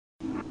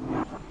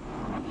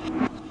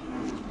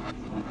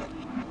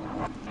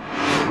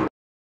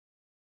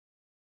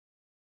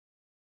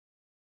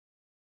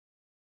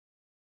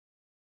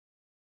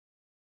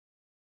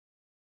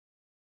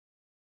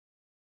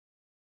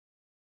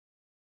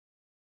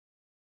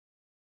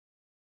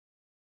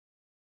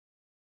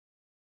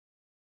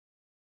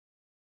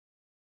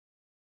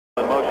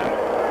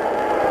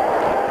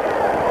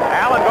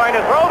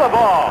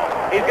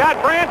got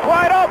Branch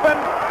wide open.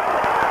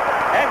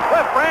 And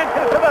Cliff Branch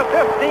is to the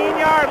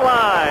 15-yard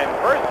line.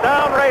 First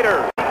down,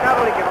 Raiders. He not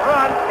only can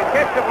run, can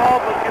catch the ball,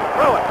 but can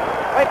throw it.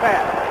 Way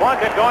pass.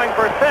 Plunkett going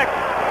for 6.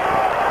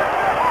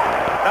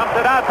 Dumps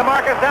it out to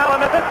Marcus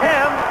Allen at the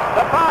 10,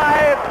 the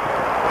 5.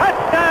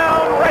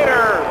 Touchdown,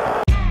 Raiders.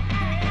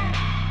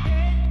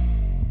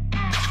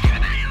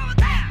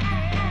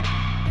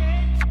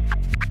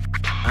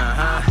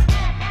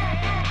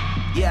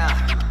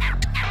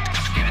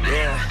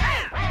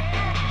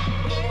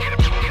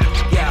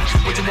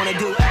 What you wanna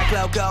do? Act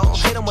loco.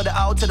 Hit him with the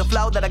O to the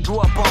flow that I grew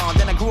up on.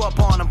 Then I grew up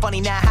on. I'm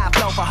funny now, high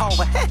flow for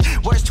Homer.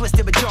 Words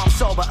twisted, but I'm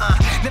sober.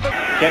 Never.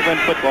 Can't win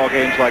football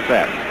games like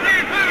that.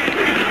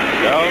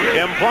 So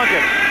Jim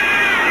Plunkett,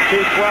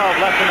 2:12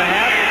 left in the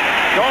half.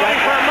 Going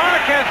for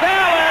Marcus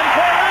Allen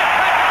for a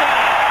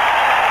touchdown.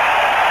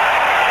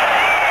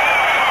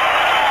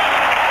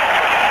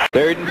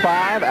 3rd and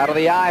 5 out of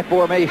the I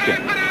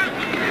formation.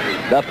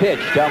 The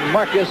pitch to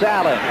Marcus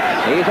Allen.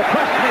 He's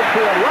across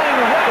midfield, running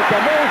the hook at the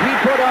move he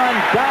put on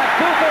Doc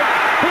Cooper.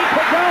 He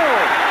could go.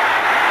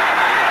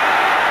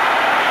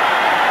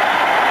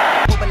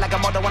 Moving like a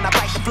motor when I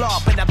bite the floor.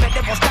 And I bet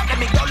they won't stop. Let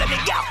me go, let me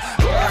go.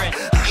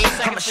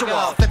 I'm a show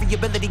off. Every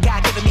ability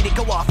God giving me to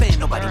go off. Ain't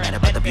nobody mad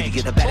about the beauty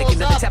of the better. Give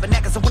me the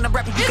tabernacle. So when I'm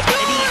rapping, you got it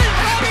easy.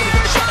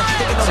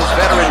 This is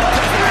veteran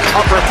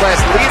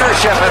upper-class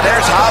leadership. And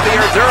there's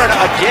Javier Duren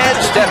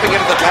again stepping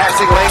into the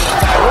passing lane.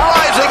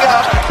 Rising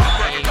up.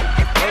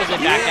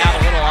 Back out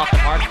a little off the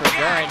mark for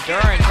Duren.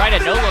 Duren tried a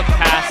no-look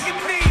pass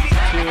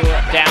to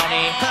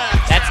Downey.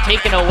 That's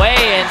taken away,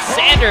 and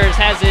Sanders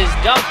has his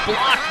dunk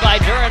blocked by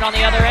Duren on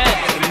the other end.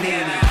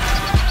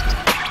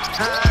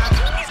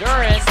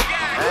 Duren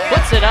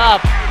puts it up.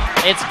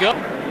 It's good.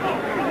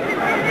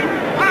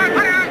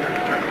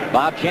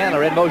 Bob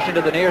Chandler in motion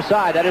to the near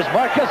side. That is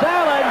Marcus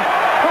Allen.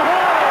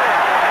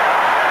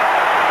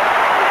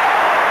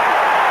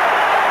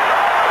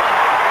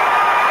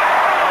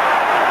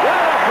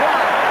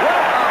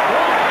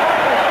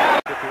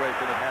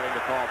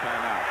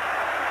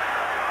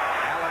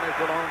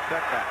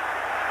 Setback.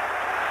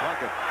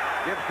 Plunkett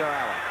gives to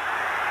Allen.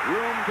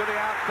 Room to the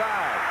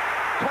outside.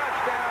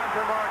 Touchdown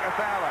for Marcus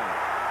Allen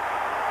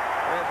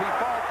as he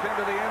falls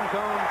into the end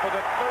zone for the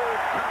 3rd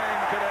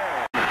time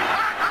today.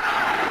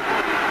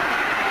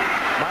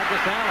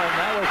 Marcus Allen,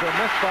 that was a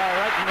misfire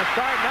right from the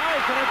start. Now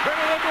he's going to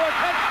turn it into a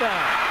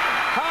touchdown.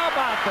 How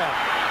about that?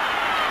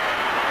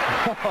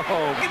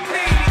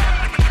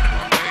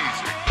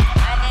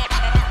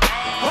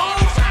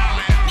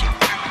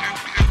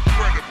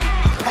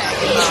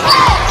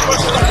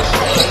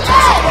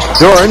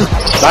 Duren,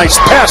 nice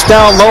pass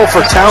down low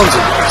for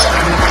Townsend.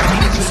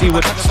 See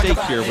what's at stake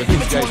here when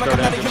these guys start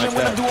acting like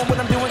that.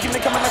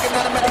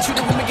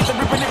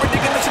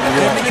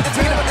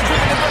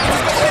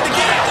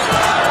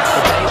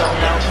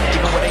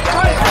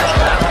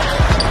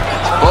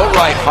 Bull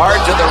right hard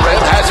to the rim,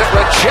 has it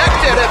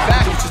rejected it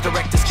back.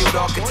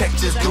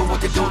 Architectures do what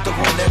they do, the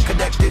one they're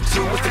connected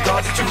to. With the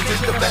God that chooses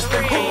the best.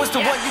 Who is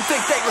the one you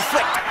think they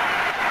reflect?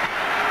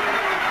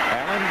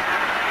 Allen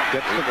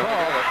gets the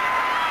ball.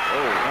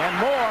 And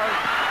more.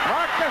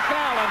 Marcus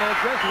Allen has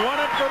just won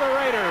it for the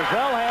Raiders.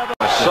 They'll have it.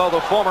 So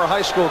the former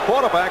high school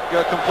quarterback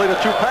completed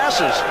 2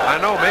 passes. I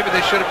know, maybe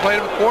they should have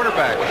played him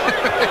quarterback. All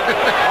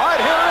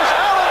right, here is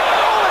Allen.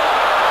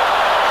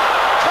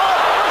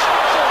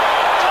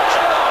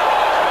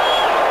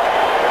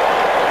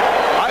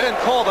 I didn't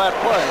call that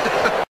play.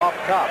 Off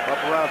top, up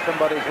around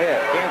somebody's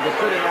head. Kansas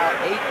City now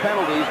 8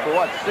 penalties for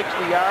what, 60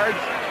 yards?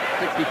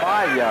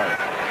 65 yards.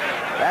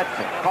 That's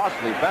a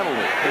costly penalty.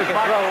 Here's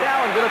Marcus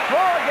Allen going to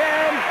throw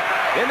again.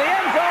 In the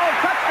end zone,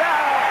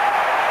 touchdown.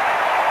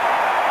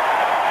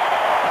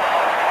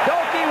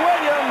 Dokie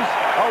Williams,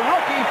 a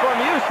rookie from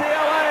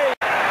UCLA.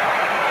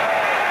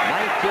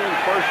 19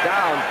 first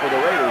downs for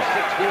the Raiders,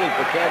 16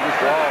 for Kansas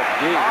City. Oh,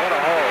 gee, what a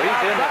hole.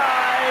 He's in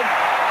there.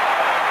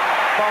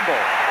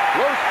 Fumble.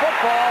 Loose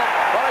football,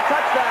 but a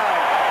touchdown.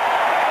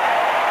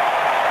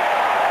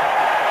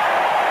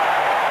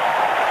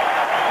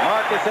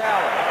 Marcus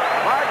Allen.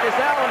 Marcus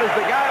Allen is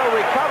the guy who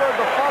recovered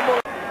the fumble.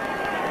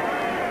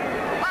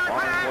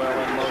 Well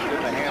in motion.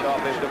 The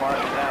handoff is to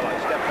Marcus Allen.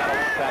 Steps out of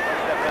 1 tackle,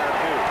 steps out of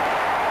 2.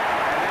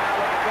 And now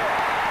with the pitch.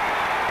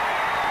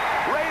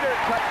 Raider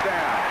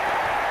touchdown.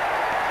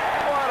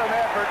 What an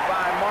effort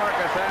by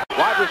Marcus Allen.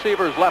 Wide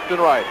receivers left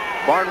and right.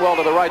 Barnwell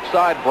to the right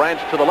side,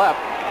 Branch to the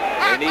left.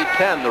 They need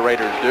 10, the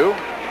Raiders do.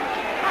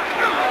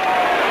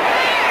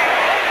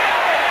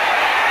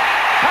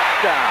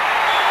 Touchdown.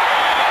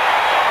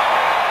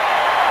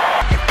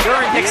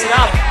 Duren picks it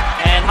up,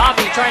 and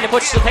Javi trying to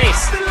push the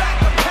pace.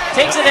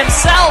 Takes it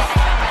himself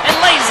and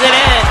lays it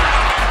in.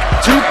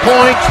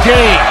 2-point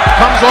gain.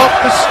 Comes off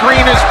the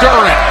screen as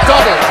Duren.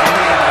 Double.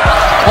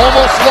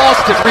 Almost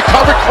lost it.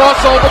 Recovered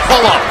crossover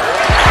pull-up.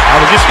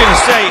 I was just going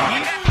to say,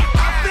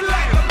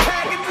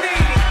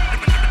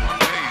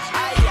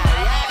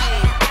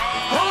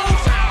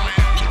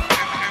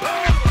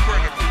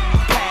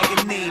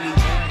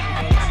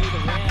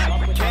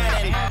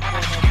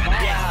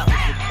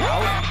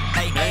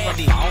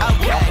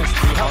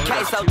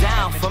 Okay, so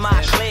down for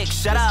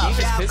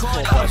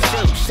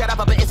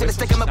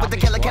up with the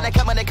killer. Can I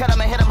come in and cut him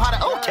and hit him harder?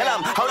 Oh, kill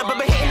him. Hold up,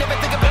 but he ain't never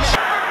think of it.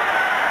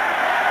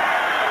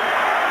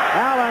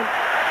 Allen,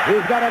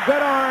 he's got a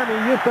good arm. He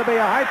used to be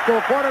a high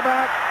school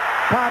quarterback.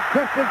 Todd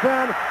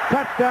Christensen,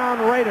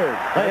 touchdown Raiders.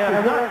 They have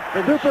not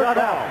been shut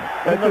out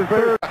in the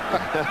third.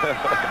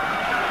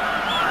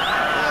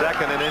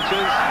 Second and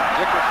inches.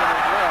 Dickerson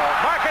as well.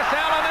 Marcus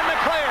Allen in the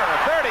clear.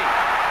 30,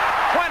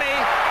 20.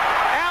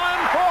 Allen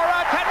for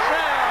a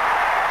touchdown.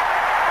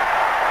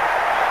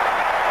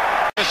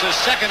 This is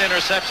second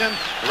interception.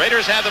 The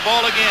Raiders have the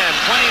ball again.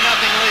 20-0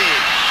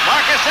 lead.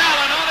 Marcus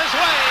Allen on his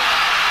way.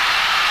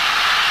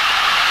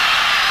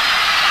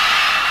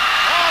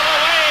 All the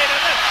way to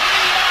the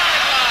 3-yard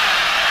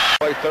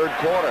line. Third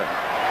quarter.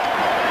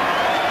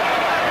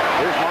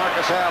 Here's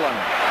Marcus Allen.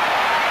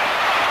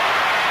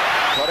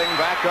 Cutting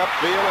back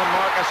upfield, and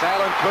Marcus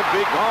Allen could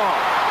be gone.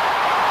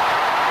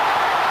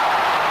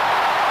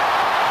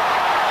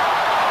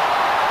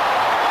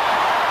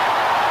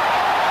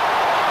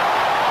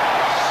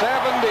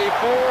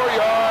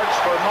 Yards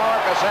for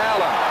Marcus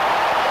Allen.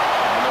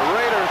 And the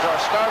Raiders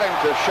are starting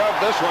to shove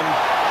this one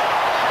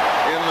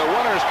in the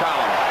winners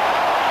column.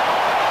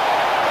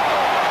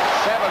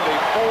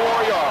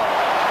 74 yards.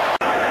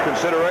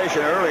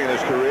 Consideration early in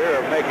his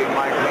career of making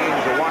Mike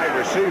Haynes a wide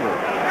receiver.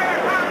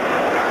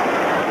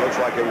 It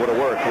looks like it would have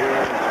worked.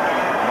 Here's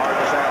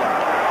Marcus Allen.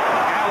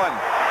 Allen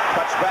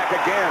cuts back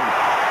again.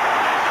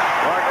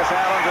 Marcus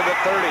Allen to the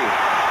 30.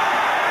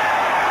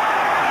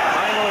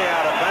 Finally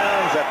out of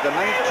bounds at the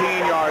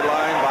 19-yard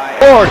line by...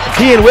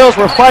 He and Wills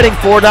were fighting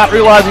for, not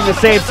realizing the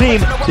same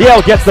team.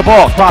 Yale gets the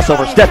ball.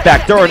 Crossover, step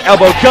back, Duren,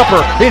 elbow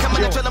jumper.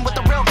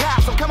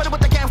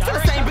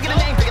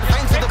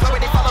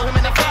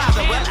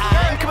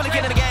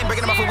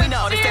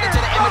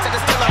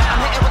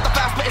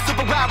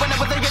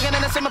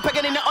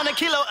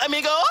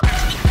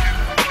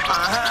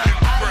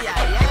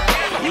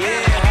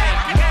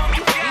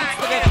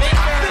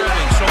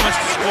 So much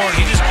to score, and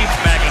he just keeps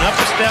backing up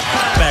a step,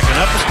 backing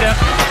up a step,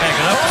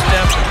 backing up a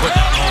step, and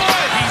putting it home.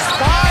 He's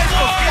 5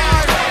 for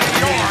 5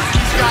 yards.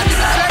 He's got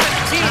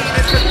 17.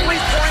 It's a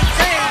 3-point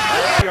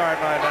game. Yard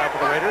line now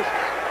for the Raiders.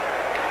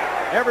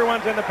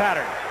 Everyone's in the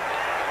pattern.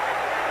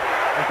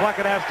 And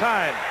Plunkett has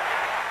time.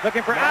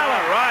 Looking for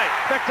Allen. Right.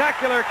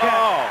 Spectacular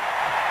catch.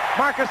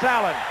 Marcus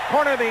Allen,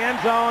 corner of the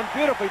end zone.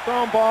 Beautifully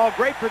thrown ball.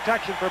 Great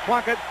protection for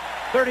Plunkett.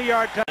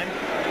 30-yard time.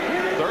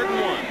 3rd and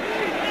 1.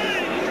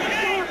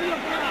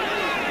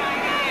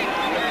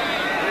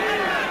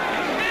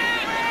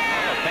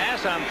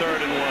 Pass on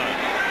 3rd and 1.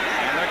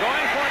 And they're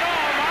going for it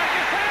all.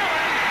 Marcus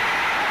Allen.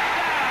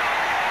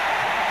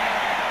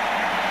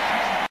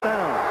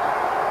 Down.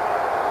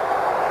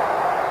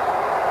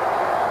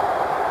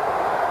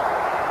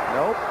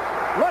 Nope.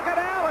 Look at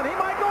Allen. He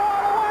might go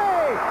all the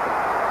way.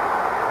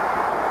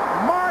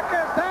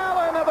 Marcus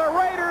Allen of the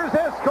Raiders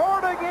has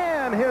scored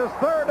again. His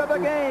 3rd of the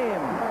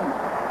game.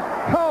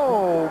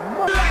 Oh,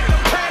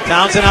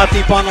 Townsend out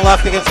deep on the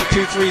left against the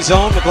 2-3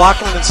 zone.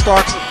 McLaughlin and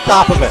Starks at the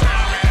top of it.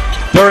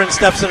 Duren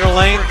steps in her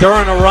lane.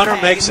 Duren, a runner,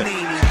 makes it.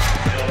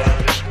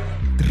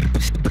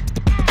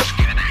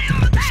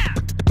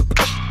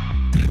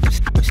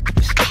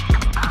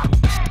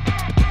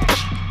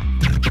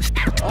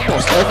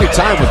 Almost every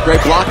time with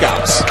great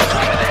blockouts.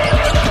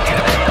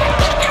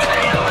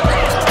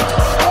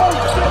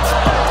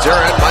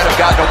 Duren might have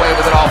gotten away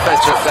with an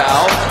offensive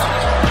foul.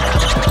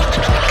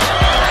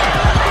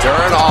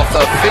 Duren off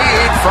the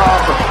feed from...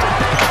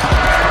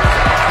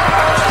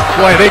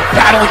 Boy, they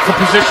battling for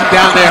position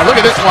down there. Look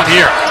at this one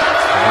here.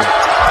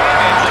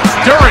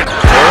 Duren.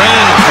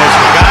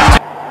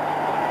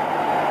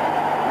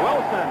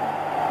 Wilson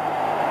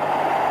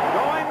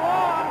going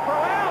long for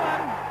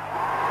Allen.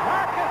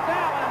 Marcus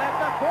Allen at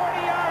the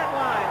 40-yard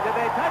line. Did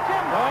they touch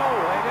him? No,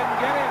 they didn't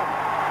get him.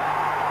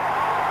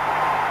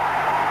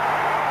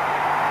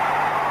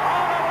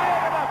 All the way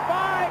to the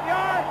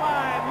 5-yard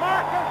line.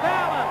 Marcus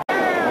Allen.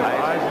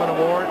 Heisman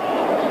Award.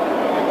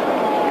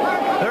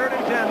 3rd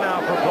and 10 now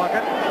for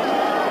Plunkett.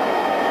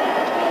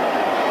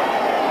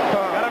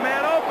 Got a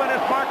man open.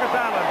 It's Marcus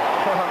Allen.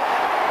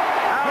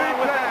 Allen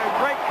with a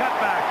great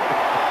cutback.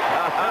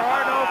 There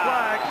are no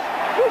flags.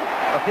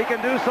 He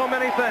can do so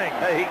many things.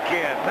 He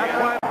can. That's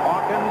why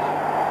Hawkins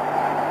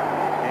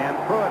and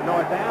Pruitt. No,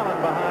 it's Allen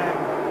behind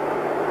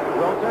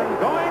Wilson.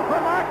 Going for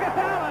Marcus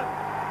Allen.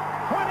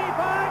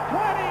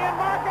 25-20, and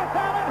Marcus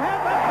Allen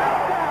has a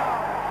touchdown.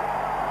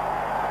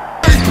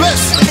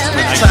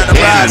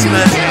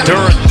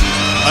 Duren,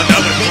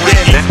 another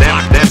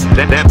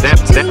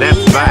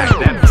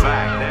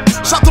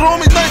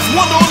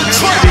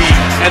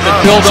And the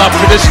build-up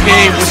for this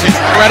game was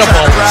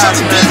incredible.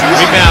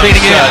 Rebound in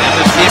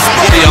this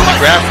game on the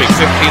graphic,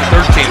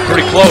 15-13,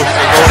 pretty close.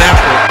 They're going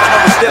after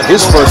it.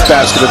 His first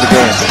basket of the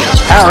game.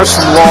 Harris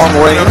from long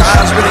range.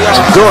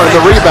 And Duren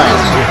the rebound.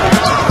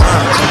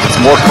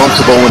 It's more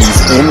comfortable when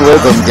he's in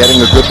rhythm,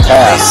 getting a good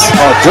pass.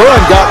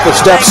 Duren got the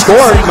step,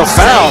 scoring the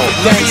foul.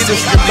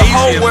 The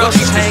whole world's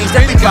changed.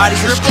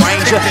 Everybody's a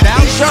stranger.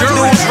 These young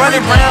dudes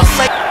running around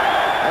saying...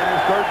 And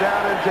it's 3rd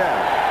down and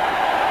 10.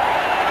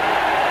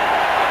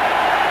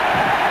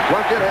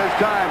 Plunkett has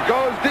time,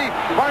 goes deep.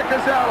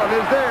 Marcus Allen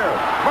is there.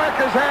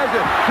 Marcus has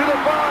it to the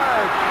 5.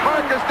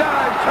 Marcus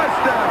dives,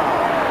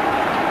 touchdown.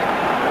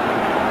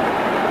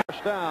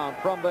 Down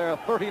from their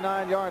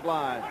 39-yard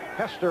line.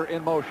 Hester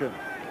in motion.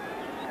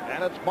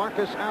 And it's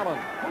Marcus Allen.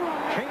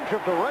 Change of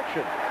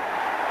direction.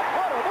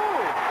 What a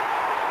move!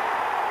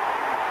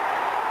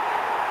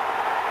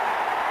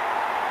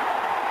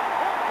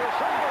 Marcus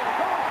Allen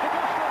goes the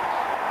distance.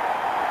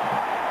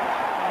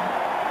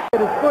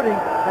 His footing,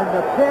 and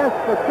the pass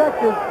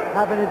protectors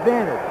have an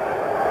advantage.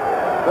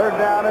 3rd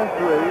down and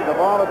 3. The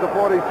ball at the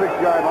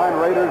 46-yard line.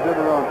 Raiders in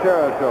their own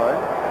territory.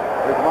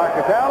 Here's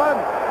Marcus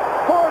Allen.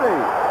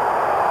 40.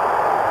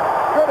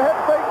 Good head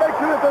fake, makes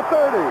it at the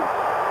 30.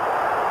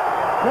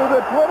 To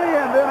the 20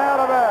 and then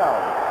out of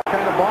bounds.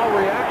 Kind of ball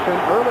reaction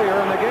earlier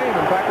in the game.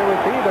 In fact, it was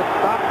he that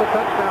stopped the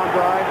touchdown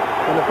drive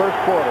in the first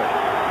quarter.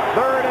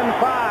 3rd and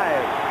 5.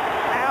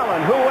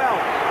 Allen, who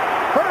else?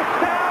 First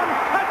down,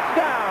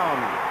 touchdown.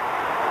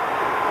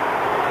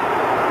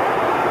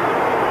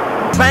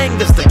 Bang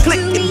this to click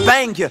and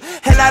bang you.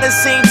 Hell, I done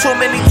seen too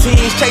many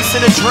teams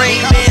chasing a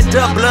dream, end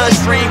up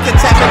bloodstream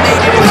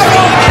contaminated and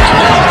bleeding.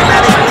 And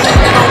I done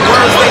leaning on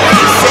words that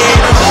he said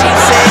and she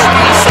said,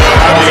 he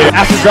said.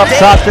 Passes up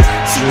top to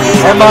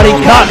Armani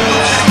Cotton.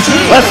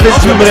 Less than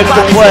 2 minutes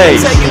to play.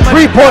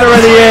 3-pointer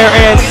in the air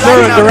and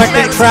Duren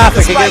directing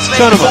traffic against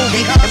Chunema.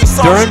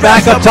 Duren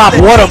back up top.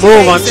 What a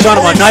move on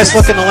Chunema. Nice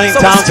look in the lane.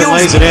 Townsend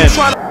lays it in.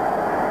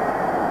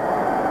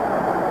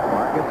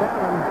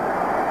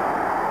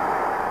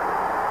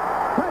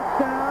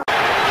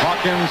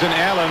 Hawkins and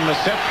Allen, the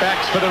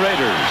setbacks for the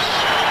Raiders.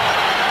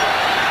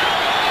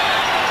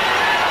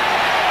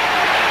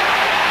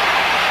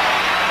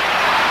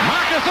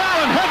 Marcus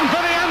Allen heading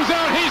for the end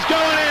zone. He's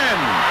going in.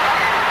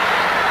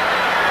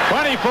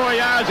 24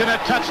 yards and a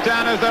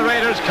touchdown as the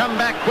Raiders come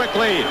back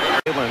quickly.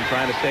 Cleveland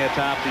trying to stay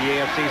atop the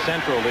AFC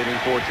Central, leading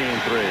 14-3.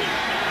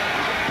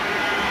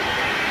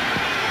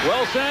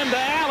 Wilson to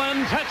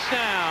Allen,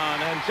 touchdown.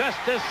 And just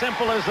as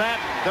simple as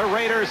that, the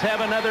Raiders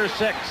have another 6.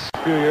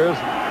 Few years.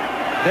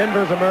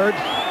 Denver's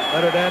emerged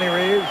under Danny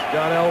Reeves,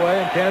 John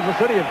Elway, and Kansas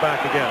City is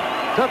back again.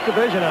 Tough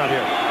division out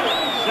here.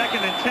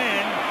 2nd and 10.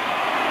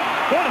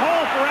 Good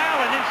hole for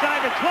Allen inside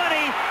the 20.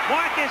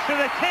 Marcus to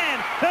the 10,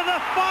 to the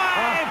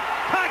 5.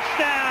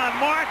 Touchdown,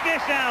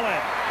 Marcus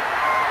Allen.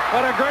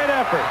 What a great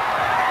effort.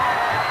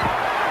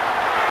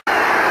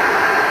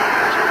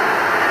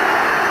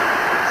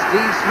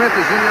 Steve Smith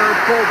is in there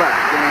at fullback,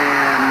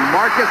 and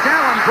Marcus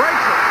Allen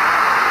breaks it.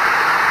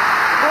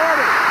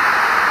 40.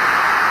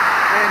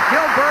 And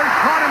Gilbert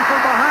caught him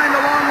from behind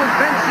along with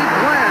Vincent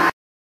Glenn.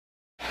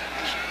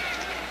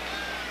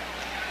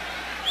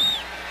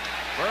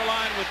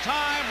 Burline with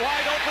time.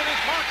 Wide open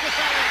is Marcus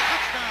Allen.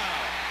 Touchdown.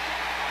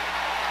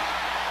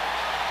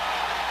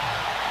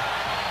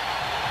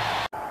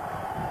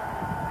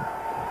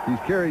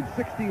 He's carried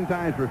 16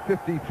 times for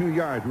 52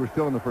 yards. We're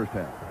still in the first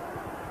half.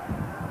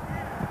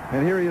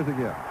 And here he is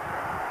again.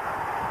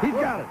 He's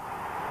got it.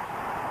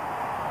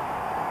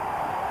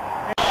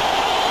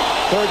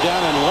 3rd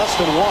down and less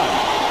than 1.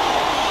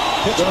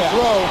 Pitch back.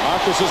 Throw.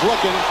 Marcus is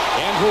looking.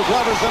 Andrew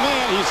Glover's the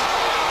man. He's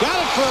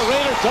got it for a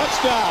Raider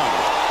touchdown.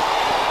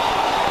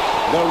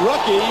 The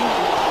rookie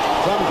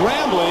from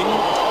Grambling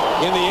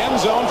in the end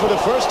zone for the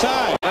first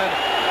time. And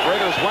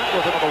Raiders went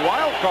with him on the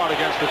wild card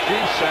against the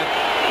Chiefs, and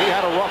he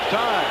had a rough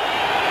time.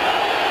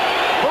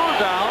 3rd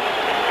down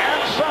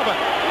and 7.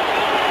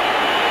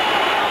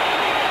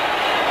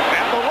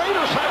 And the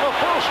Raiders have a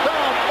first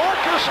down.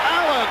 Marcus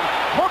Allen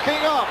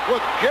hooking up with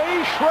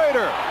Jay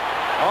Schrader.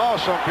 Oh,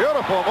 some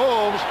beautiful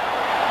moves.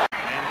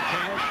 And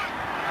Cash.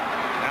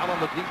 Allen,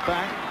 the deep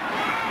back.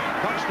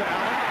 Comes to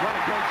Allen. What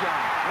a great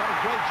job. What a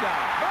great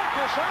job.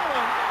 Marcus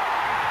Allen.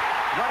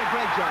 What a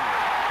great job.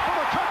 For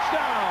the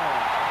touchdown.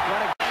 What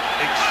a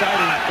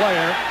exciting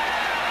player.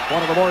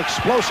 One of the more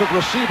explosive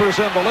receivers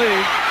in the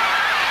league.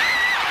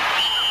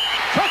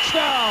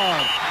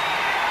 Touchdown.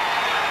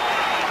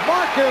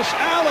 Marcus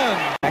Allen.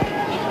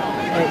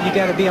 You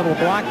got to be able to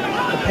block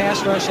the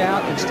pass rush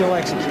out and still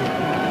execute.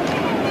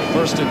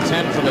 1st and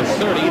 10 for the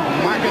 30.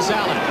 Marcus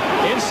Allen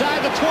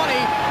inside the 20.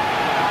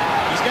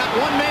 He's got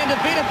one man to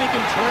beat if he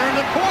can turn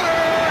the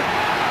corner.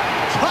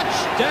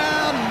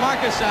 Touchdown,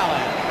 Marcus Allen.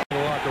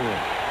 Locker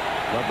room.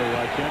 Lovely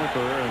wife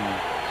Jennifer and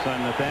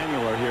son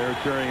Nathaniel are here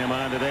cheering him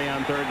on today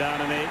on 3rd down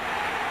and 8.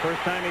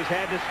 First time he's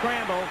had to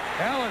scramble.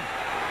 Allen.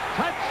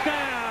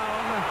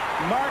 Touchdown.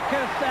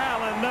 Marcus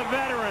Allen, the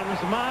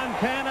veterans.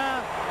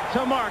 Montana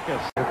to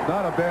Marcus. It's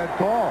not a bad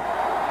call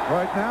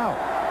right now.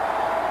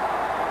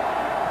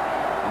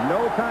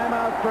 No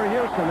timeout for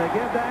Houston. They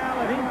give to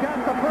Allen. He's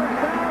got the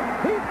first down.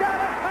 He's got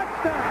a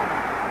touchdown.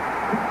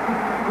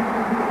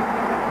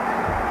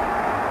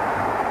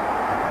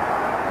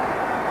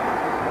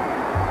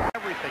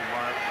 Everything,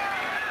 Mark.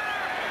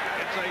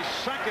 It's a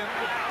 2nd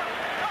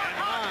and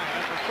 9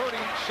 at the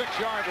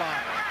 36-yard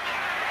line.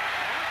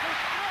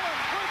 Marcus Allen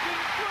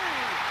breaking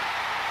through.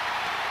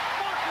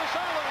 Marcus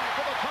Allen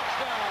for the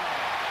touchdown.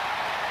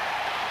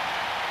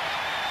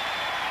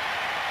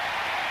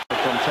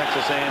 From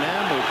Texas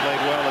A&M, who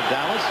played well at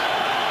Dallas.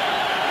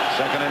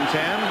 Second and 10.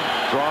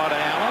 Draw to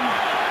Allen.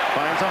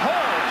 Finds a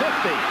hole.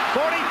 50,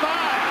 45,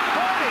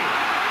 40.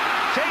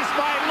 Chased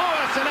by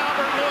Lewis, and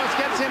Albert Lewis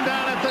gets him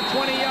down at the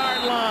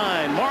 20-yard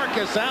line.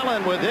 Marcus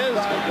Allen with his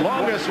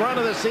longest run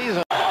of the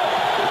season.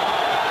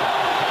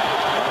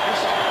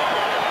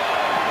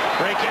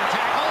 Breaking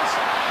tackles.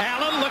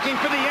 Allen looking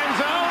for the end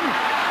zone.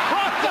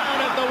 Brought down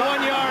at the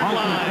 1-yard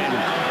line.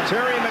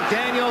 Terry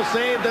McDaniel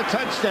saved the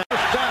touchdown.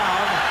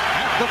 Down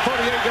at the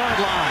 38-yard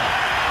line.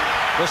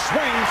 The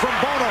swing from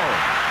Bono.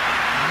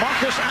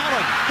 Marcus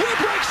Allen. He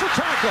breaks the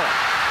tackle.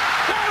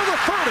 Down to the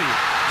 30,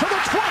 to the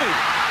 20.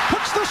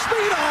 Puts the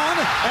speed on,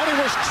 and he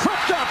was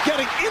tripped up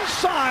getting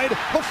inside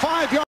the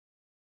 5-yard.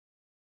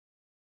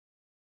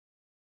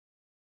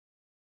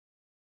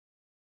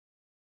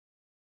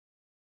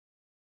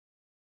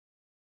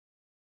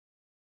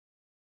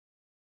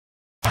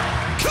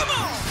 Come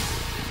on!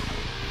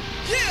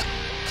 Yeah!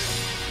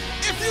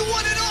 If you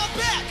want it all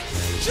back,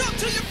 jump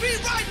to your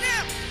feet right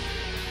now!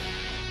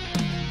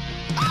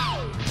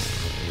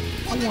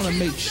 I want to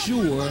make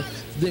sure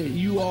that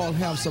you all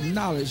have some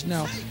knowledge.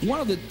 Now,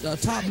 one of the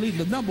top leading,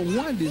 the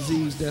 #1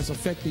 disease that's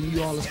affecting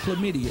you all is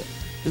chlamydia.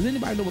 Does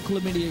anybody know what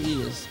chlamydia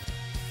is?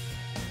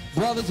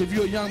 Brothers, if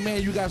you're a young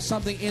man, you got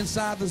something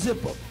inside the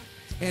zipper,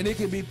 and it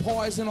can be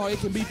poison or it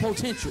can be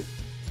potential.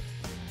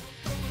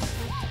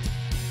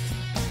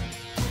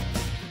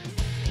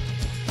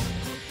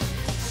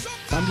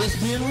 I'm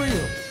just being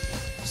real.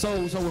 So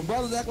when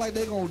brothers act like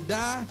they're gonna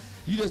die,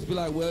 you just be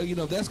like, well, you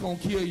know, that's gonna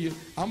kill you.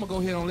 I'm gonna go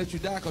ahead and let you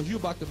die because you're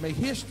about to make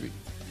history.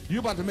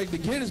 You're about to make the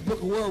Guinness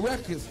Book of World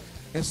Records,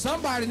 and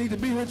somebody need to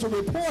be here to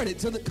report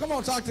it. Come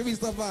on, talk to me,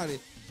 somebody.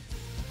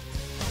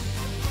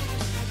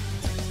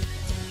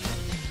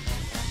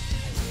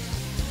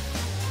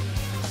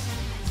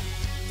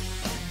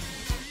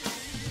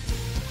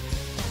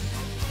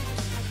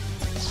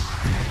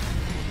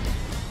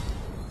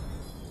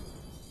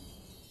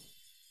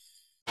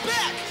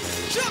 Back!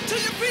 Jump to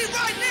your feet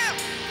right now!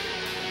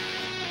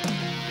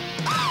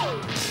 Oh!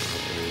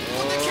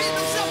 For the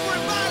kingdom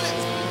suffered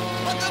violence,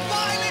 but the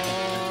violent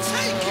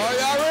take it! Are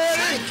y'all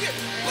ready? Take it!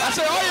 I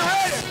said, are you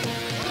ready?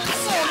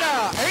 Come on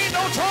now. Ain't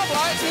no talk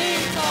like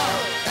team talk.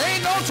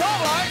 Ain't no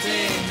talk like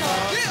team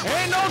talk.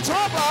 Ain't no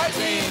talk like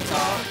team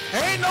talk.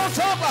 Ain't no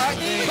talk like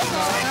team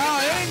talk. Now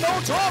ain't no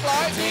talk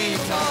like team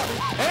talk.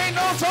 Ain't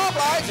no talk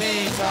like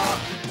team talk.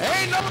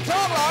 Ain't no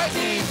talk like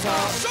team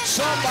talk.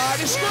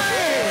 Somebody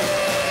scream.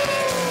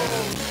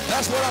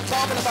 That's what I'm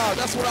talking about.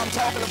 That's what I'm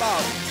talking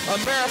about.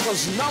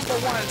 America's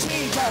 #1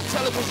 Teen Talk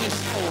television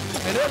show.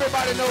 And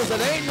everybody knows that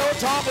ain't no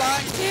talk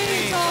like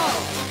Teen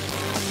Talk.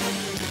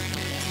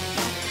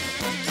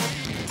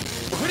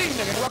 Good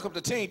evening and welcome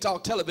to Teen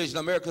Talk Television,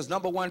 America's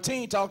 #1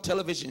 Teen Talk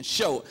television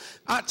show.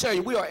 I tell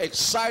you, we are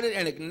excited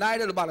and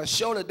ignited about a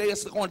show today.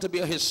 It's going to be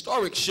a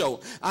historic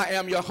show. I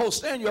am your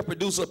host and your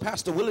producer,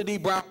 Pastor Willie D.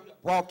 Brown,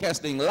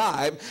 broadcasting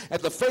live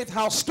at the Faith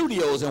House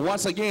Studios. And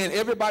once again,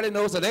 everybody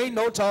knows that ain't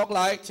no talk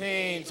like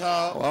Teen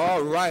Talk.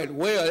 All right,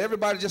 well,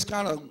 everybody just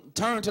kind of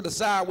turn to the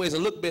sideways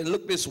and look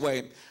this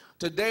way.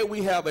 Today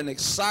we have an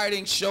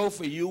exciting show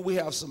for you. We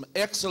have some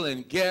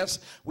excellent guests.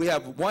 We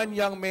have one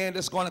young man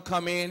that's going to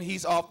come in.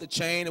 He's off the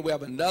chain. And we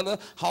have another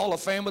Hall of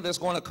Famer that's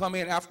going to come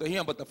in after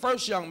him. But the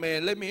first young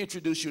man, let me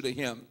introduce you to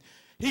him.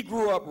 He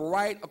grew up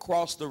right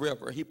across the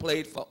river. He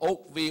played for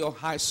Oakville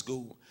High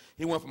School.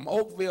 He went from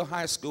Oakville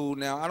High School.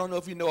 Now, I don't know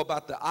if you know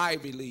about the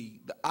Ivy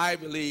League. The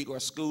Ivy League are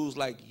schools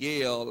like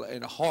Yale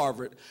and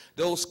Harvard.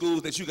 Those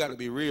schools that you got to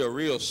be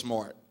real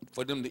smart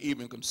for them to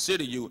even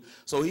consider you.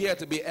 So he had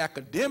to be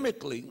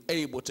academically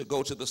able to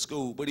go to the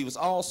school, but he was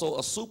also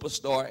a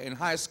superstar in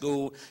high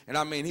school, and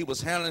I mean, he was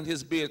handling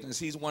his business.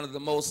 He's one of the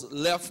most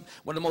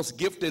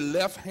gifted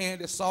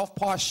left-handed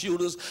softball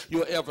shooters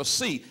you'll ever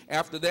see.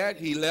 After that,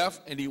 he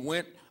left and he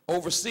went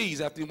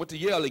overseas. After he went to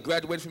Yale, he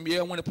graduated from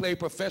Yale, went to play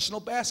professional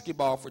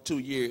basketball for 2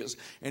 years,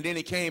 and then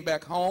he came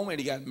back home and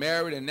he got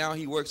married, and now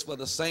he works for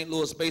the St.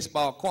 Louis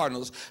Baseball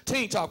Cardinals.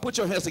 Teen Talk, put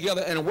your hands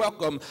together and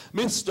welcome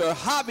Mr.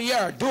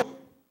 Javier Duren.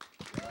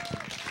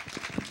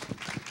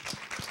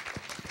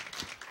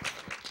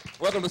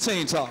 Welcome to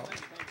Teen Talk.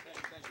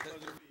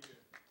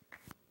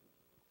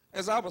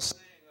 As I was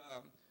saying,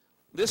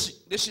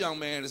 this young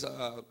man is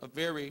a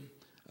very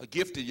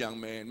gifted young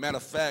man. Matter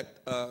of fact,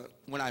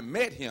 when I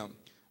met him,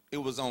 it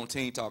was on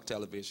Teen Talk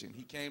Television.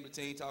 He came to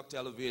Teen Talk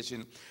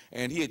Television,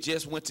 and he had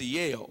just went to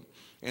Yale.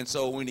 And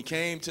so when he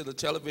came to the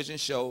television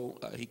show,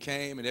 he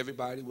came, and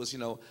everybody was,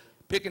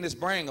 picking his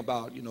brain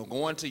about,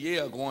 going to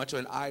Yale, going to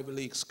an Ivy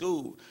League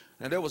school.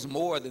 Now, there was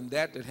more than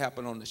that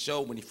happened on the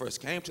show. When he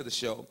first came to the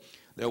show,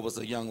 there was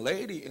a young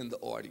lady in the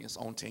audience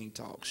on Teen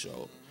Talk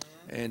show.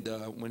 And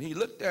when he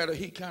looked at her,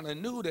 he kind of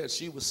knew that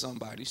she was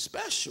somebody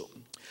special.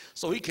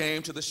 So he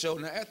came to the show.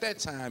 Now, at that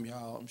time,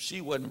 y'all,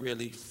 she wasn't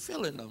really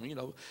feeling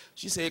him.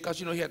 She said, because,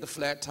 he had the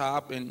flat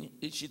top, and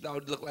she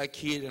thought he looked like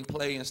Kid and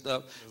Play and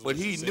stuff. But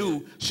he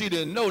knew she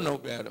didn't know no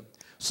better.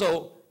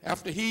 So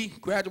after he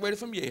graduated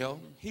from Yale,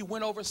 he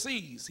went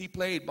overseas. He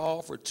played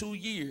ball for 2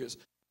 years.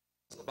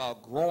 It's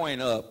about growing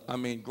up.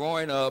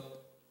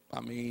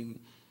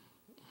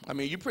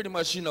 You pretty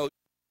much,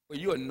 Were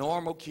you a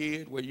normal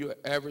kid? Were you an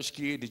average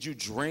kid? Did you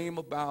dream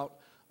about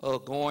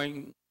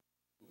going?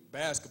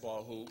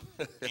 Basketball hoop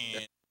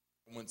and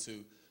went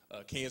to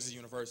Kansas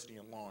University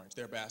in Lawrence,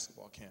 their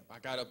basketball camp. I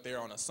got up there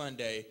on a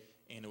Sunday,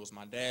 and it was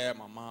my dad,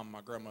 my mom, and my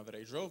grandmother.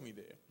 They drove me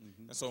there.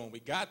 And so when we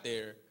got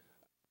there,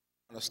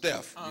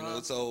 Steph, you know,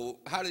 so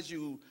how did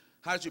you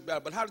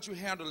battle? But how did you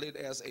handle it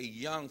as a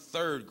young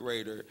third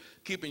grader,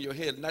 keeping your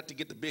head, not to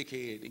get the big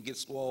head and get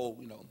swole,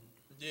 you know?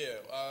 Yeah,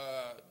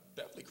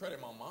 definitely credit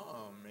my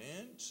mom,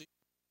 man. She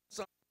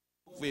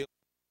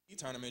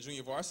tournament,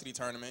 junior varsity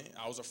tournament.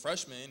 I was a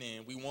freshman,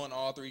 and we won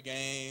all 3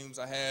 games.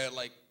 I had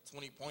like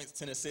 20 points,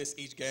 10 assists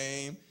each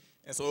game.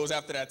 And so it was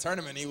after that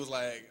tournament, he was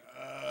like,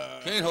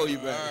 can't hold you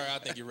back. All right, I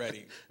think you're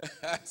ready.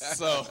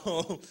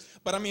 So,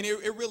 but I mean,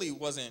 it really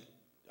wasn't,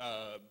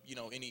 you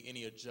know,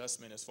 any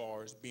adjustment as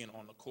far as being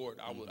on the court.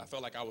 I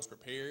felt like I was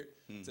prepared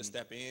to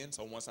step in.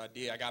 So once I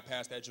did, I got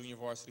past that junior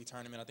varsity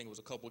tournament. I think it was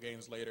a couple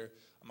games later.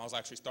 I was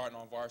actually starting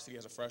on varsity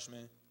as a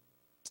freshman,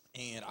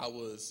 and I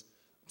was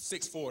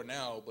 6'4"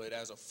 now, but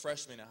as a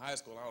freshman in high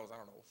school, I was, I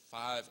don't know,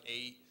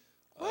 5'8".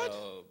 What?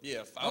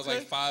 Yeah, I was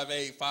like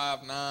 5'8",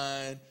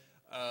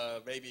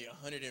 5'9", maybe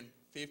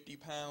 150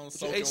 pounds.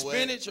 You ate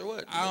spinach or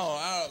what?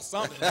 I don't,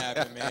 something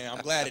happened, man.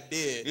 I'm glad it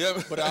did.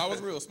 Yep. But I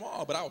was real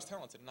small, but I was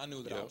talented, and I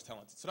knew that I was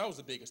talented. So that was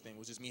the biggest thing,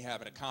 was just me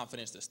having the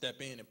confidence to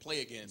step in and play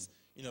against,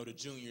 you know, the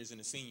juniors and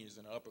the seniors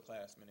and the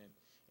upperclassmen,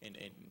 and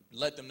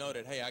let them know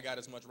that, hey, I got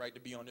as much right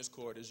to be on this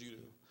court as you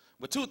do.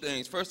 But 2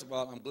 things. First of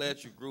all, I'm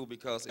glad you grew,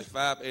 because at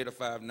 5'8" or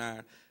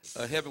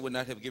 5'9", heaven would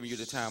not have given you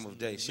the time of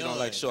day. She don't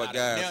like short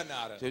guys.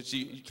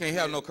 You can't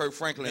have no Kirk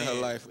Franklin in her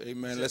life,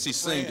 amen, unless he's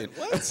singing.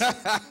 What? Just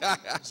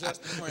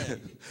a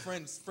friend.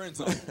 Friend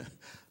zone.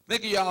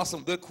 Thank you, y'all.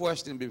 Some good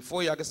questions.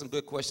 Before y'all get some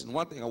good questions,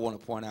 one thing I want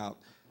to point out,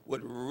 what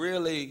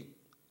really,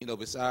 you know,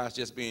 besides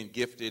just being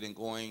gifted and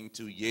going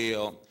to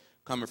Yale,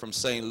 coming from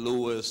St.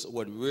 Louis,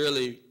 what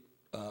really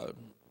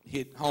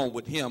hit home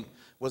with him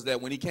was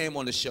that when he came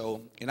on the show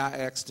and I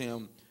asked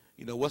him,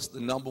 you know, what's the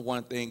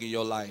 #1 thing in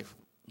your life?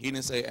 He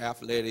didn't say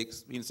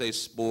athletics, he didn't say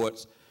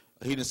sports,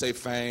 he didn't say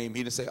fame,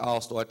 he didn't say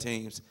all-star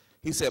teams.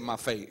 He said my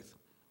faith,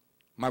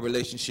 my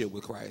relationship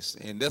with Christ.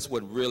 And that's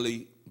what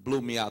really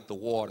blew me out the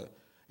water.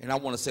 And I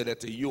want to say that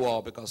to you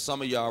all, because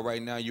some of y'all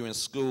right now, you're in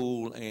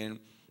school, and,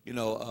 you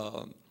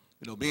know,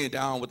 being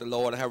down with the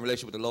Lord, and have a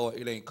relationship with the Lord,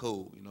 it ain't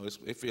cool. You know,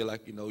 it feel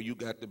like, you know, you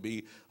got to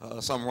be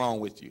something wrong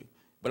with you.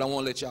 But I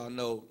want to let y'all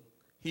know,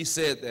 he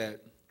said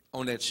that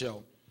on that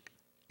show.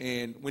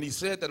 And when he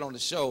said that on the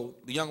show,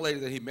 the young lady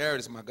that he married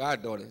is my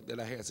goddaughter that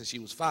I had since she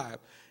was 5.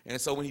 And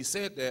so when he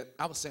said that,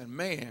 I was saying,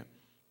 man,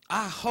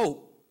 I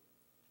hope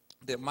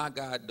that my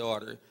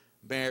goddaughter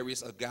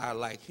marries a guy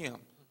like him.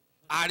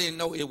 I didn't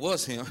know it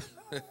was him,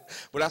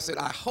 but I said,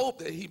 I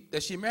hope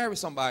that she marries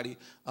somebody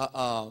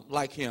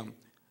like him.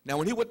 Now,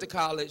 when he went to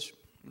college,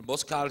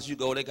 most colleges you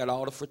go, they got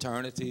all the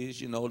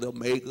fraternities, you know, the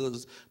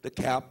Omegas, the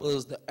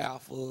Kappas, the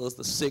Alphas,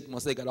 the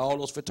Sigmas. They got all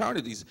those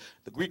fraternities,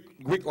 the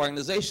Greek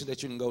organization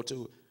that you can go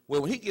to.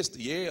 Well, when he gets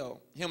to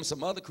Yale, him and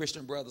some other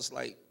Christian brothers,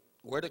 like,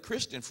 where the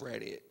Christian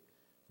frat at?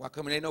 Why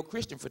come there ain't no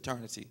Christian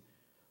fraternity?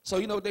 So,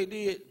 you know what they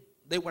did?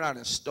 They went out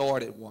and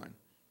started one.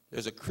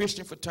 There's a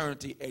Christian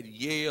fraternity at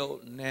Yale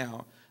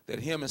now that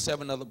him and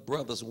 7 other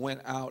brothers went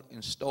out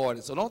and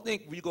started. So don't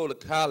think when you go to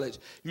college,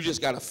 you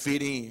just got to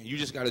fit in. You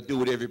just got to do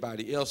what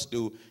everybody else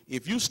do.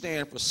 If you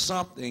stand for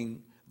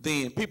something,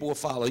 then people will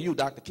follow you.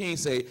 Dr. King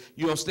say,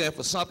 you don't stand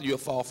for something, you'll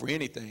fall for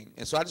anything.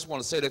 And so I just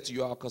want to say that to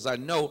you all, because I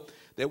know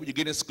that when you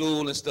get in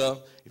school and stuff,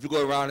 if you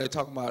go around there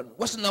talking about,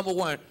 what's the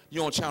 #1?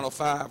 You're on Channel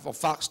 5 or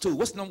Fox 2.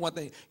 What's the #1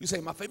 thing? You say,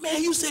 my faith.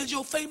 Man, you said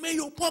your faith. Man,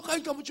 you're a punk. How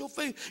you talking about your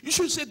faith? You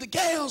should have said the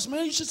gals,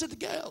 man. You should have said the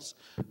gals.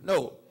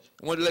 No.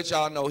 I want to let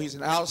y'all know he's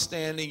an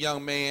outstanding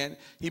young man.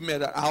 He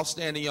met an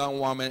outstanding young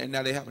woman, and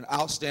now they have an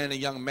outstanding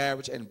young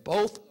marriage, and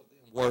both of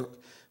them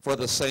work for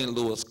the St.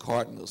 Louis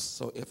Cardinals.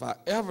 So if I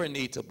ever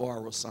need to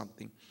borrow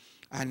something,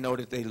 I know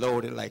that they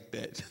load it like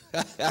that.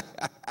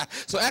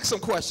 So ask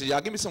some questions,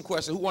 y'all. Give me some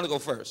questions. Who want to go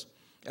first?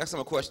 Ask them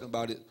a question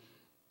about it.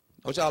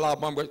 Don't y'all all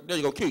bummer? There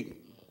you go, Keith.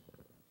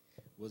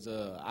 Was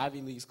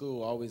Ivy League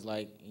school always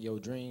like in your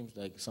dreams?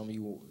 Like some of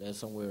you, that's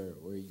somewhere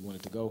where you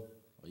wanted to go,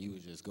 or you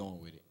was just going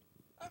with it?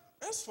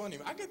 That's funny.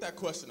 I get that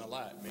question a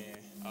lot,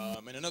 man.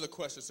 And another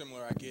question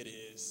similar I get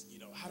is, you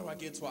know, how do I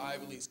get to an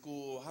Ivy League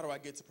school? How do I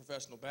get to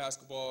professional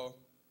basketball?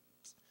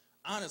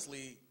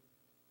 Honestly,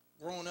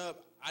 growing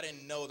up, I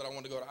didn't know that I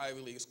wanted to go to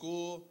Ivy League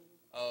school.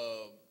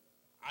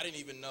 I didn't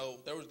even know,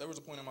 there was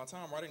a point in my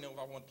time where I didn't know if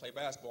I wanted to play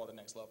basketball at the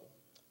next level.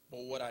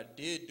 But what I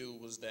did do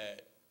was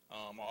that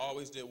I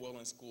always did well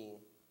in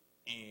school,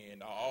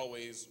 and I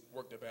always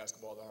worked at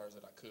basketball the hardest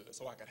that I could,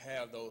 so I could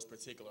have those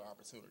particular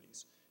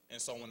opportunities.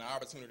 And so when the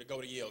opportunity to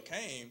go to Yale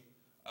came,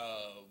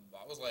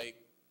 I was like,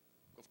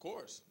 of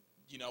course,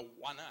 you know,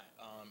 why not?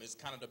 It's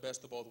kind of the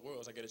best of both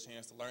worlds. I get a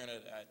chance to learn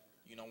it at,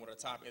 you know, one of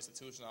the top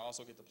institutions. I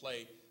also get to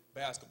play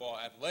basketball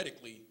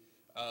athletically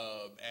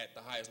at the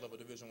highest level,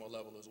 Division I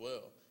level as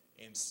well.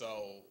 And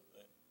so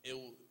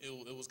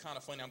it was kind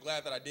of funny. I'm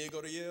glad that I did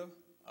go to Yale.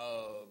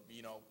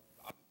 You know,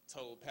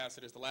 told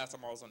Pastor this the last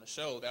time I was on the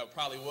show. That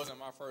probably wasn't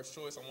my first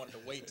choice. I wanted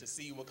to wait to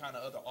see what kind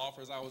of other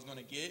offers I was going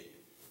to get.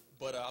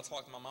 But I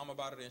talked to my mom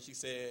about it, and she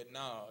said,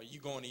 "No, you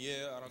going to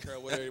Yale. I don't care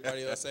what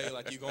everybody else say.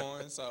 Like, you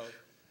going." So,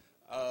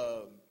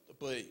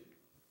 but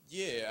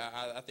yeah,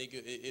 I think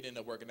it ended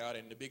up working out.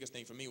 And the biggest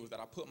thing for me was that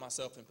I put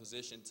myself in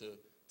position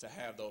to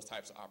have those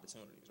types of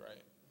opportunities,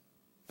 right?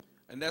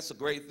 And that's a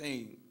great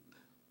thing.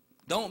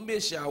 Don't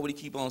miss, y'all, what he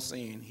keep on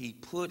saying. He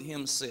put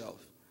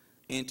himself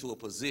into a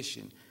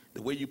position.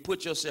 The way you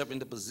put yourself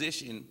into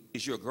position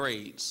is your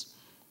grades.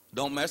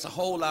 Don't mess. A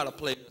whole lot of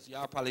players.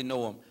 Y'all probably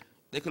know them.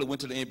 They could have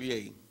went to the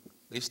NBA.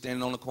 They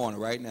standing on the corner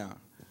right now.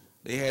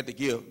 They had to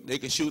give. They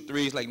can shoot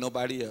threes like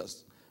nobody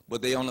else,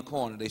 but they on the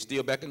corner. They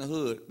still back in the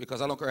hood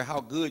because I don't care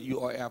how good you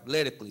are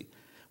athletically.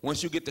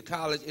 Once you get to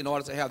college, in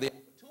order to have the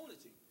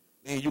opportunity,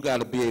 then you got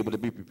to be able to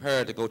be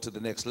prepared to go to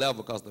the next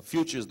level because the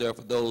future is there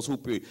for those who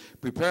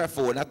prepare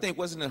for it. And I think,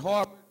 wasn't it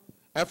hard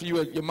after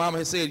your mama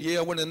had said, yeah,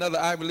 I went to another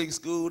Ivy League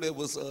school that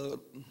was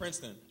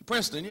Princeton.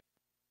 Princeton, yeah.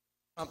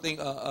 Something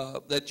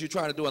that you're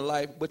trying to do in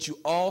life, but you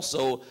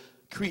also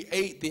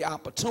create the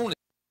opportunity.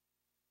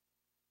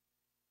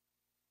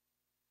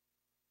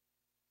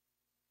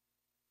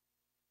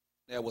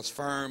 That was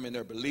firm in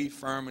their belief,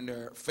 firm in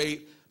their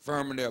faith,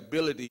 firm in their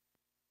ability.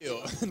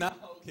 Not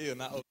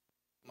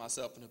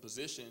myself in a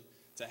position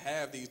to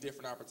have these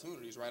different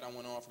opportunities, right? I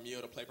went on from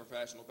Yale to play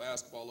professional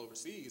basketball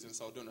overseas, and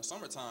so during the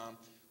summertime,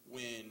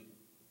 when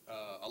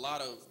a lot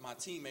of my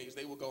teammates,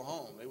 they would go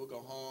home. They would go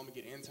home and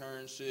get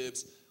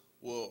internships.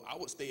 Well, I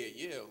would stay at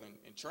Yale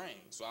and train.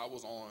 So I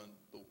was on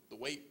the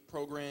weight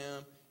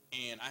program,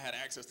 and I had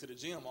access to the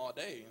gym all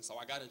day. And so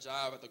I got a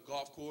job at the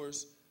golf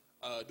course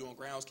doing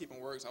groundskeeping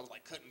work. So I was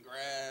like cutting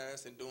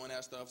grass and doing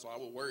that stuff. So I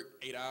would work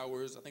 8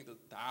 hours. I think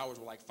the hours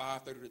were like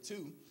 5:30 to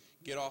 2.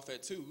 Get off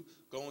at 2,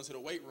 go into the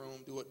weight room,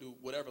 do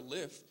whatever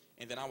lift,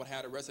 and then I would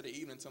have the rest of the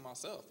evening to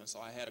myself. And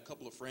so I had a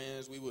couple of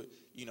friends. We would,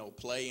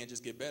 play and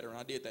just get better. And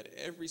I did that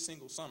every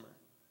single summer.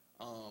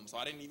 So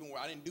I didn't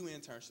do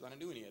internships. I didn't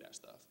do any of that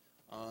stuff.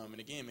 And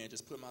again, man,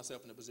 just put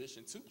myself in a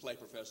position to play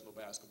professional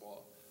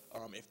basketball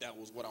if that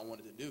was what I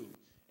wanted to do.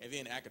 And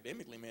then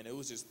academically, man, it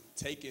was just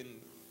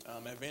taking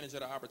advantage of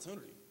the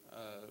opportunity.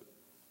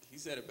 He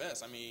said it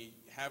best. I mean,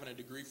 having a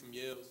degree from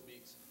Yale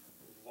speaks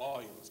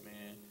volumes,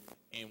 man.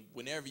 And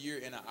whenever you're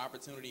in an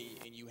opportunity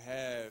and you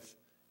have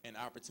an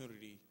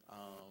opportunity,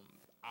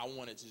 I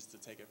wanted just to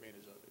take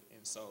advantage of it.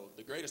 And so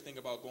the greatest thing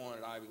about going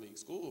to Ivy League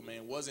school,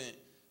 man, wasn't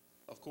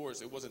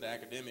the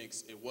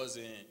academics. It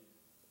wasn't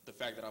the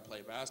fact that I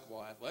played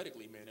basketball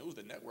athletically, man. It was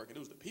the network and it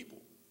was the people.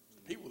 It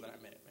was the people that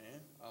I met,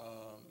 man.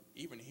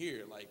 Even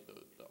here, like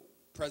the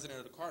president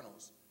of the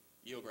Cardinals,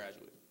 Yale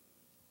graduate.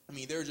 I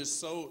mean, they're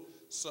just so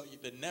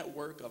the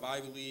network of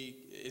Ivy League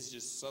is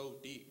just so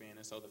deep, man.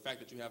 And so the fact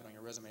that you have it on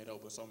your resume, it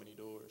opens so many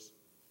doors.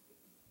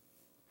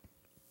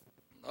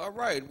 All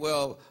right.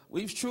 Well,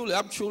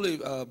 I've truly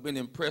been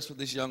impressed with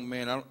this young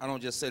man. I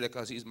don't just say that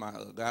because he's my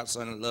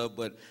godson in love,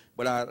 but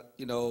I,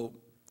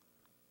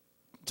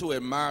 to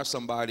admire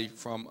somebody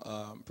from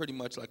pretty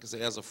much, like I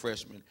said, as a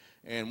freshman.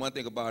 And one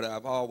thing about it,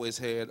 I've always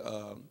had,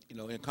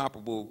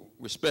 incomparable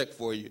respect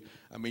for you.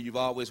 I mean, you've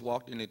always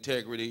walked in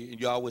integrity, and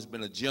you've always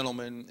been a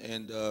gentleman.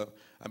 And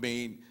I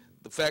mean,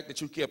 the fact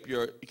that you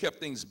kept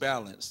things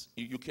balanced.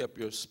 You kept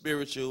your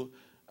spiritual,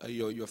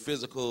 your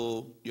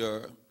physical,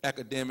 your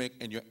academic,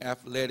 and your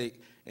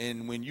athletic.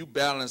 And when you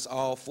balance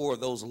all four of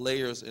those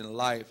layers in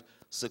life,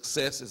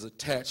 success is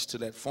attached to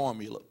that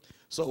formula.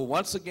 So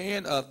once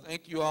again,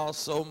 thank you all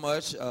so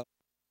much.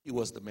 He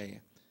was the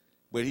man.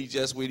 But he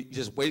just waited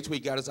till he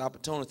got his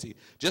opportunity.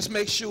 Just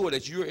make sure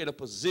that you're in a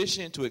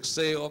position to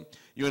excel.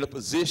 You're in a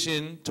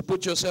position to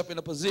put yourself in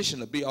a position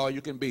to be all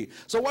you can be.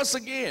 So once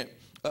again,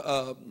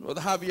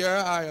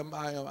 Javier,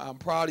 I'm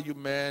proud of you,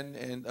 man,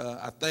 and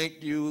I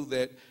thank you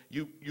that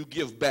you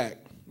give back.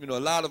 A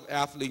lot of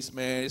athletes,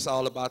 man, it's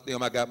all about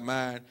them. I got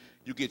mine.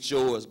 You get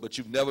yours, but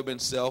you've never been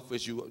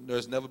selfish.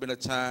 There's never been a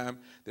time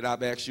that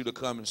I've asked you to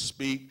come and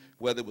speak,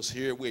 whether it was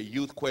here, we're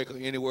Youth Quake, or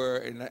anywhere,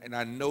 and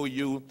I know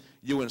you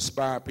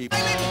inspire people.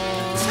 Are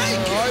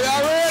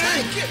y'all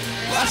ready?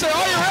 I said,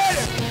 are you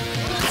ready?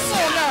 Come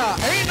on now.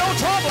 Ain't no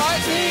talk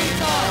like team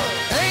talk.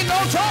 Ain't no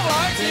talk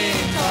like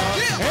team talk.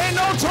 Ain't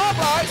no talk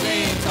like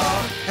team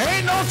talk.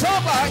 Ain't no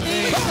talk like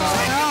team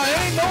talk. Now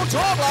ain't no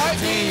talk like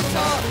team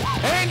talk.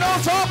 Ain't no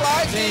talk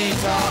like team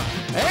talk.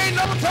 Ain't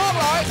no talk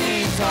like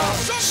team talk.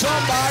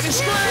 Somebody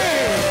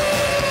scream.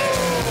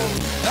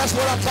 That's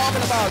what I'm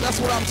talking about. That's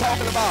what I'm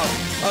talking about.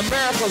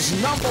 America's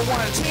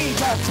 #1 Teen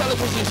Talk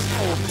television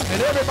show.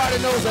 And everybody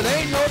knows that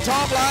ain't no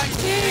talk like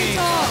Teen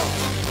Talk.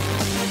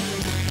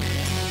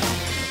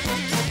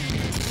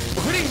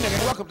 Good evening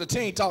and welcome to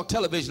Teen Talk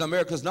Television,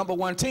 America's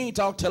 #1 Teen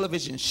Talk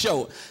television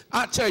show.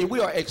 I tell you, we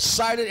are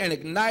excited and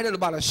ignited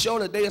about a show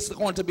today. It's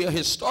going to be a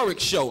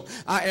historic show.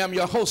 I am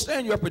your host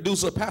and your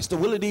producer, Pastor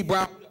Willie D.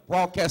 Brown.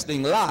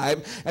 broadcasting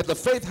live at the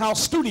Faith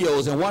House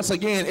Studios. And once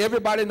again,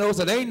 everybody knows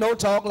that ain't no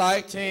talk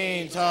like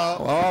Teen Talk.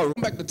 Welcome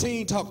back to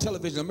Teen Talk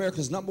Television,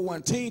 America's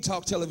 #1 teen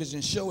talk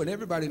television show. And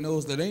everybody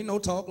knows that ain't no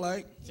talk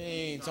like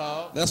Teen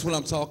Talk. That's what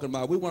I'm talking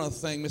about. We want to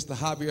thank Mr.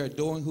 Javier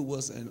Duren, who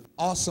was an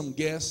awesome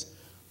guest.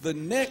 The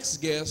next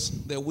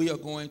guest that we are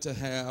going to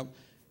have,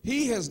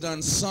 he has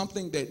done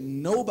something that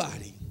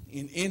nobody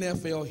in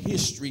NFL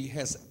history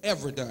has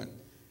ever done.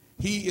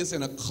 He is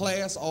in a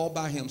class all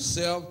by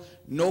himself.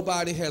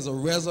 Nobody has a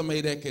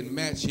resume that can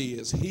match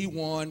his. He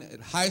won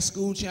a high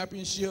school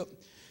championship.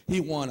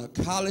 He won a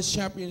college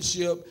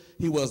championship.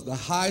 He was the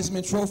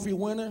Heisman Trophy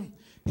winner.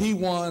 He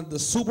won the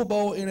Super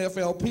Bowl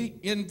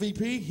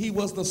MVP. He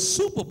was the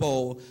Super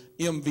Bowl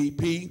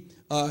MVP.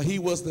 He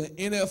was the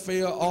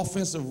NFL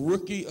Offensive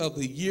Rookie of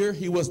the Year.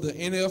 He was the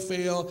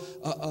NFL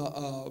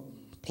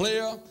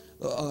player.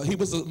 He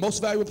was the most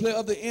valuable player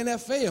of the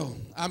NFL.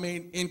 I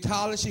mean, in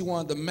college, he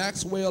won the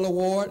Maxwell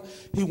Award.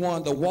 He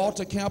won the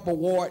Walter Camp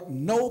Award.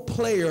 No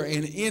player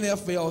in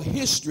NFL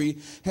history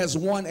has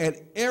won at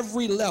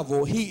every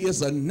level. He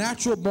is a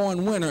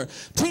natural-born winner.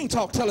 Teen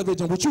Talk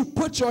Television, would you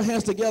put your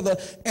hands together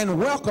and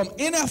welcome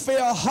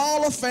NFL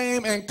Hall of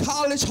Fame and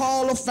College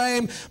Hall of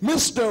Fame,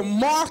 Mr.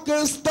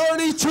 Marcus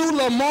 32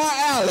 Lamar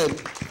Allen.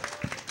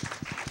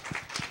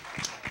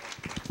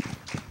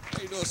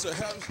 How you doing, sir?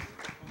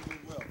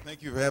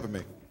 Thank you for having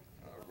me.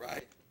 All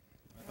right.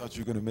 I thought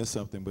you were going to miss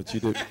something, but you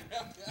did.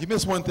 You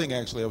missed one thing,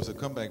 actually. I was a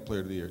comeback player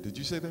of the year. Did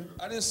you say that?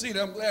 I didn't see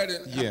that. I'm glad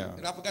that. Yeah.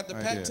 And I forgot the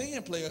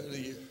Pac-10 player of the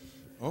year.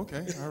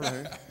 Okay, all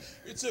right.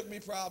 It took me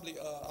probably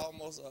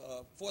almost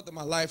a fourth of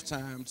my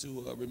lifetime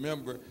to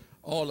remember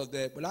all of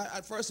that. But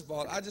I first of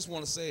all, I just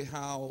want to say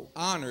how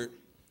honored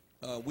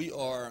we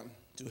are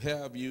to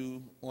have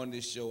you on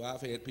this show.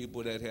 I've had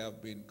people that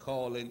have been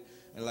calling,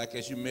 and like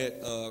as you met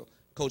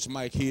Coach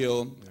Mike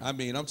Hill, I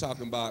mean, I'm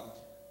talking about.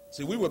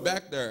 See, we were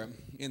back there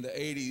in the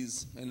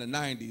 80s and the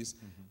 90s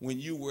when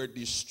you were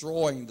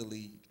destroying the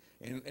league.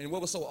 And what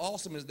was so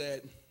awesome is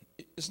that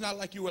it's not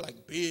like you were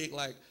like big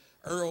like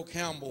Earl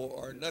Campbell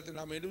or nothing.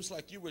 I mean, it was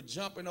like you were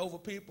jumping over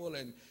people,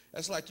 and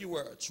it's like you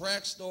were a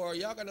track star.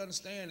 Y'all got to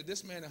understand that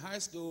this man in high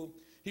school,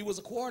 he was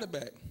a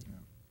quarterback.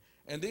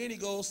 Yeah. And then he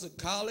goes to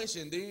college,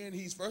 and then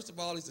he's, first of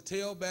all, he's a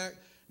tailback.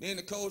 Then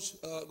the coach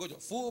goes to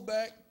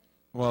fullback.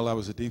 Well, I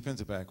was a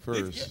defensive back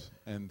first,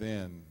 and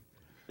then...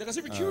 Because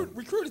he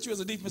recruited you as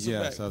a defensive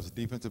back. Yes, I was a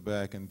defensive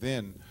back, and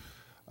then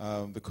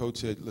the coach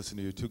said, "Listen,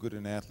 you're too good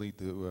an athlete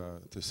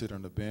to sit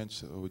on the bench.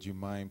 So would you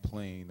mind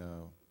playing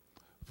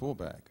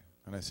fullback?"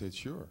 And I said,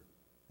 "Sure."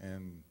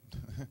 And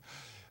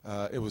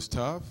it was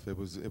tough. It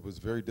was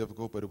very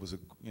difficult, but it was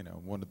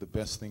one of the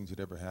best things that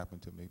ever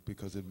happened to me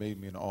because it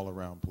made me an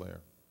all-around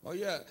player. Oh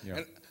yeah,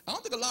 and I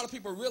don't think a lot of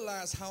people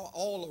realize how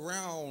all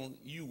around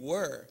you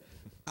were.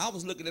 I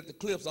was looking at the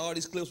clips, all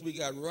these clips we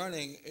got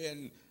running,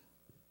 and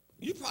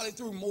you probably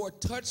threw more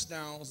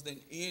touchdowns than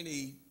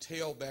any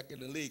tailback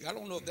in the league. I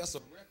don't know if that's a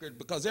record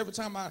because every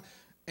time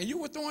and you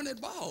were throwing that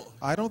ball.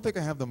 I don't think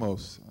I have the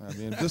most. I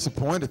mean, I'm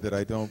disappointed that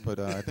I don't, but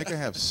I think I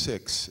have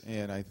 6,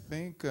 and I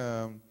think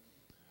I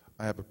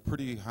have a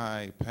pretty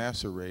high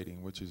passer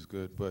rating, which is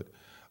good, but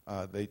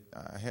I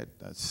had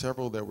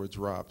several that were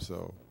dropped,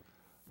 so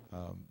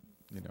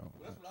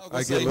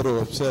I get a little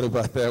upset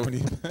about that when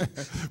you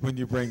when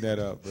you bring that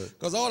up.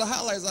 Because all the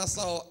highlights I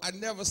saw, I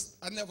never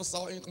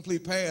saw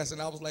incomplete pass,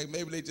 and I was like,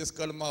 maybe they just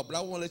cut them off. But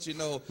I want to let you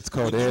know. It's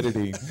called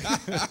editing.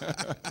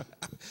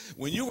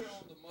 When you were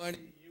on the money,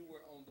 you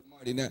were on the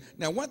money.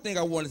 Now one thing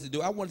I wanted to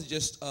do, I wanted to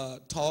just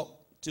talk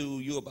to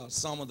you about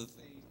some of the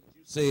things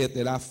you said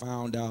that I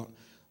found out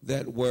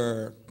that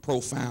were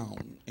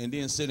profound. And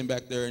then sitting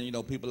back there,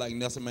 and people like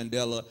Nelson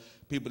Mandela.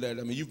 People that,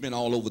 I mean, you've been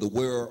all over the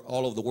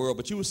world,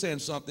 but you were saying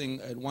something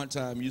at one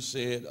time. You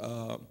said,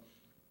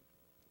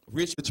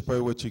 rich by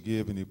what you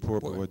give and you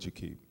poor by what you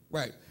keep.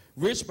 Right.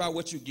 Rich by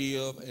what you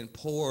give and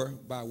poor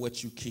by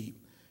what you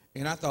keep.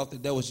 And I thought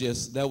that was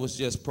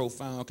just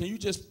profound. Can you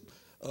just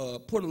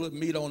put a little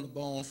meat on the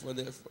bone for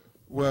this?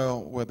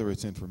 Well, whether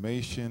it's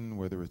information,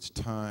 whether it's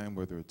time,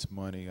 whether it's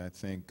money, I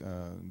think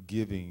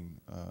giving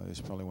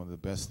is probably one of the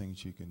best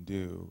things you can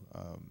do.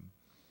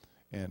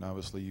 And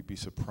obviously, you'd be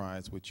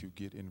surprised what you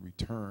get in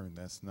return.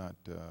 That's not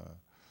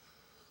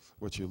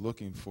what you're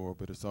looking for,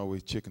 but it's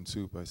always chicken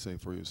soup, I say,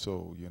 for your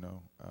soul,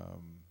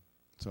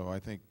 So I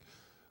think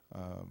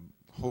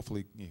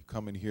hopefully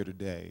coming here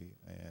today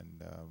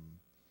and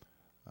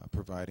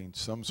providing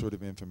some sort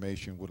of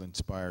information will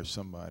inspire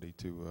somebody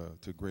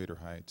to greater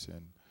heights.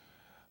 And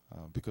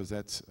because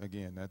that's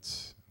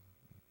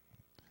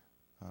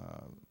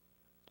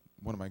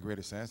one of my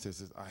greatest assets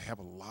is I have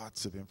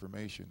lots of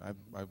information.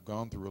 I've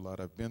gone through a lot.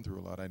 I've been through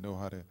a lot. I know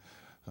how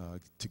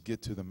to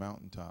get to the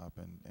mountaintop,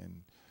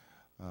 and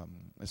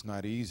it's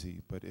not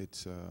easy. But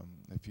it's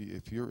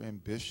if you're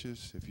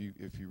ambitious, if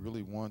you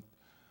really want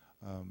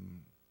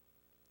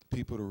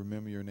people to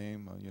remember your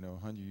name,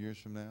 100 years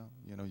from now,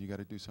 you got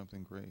to do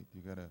something great.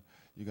 You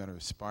got to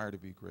aspire to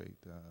be great.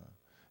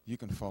 You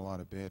can fall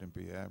out of bed and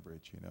be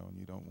average, and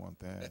you don't want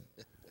that.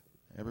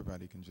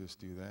 Everybody can just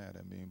do that.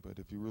 I mean, but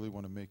if you really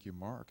want to make your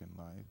mark in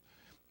life,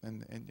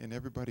 and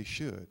everybody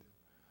should.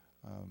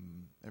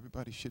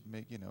 Everybody should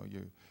make,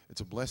 it's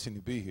a blessing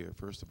to be here,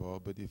 first of all,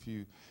 but if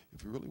you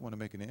really want to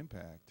make an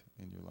impact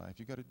in your life,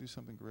 you got to do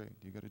something great.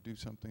 You got to do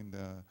something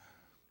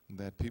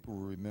that people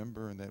will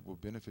remember and that will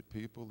benefit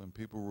people, and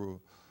people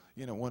will,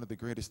 one of the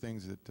greatest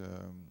things that,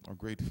 or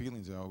great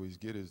feelings I always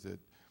get is that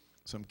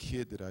some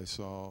kid that I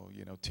saw,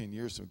 10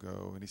 years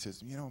ago, and he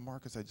says,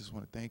 Marcus, I just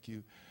want to thank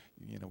you.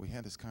 We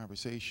had this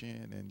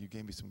conversation, and you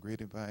gave me some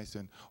great advice,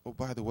 and, oh,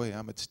 by the way,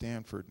 I'm at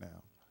Stanford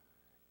now.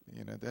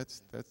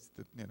 That's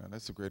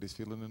the greatest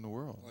feeling in the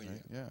world, oh,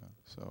 right? Yeah.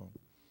 So.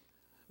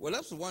 Well,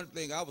 that's the one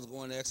thing I was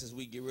going to ask as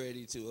we get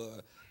ready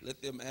to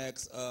let them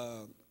ask.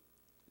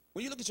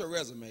 When you look at your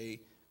resume,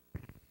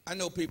 I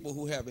know people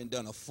who haven't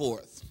done a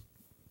fourth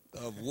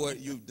of what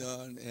you've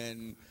done,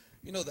 and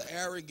the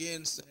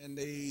arrogance, and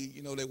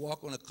they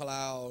walk on a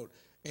cloud,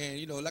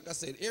 and like I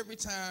said, every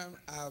time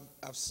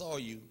I've saw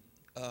you,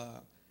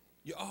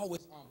 you're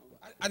always humble.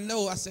 I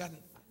know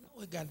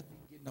it got to be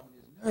getting on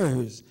his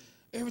nerves.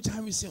 Every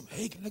time you see him,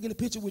 hey, can I get a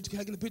picture with you?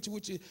 Can I get a picture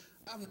with you?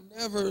 I've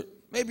never,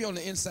 maybe on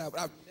the inside, but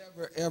I've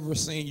never, ever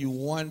seen you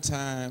one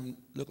time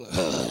look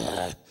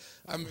like,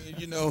 I mean,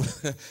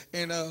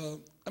 and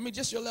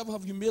just your level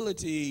of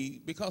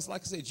humility, because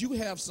like I said, you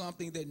have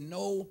something that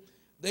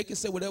they can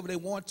say whatever they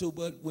want to,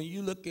 but when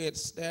you look at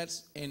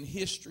stats and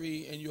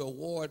history and your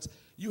awards,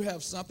 you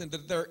have something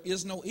that there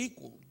is no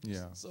equal.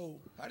 Yeah. So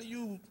how do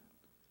you?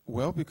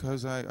 Well,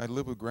 because I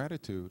live with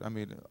gratitude. I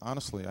mean,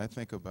 honestly, I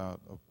think about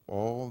of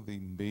all the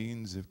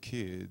millions of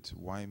kids,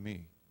 why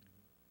me?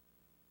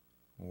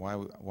 Why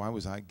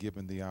was I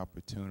given the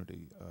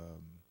opportunity?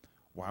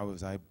 Why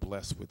was I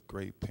blessed with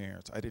great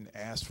parents? I didn't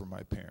ask for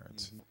my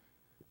parents. Mm-hmm.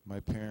 My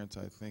parents,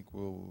 I think,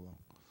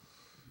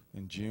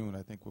 in June,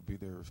 will be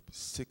their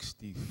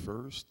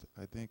 61st,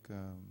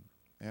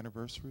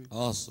 anniversary.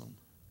 Awesome.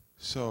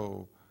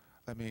 So,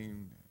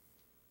 I'm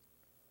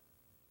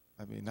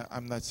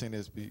not saying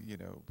this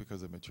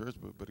because I'm in church,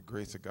 but the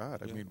grace of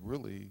God. Yeah. I mean,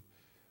 really,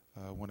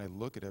 when I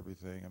look at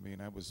everything,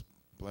 I was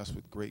blessed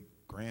with great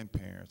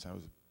grandparents. I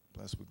was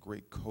blessed with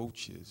great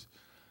coaches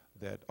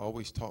that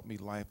always taught me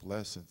life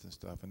lessons and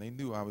stuff. And they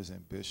knew I was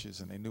ambitious,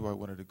 and they knew I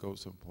wanted to go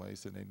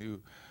someplace, and they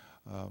knew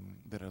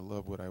that I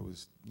loved what I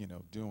was,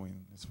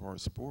 doing as far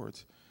as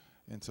sports.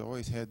 And so I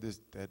always had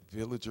that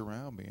village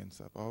around me and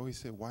stuff. I always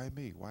said, why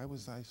me? Why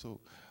was I so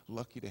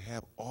lucky to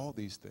have all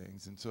these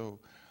things? And so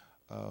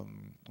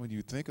when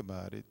you think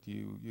about it,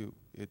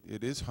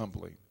 it is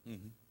humbling.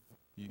 Mm-hmm.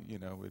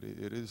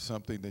 It is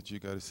something that you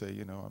got to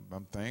say,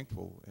 I'm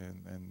thankful.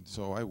 And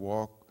so I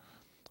walk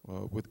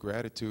with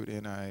gratitude,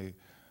 and I've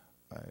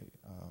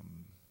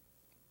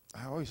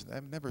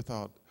never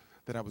thought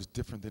that I was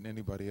different than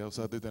anybody else,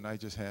 other than I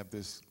just have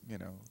this,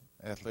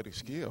 athletic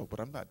skill, but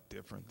I'm not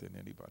different than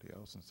anybody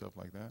else and stuff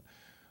like that.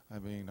 I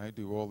mean, I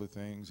do all the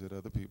things that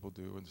other people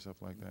do and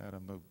stuff like that.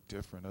 I'm no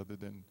different other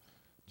than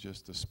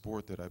just the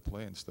sport that I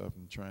play and stuff,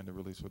 and trying to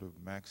really sort of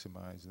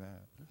maximize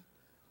that.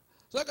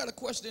 So I got a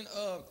question.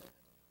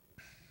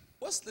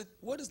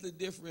 What is the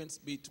difference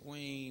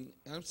between,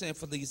 and I'm saying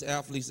for these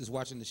athletes that's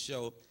watching the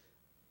show,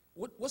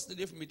 what's the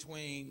difference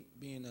between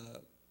being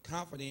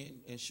confident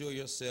and sure of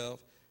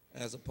yourself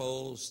as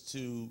opposed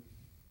to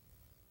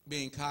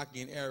being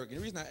cocky and arrogant?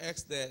 The reason I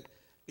ask that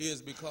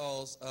is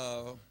because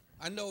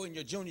I know in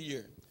your junior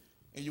year,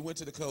 and you went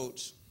to the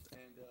coach,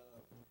 and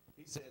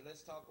he said,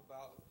 let's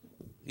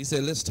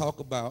talk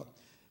about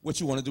what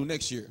you want to do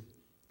next year.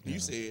 And you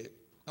said,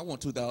 I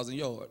want 2,000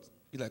 yards.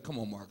 You're like, come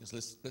on, Marcus,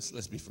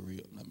 let's be for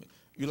real. I mean,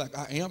 you're like,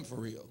 I am for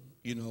real,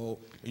 and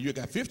you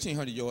got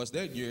 1,500 yards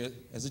that year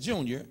as a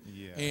junior.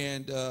 Yeah.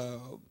 And,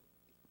 but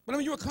I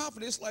mean, you were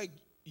confident. It's like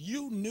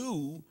you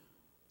knew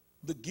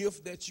the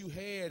gift that you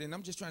had, and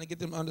I'm just trying to get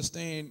them to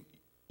understand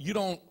you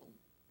don't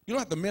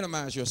have to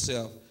minimize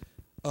yourself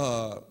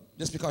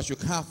just because you're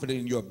confident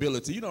in your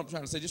ability. You know what I'm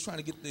trying to say? Just trying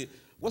to get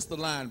what's the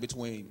line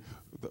between?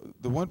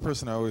 The one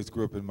person I always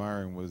grew up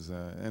admiring was,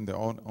 and the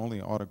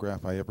only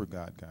autograph I ever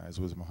got, guys,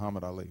 was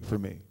Muhammad Ali for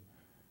me,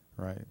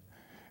 right?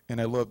 And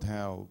I loved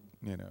how,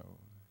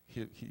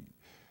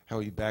 how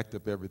he backed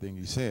up everything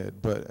he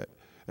said. But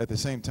at the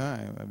same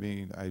time, I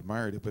mean, I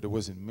admired it, but it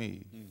wasn't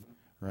me,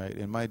 right?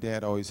 And my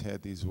dad always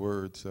had these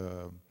words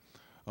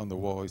on the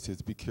wall. He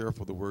says, be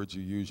careful the words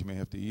you use. You may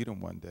have to eat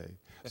them one day.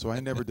 So I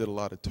never did a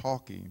lot of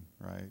talking,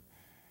 right?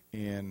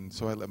 And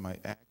so I let my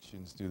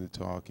actions do the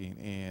talking.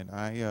 And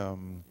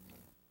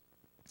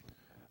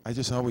I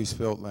just always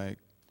felt like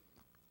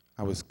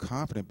I was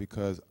confident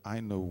because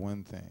I know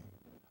one thing.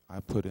 I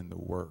put in the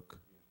work.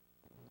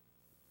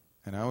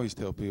 And I always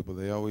tell people,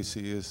 they always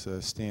see us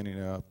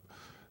standing up,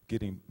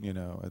 getting,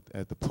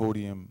 at the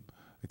podium,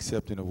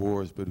 accepting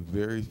awards, but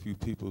very few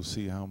people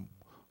see how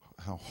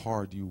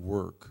hard you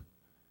work.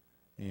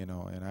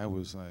 And I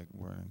was like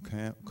wearing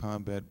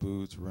combat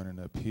boots, running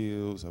up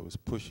hills. I was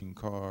pushing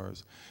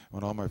cars.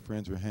 When all my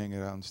friends were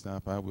hanging out and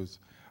stuff, I was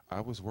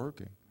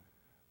working.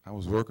 I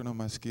was working on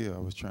my skill. I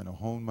was trying to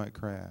hone my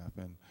craft.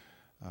 And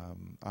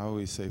I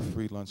always say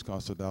free lunch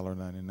costs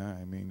 $1.99.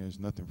 I mean, there's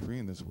nothing free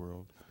in this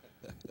world.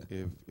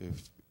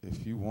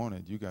 If you want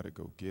it, you got to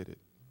go get it.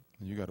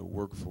 and you got to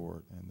work for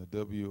it. And the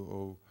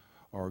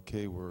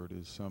W-O-R-K word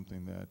is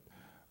something that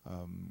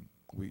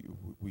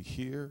we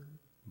hear,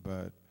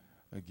 but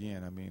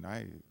again, I mean,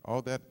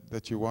 all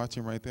that you're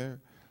watching right there,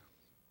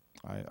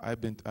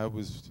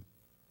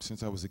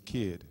 since I was a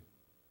kid,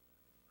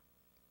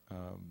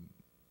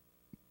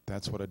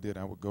 that's what I did.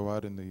 I would go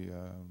out in the,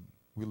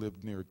 we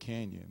lived near a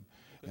canyon,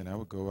 and I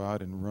would go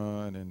out and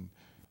run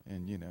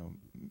and you know,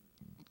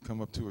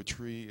 come up to a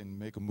tree and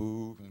make a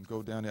move and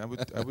go down there.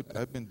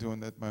 I've been doing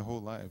that my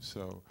whole life.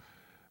 So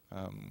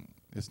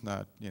it's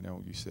not, you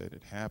know, you said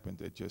it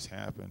happened, it just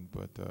happened,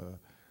 but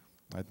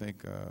I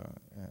think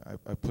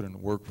I put in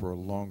work for a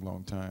long,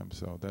 long time.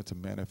 So that's a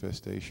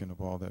manifestation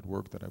of all that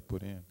work that I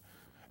put in.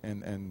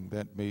 And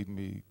that made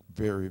me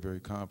very, very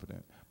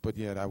confident. But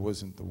yet I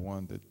wasn't the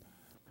one that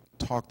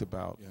talked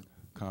about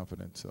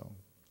confidence. So,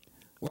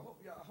 well,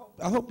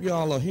 I hope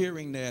y'all are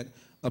hearing that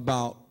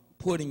about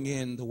putting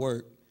in the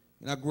work.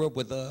 And I grew up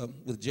with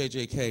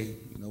JJK.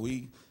 You know,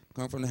 we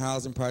come from the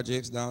housing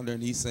projects down there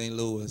in East St.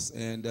 Louis.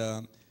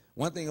 And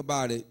one thing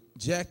about it,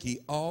 Jackie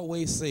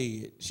always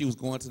said she was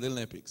going to the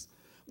Olympics.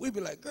 We'd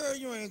be like, girl,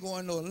 you ain't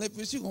going to the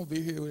Olympics. You're going to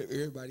be here with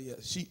everybody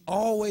else. She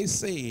always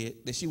said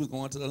that she was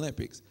going to the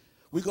Olympics.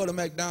 We go to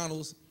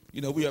McDonald's,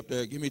 you know, we up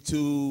there, give me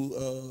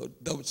 2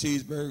 double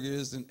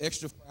cheeseburgers and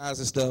extra fries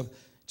and stuff.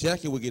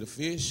 Jackie would get a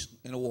fish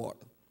and a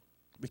water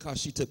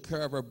because she took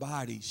care of her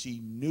body. She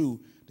knew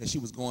that she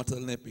was going to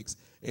the Olympics.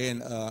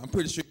 And I'm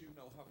pretty sure you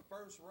know her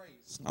first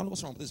race. I don't know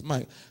what's wrong with this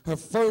mic. Her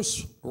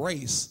first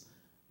race,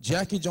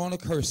 Jackie Jonah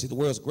Kersey, the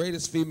world's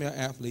greatest female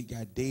athlete,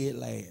 got dead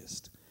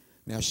last.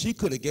 Now, she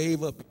could have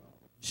gave up.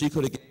 She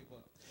could have gave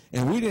up.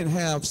 And we didn't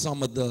have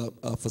some of the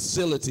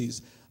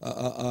facilities.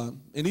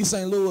 In East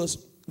St. Louis,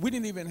 we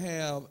didn't even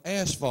have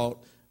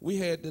asphalt. We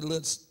had the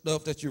little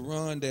stuff that you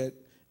run that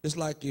it's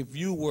like if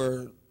you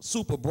were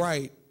super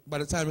bright by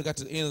the time we got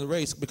to the end of the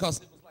race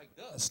because it was like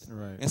dust.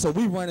 Right. And so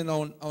we running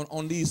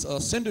on these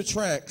cinder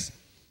tracks,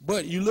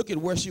 but you look at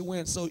where she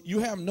went, so you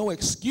have no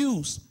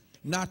excuse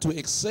not to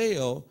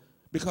excel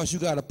because you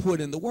got to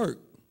put in the work.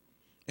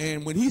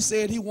 And when he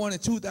said he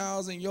wanted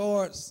 2,000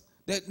 yards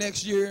that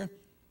next year,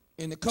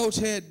 and the coach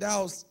had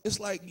doubts, it's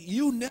like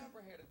you never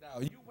had a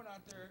doubt. You went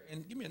out there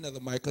and give me another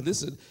mic, because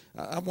this is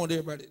I want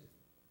everybody.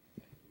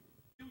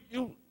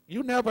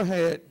 You never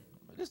had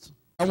this.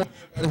 I want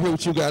everybody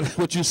to hear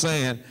what you're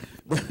saying,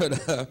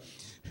 but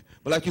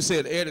like you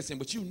said, Edison,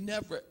 but you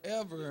never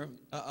ever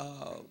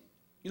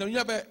you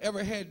never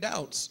ever had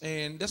doubts,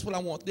 and that's what I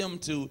want them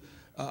to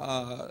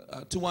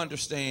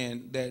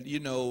understand, that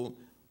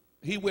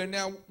he went.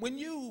 Now, when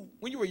you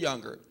were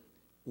younger,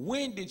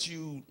 when did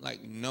you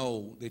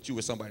know that you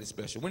were somebody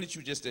special? When did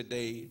you just that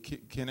day?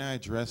 Can I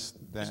address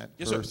that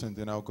yes, first, sir. and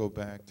then I'll go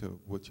back to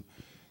what you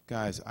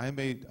guys? I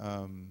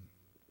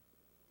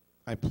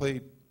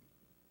played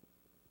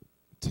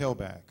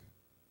tailback.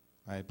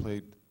 I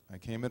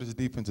came in as a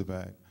defensive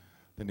back.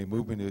 Then they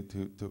moved me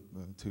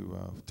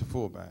to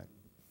fullback,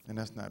 and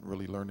that's not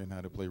really learning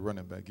how to play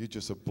running back. You're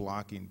just a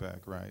blocking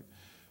back, right?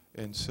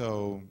 And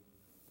so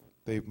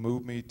they've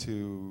moved me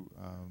to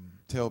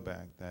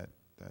tailback that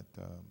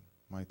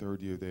my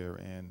third year there,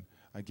 and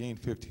I gained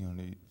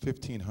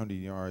 1,500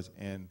 yards,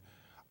 and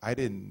I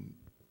didn't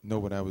know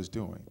what I was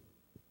doing.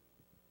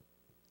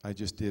 I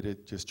just did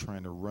it, just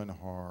trying to run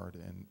hard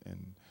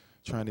and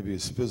trying to be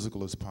as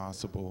physical as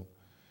possible.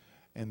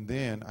 And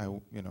then I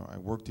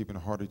worked even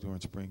harder during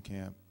spring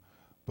camp.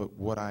 But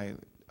what I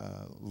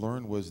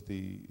learned was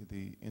the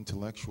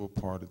intellectual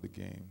part of the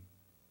game.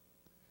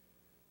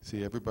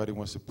 See, everybody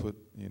wants to put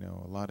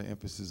a lot of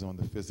emphasis on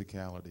the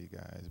physicality,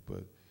 guys,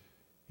 but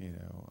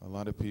a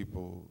lot of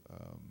people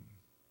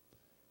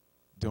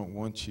don't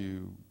want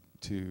you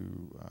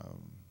to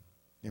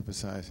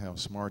emphasize how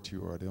smart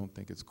you are. They don't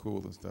think it's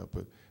cool and stuff,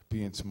 but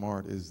being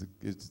smart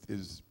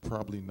is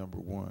probably number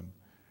one,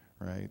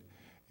 right?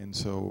 And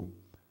so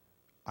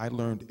I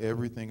learned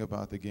everything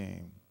about the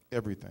game,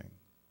 everything,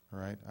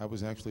 right? I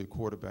was actually a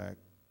quarterback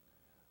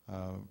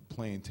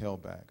playing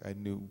tailback. I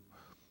knew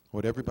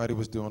what everybody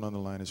was doing on the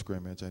line of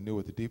scrimmage. I knew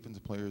what the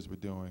defensive players were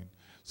doing.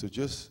 So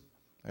just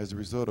as a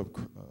result of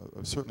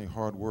certainly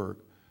hard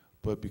work,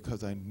 but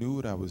because I knew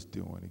what I was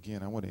doing,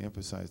 again, I want to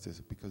emphasize this,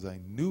 because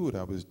I knew what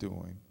I was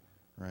doing,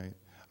 right?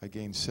 I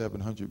gained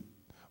 700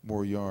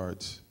 more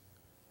yards,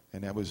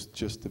 and that was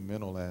just the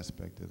mental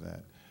aspect of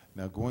that.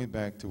 Now, going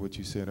back to what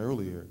you said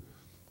earlier,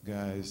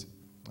 guys,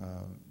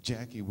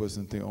 Jackie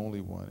wasn't the only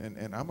one.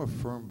 And I'm a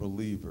firm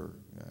believer,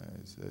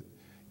 guys, that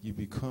you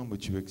become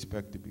what you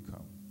expect to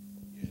become.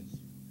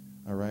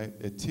 All right?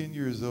 At 10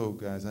 years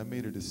old, guys, I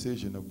made a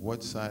decision of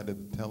what side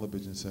of the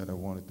television set I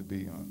wanted to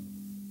be on.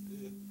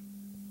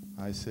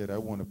 I said, I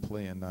want to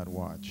play and not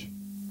watch.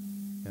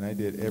 And I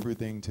did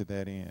everything to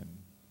that end.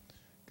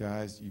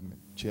 Guys,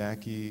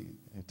 Jackie,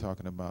 and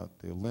talking about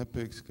the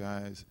Olympics,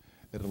 guys,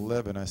 at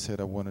 11, I said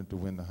I wanted to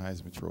win the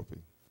Heisman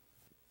Trophy.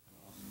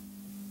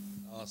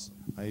 Awesome.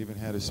 I even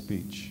had a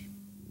speech.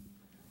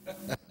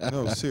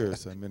 No,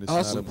 serious. I mean, it's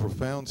awesome. Not a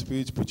profound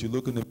speech, but you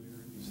look in the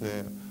mirror and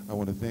say, I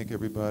want to thank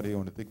everybody. I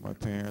want to thank my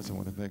parents. I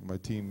want to thank my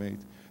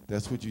teammates.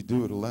 That's what you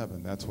do at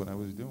 11. That's what I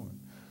was doing.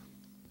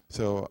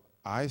 So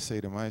I say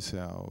to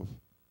myself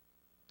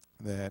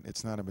that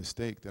it's not a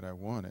mistake that I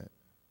won it.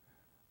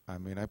 I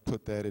mean, I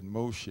put that in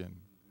motion,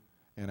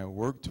 and I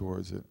worked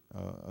towards it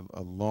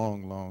a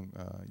long,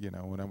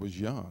 when I was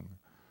young.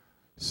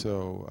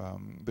 So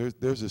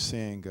there's a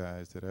saying,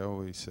 guys, that I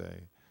always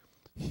say,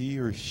 he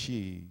or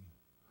she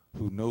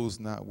who knows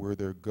not where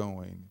they're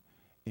going,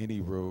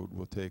 any road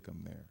will take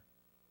them there.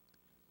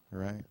 All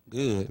right?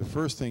 Good. The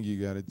first thing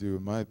you got to do,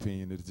 in my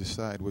opinion, is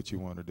decide what you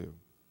want to do.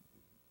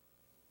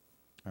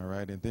 All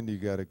right? And then you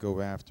got to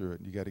go after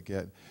it. You got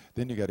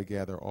to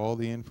gather all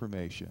the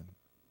information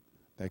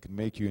that can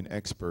make you an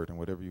expert in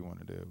whatever you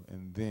want to do.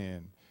 And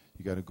then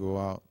you got to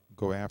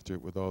go after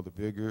it with all the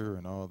vigor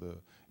and all the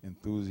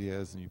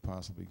enthusiasm you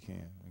possibly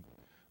can.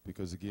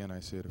 Because again,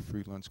 I said a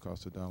free lunch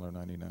costs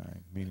 $1.99,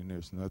 meaning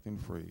there's nothing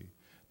free.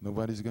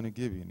 Nobody's going to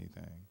give you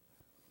anything.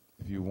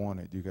 If you want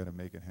it, you got to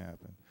make it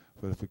happen.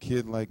 But if a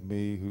kid like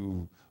me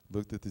who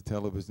looked at the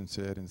television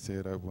set and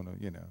said, I want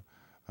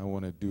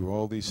to do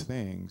all these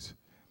things,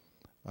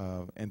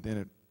 and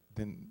then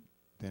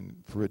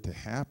for it to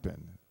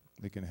happen,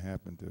 it can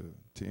happen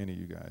to any of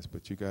you guys.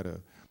 But you got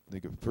to,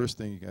 the first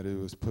thing you got to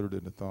do is put it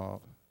into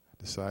thought,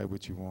 decide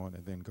what you want,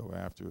 and then go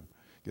after it.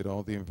 Get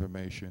all the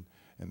information,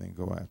 and then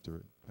go after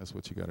it. That's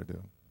what you got to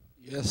do.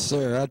 Yes,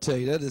 sir. I tell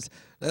you,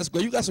 that's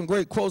great. You got some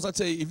great quotes. I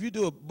tell you, if you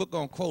do a book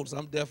on quotes,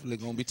 I'm definitely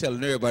going to be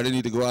telling everybody they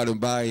need to go out and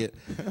buy it.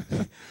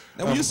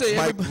 Now, when you say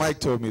Mike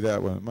told me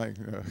that one. Mike.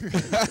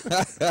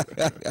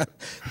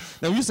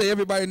 Now, when you say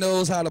everybody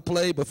knows how to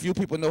play, but few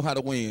people know how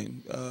to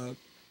win,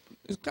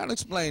 just kind of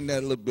explain that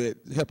a little bit,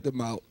 help them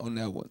out on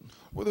that one.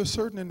 Well, there's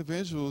certain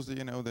individuals that,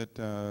 that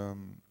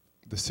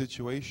the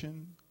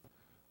situation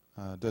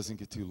doesn't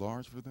get too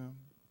large for them,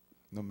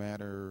 no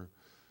matter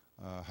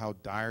how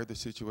dire the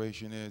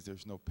situation is.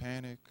 There's no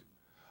panic.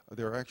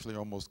 They're actually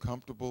almost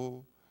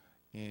comfortable,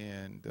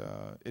 and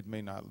it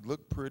may not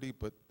look pretty,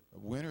 but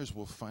winners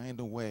will find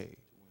a way.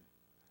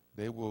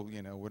 They will,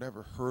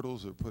 whatever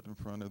hurdles are put in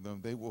front of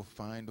them, they will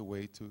find a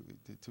way to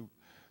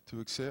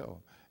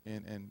excel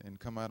and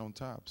come out on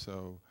top.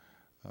 So,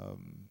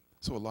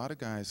 so a lot of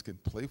guys can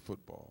play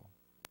football,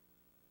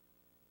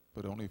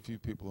 but only a few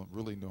people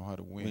really know how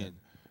to win.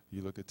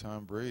 You look at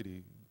Tom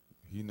Brady;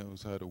 he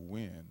knows how to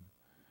win.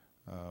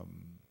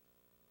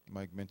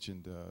 Mike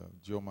mentioned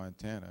Joe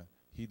Montana.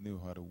 He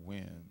knew how to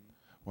win.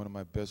 One of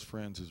my best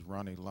friends is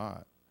Ronnie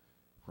Lott.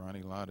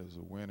 Ronnie Lott is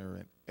a winner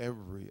in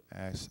every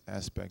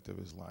aspect of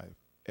his life,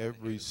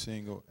 every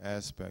single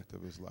aspect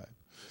of his life.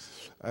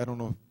 I don't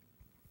know.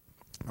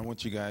 I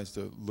want you guys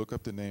to look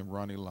up the name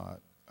Ronnie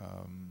Lott.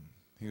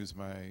 He was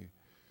my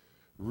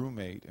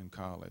roommate in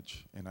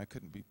college, and I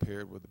couldn't be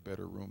paired with a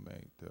better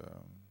roommate.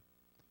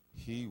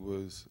 He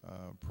was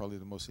probably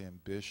the most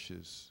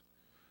ambitious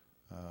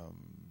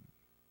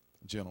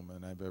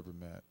gentleman I've ever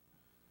met,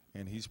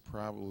 and he's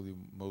probably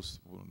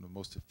one of the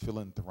most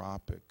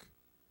philanthropic.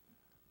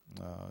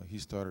 He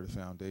started a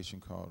foundation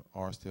called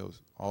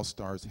All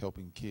Stars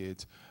Helping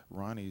Kids.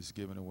 Ronnie's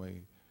given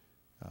away,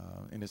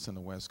 and it's on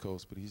the West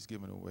Coast, but he's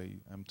given away,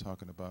 I'm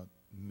talking about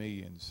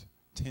millions,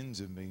 tens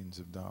of millions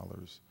of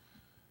dollars.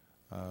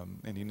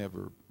 And he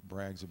never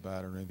brags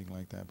about it or anything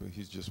like that, but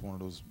he's just one of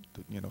those,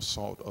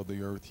 salt of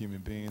the earth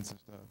human beings and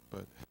stuff.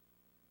 But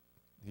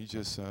he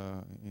just,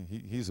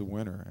 he's a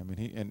winner. I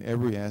mean, in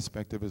every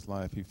aspect of his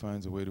life, he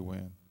finds a way to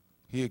win.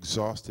 He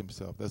exhausts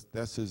himself.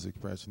 That's his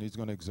expression. He's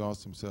going to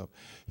exhaust himself.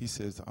 He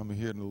says, I'm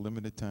here in a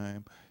limited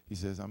time. He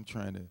says, I'm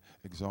trying to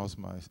exhaust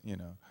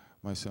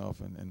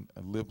myself and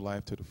live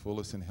life to the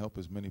fullest and help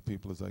as many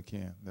people as I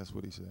can. That's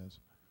what he says.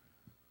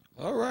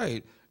 All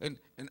right. And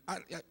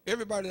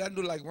everybody that I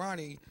knew like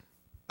Ronnie,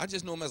 I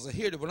just know him as a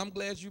hitter, but I'm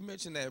glad you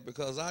mentioned that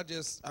because I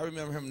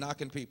remember him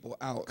knocking people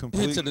out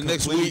into the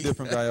next week. Completely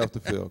different guy off the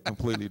field.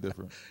 Completely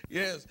different.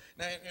 Yes.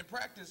 Now, in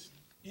practice,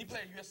 he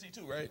played USC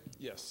too, right?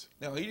 Yes.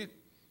 Now, he didn't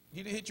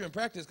hit you in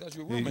practice because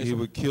you were roommates. He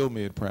would kill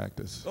me at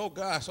practice. Oh,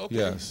 gosh. Okay.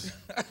 Yes.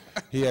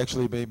 He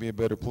actually made me a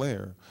better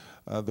player.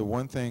 The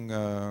one thing,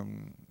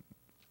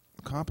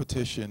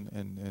 competition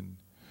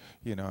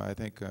and I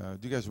think, do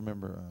you guys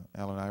remember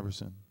Allen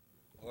Iverson?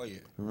 Oh, yeah.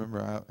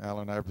 Remember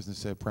Allen Iverson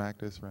said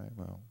practice, right?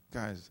 Well,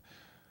 guys,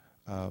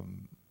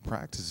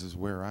 practice is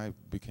where I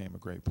became a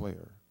great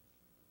player.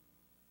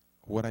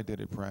 What I did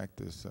at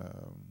practice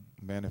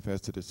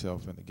manifested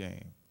itself in the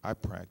game. I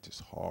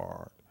practiced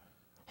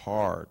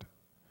hard,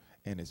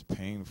 and it's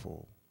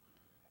painful.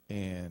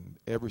 And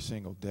every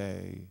single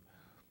day,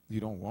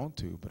 you don't want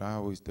to, but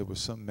there was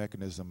some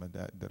mechanism of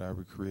that I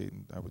would create,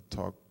 and I would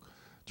talk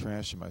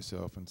trash to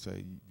myself and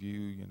say,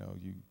 you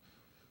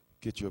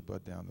get your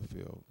butt down the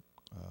field.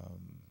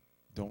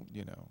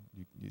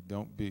 You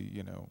don't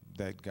be,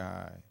 that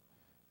guy.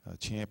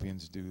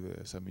 Champions do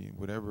this. I mean,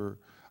 whatever,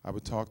 I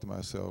would talk to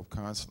myself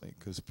constantly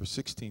because for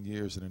 16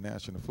 years in the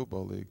National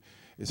Football League,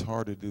 it's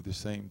hard to do the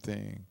same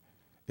thing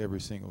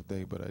every single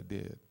day, but I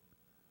did.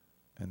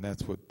 And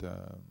that's what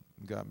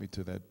got me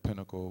to that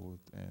pinnacle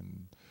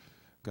and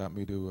got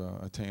me to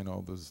attain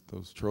all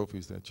those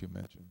trophies that you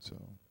mentioned. So.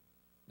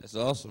 That's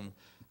awesome.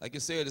 Like you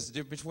said, it's the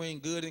difference between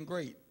good and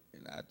great.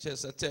 And I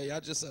tell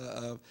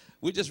you,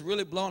 we're just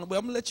really blown away.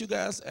 I'm gonna let you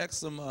guys ask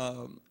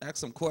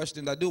some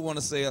questions. I do want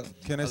to say.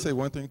 Can I say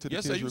one thing to the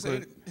yes, kids? Yes, sir. You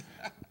say it.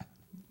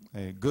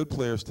 Hey, good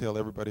players tell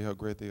everybody how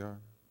great they are.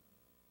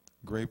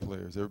 Great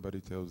players, everybody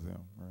tells them,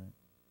 right?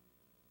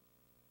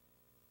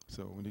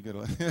 So when you get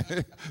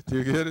do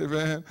you get it,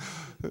 man?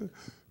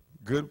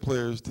 Good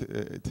players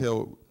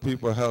tell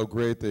people how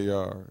great they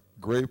are.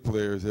 Great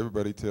players,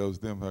 everybody tells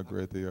them how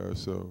great they are.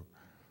 So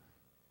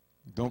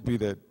don't be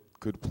that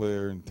good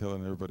player and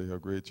telling everybody how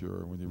great you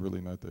are when you're really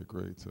not that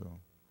great. So,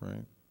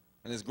 right?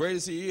 And as great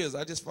as he is,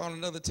 I just found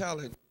another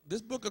talent.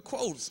 This book of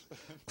quotes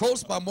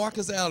by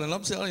Marcus Allen.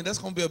 I'm telling you, that's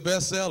going to be a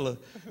bestseller.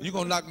 You're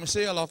going to knock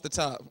Michelle off the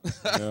top.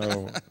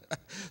 No.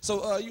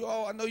 So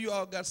I know you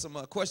all got some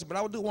questions,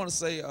 but I do want to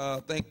say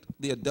thank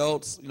the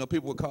adults. You know,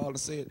 people would call and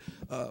say,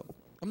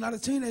 I'm not a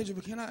teenager,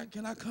 but can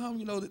I come?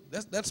 You know,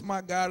 that's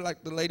my guy.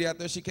 Like the lady out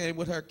there, she came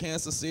with her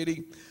Kansas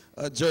City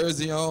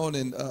jersey on,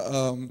 and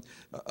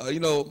you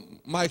know,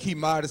 Mike, he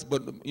modest,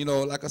 but you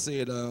know, like I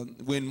said,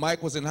 when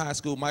Mike was in high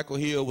school, Michael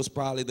Hill was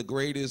probably the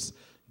greatest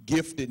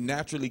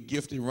naturally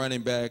gifted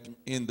running back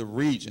in the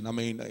region. I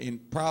mean,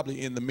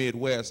 probably in the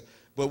Midwest.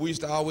 But we used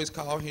to always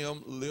call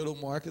him Little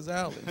Marcus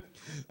Allen.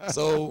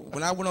 So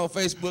when I went on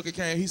Facebook,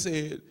 he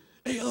said,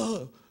 "Hey,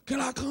 can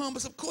I come?" I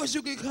said, "Of course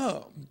you can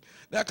come."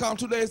 Now, I called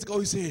 2 days ago.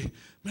 He said,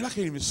 "Man, I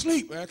can't even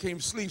sleep. Man, I can't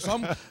even sleep."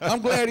 So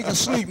I'm glad he can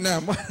sleep now.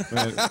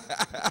 Man,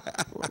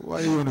 why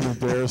you want to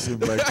embarrass him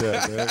like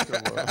that, man?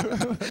 Come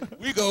on.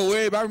 We go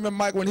way back. I remember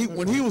Mike when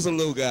he was a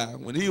little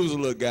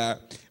guy.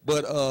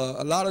 But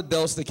a lot of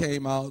adults that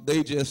came out,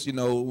 they just, you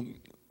know,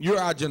 you're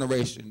our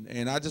generation,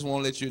 and I just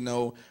want to let you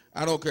know,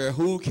 I don't care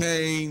who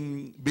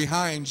came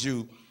behind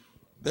you.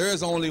 There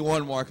is only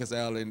one Marcus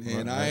Allen,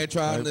 and I ain't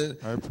trying to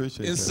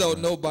insult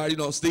nobody. You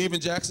know, Steven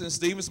Jackson.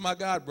 Steven's my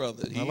god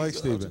brother. I like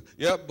Steven.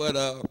 Yep,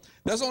 but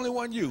there's only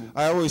one you.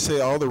 I always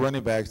say all the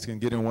running backs can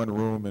get in one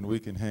room and we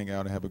can hang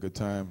out and have a good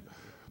time.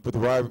 But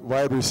the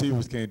wide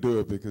receivers can't do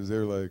it because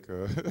they're like,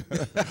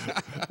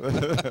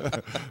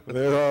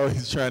 they're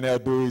always trying to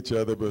outdo each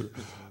other, but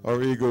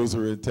our egos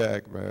are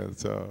intact, man.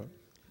 So.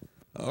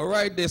 All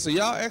right, then. So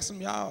y'all ask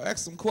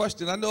some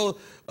questions. I know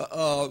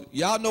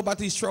y'all know about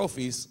these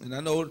trophies, and I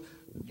know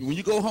when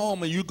you go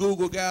home and you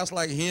Google guys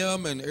like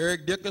him and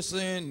Eric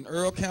Dickerson,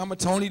 Earl Campbell,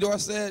 Tony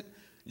Dorsett,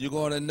 you're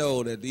going to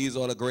know that these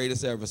are the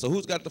greatest ever. So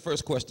who's got the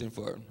first question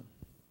for him?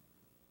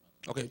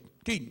 Okay,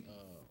 Keaton.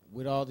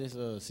 With all this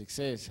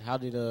success, how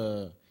did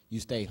you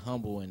stay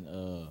humble and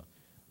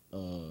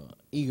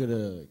eager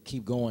to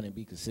keep going and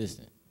be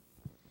consistent?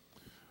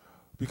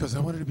 Because I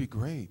wanted to be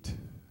great.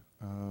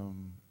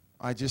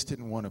 I just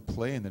didn't want to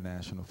play in the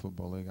National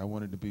Football League. I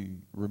wanted to be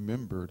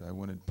remembered. I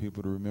wanted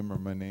people to remember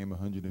my name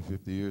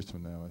 150 years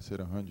from now. I said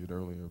 100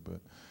 earlier,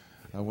 but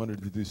I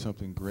wanted to do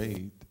something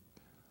great.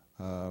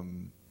 To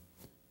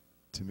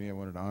me, I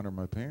wanted to honor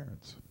my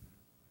parents.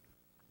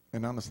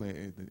 And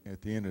honestly,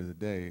 at the end of the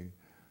day,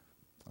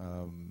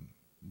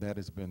 that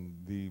has been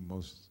the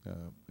most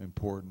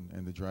important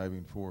and the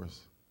driving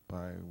force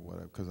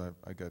because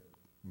I got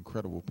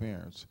incredible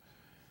parents.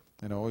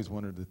 And I always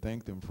wanted to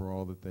thank them for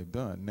all that they've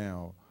done.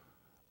 Now,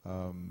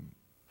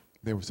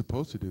 they were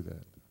supposed to do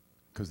that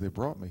because they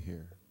brought me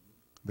here.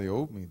 They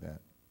owed me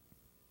that.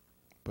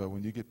 But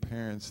when you get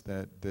parents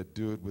that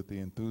do it with the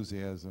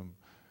enthusiasm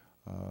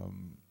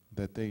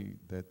that they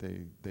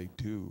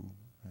do,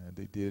 and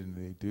they did and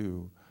they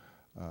do,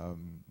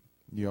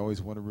 you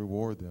always want to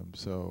reward them.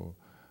 So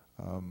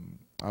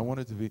I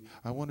wanted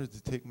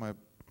to take my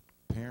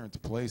parents'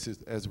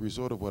 places as a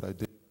result of what I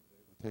did.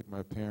 Take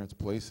my parents'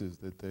 places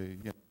that they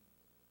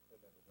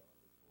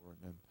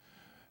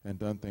and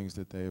done things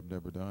that they have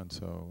never done.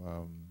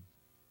 So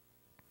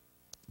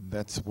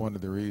that's one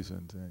of the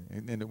reasons.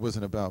 And it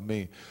wasn't about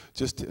me.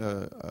 Just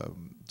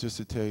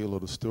to tell you a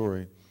little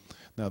story.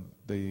 Now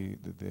the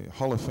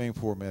Hall of Fame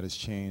format has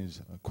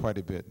changed quite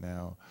a bit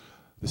now.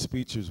 The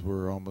speeches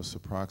were almost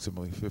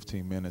approximately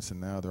 15 minutes,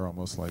 and now they're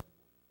almost like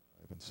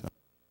 5 and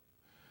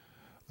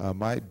 7.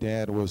 My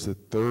dad was the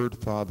third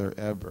father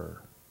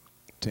ever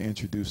to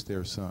introduce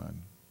their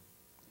son.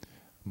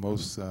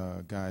 Most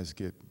guys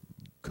get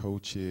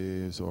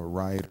coaches or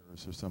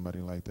writers or somebody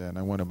like that, and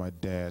I wanted my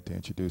dad to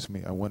introduce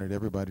me. I wanted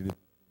everybody to know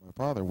who my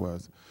father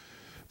was,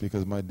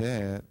 because my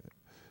dad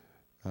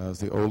was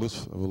the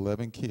oldest of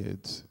 11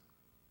 kids,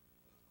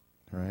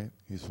 right?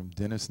 He's from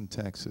Denison,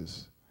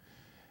 Texas.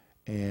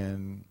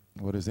 And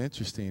what is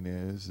interesting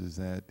is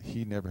that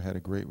he never had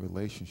a great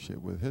relationship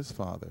with his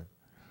father.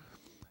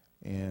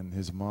 And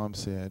his mom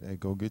said, "Hey,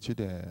 go get your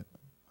dad."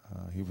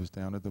 He was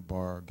down at the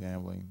bar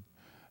gambling,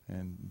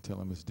 and tell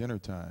him it's dinner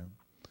time.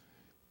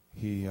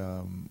 He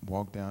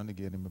walked down to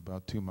get him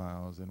about 2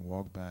 miles and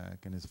walked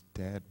back, and his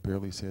dad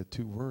barely said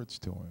 2 words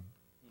to him.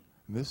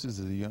 And this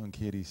is a young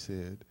kid. He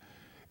said,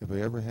 "If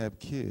I ever have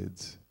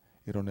kids,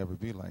 it'll never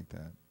be like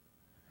that."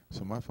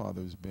 So my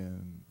father's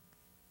been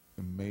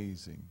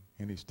amazing,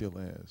 and he still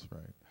is,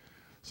 right?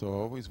 So I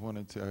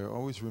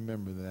always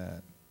remember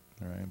that,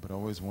 right? But I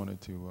always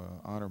wanted to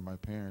honor my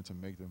parents and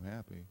make them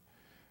happy.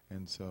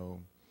 And so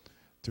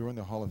during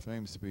the Hall of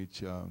Fame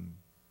speech,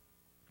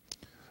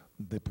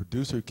 the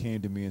producer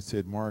came to me and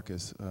said,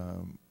 Marcus,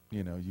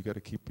 you know, you got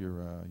to keep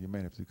your, you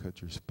may have to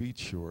cut your speech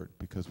short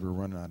because we're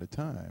running out of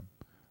time.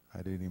 I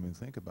didn't even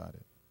think about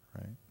it,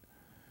 right?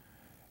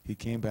 He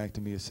came back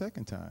to me a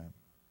second time,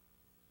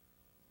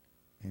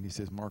 and he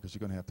says, Marcus, you're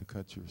going to have to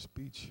cut your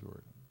speech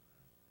short.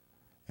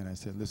 And I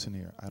said, listen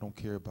here, I don't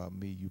care about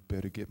me. You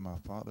better get my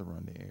father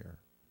on the air.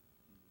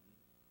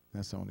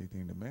 That's the only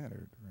thing that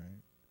mattered, right?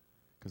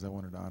 Because I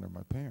wanted to honor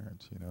my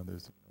parents. You know,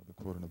 there's the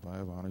quote in the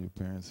Bible, honor your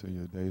parents so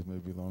your days may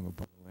be long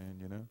upon the land,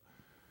 you know?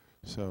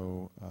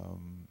 So,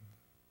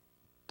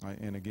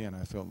 and again,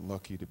 I felt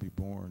lucky to be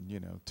born, you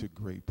know, to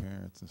great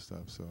parents and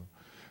stuff. So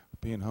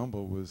being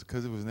humble was,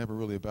 because it was never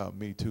really about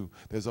me, too.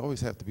 There's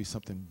always have to be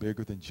something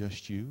bigger than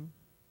just you.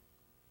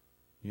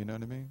 You know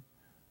what I mean?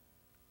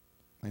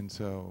 And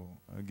so,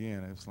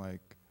 again, it's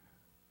like,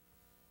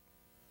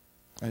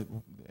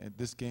 at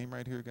this game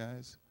right here,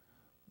 guys,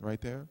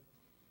 right there,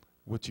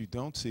 what you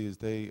don't see is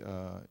they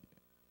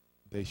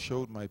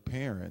showed my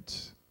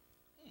parents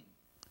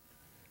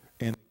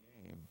in the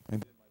game.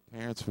 And then my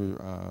parents were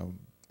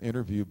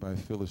interviewed by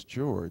Phyllis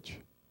George,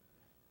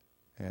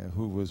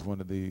 who was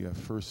one of the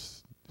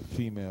first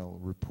female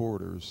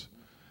reporters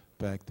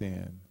back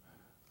then.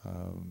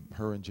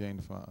 Her and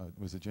Jane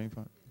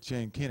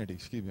Kennedy,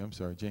 excuse me, I'm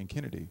sorry, Jane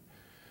Kennedy.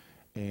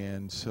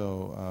 And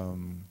so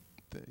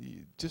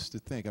just to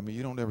think, I mean,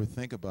 you don't ever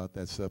think about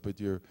that stuff, but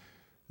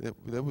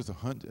there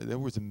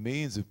was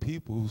millions of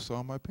people who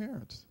saw my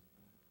parents.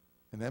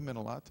 And that meant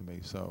a lot to me.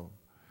 So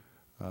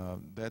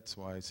that's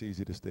why it's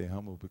easy to stay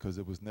humble, because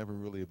it was never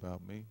really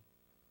about me.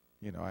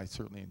 You know, I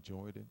certainly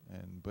enjoyed it,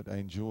 but I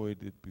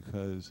enjoyed it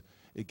because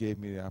it gave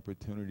me the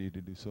opportunity to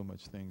do so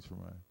much things for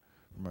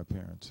my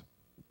parents.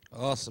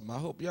 Awesome. I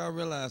hope y'all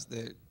realize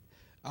that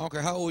I don't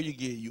care how old you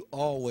get, you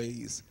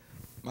always,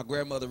 my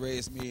grandmother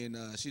raised me, and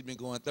she's been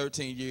going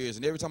 13 years,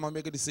 and every time I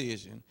make a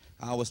decision,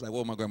 I always like,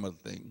 what my grandmother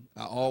think?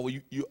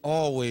 You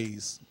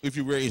always, if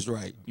you're raised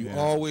right, you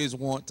always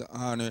want to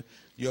honor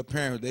your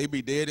parents. They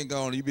be dead and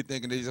gone, you be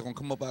thinking they're just going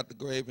to come up out the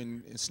grave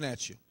and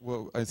snatch you.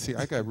 Well,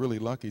 I got really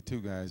lucky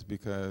too, guys,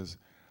 because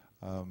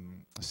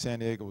San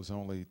Diego was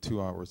only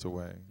 2 hours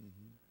away.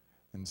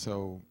 And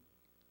so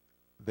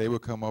they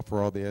would come up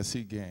for all the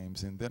SC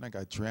games, and then I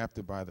got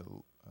drafted by the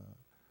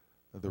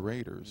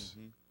Raiders.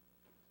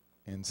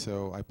 And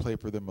so I played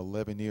for them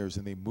 11 years,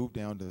 and they moved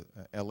down to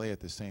LA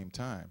at the same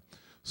time.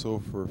 So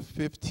for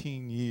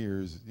 15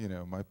 years, you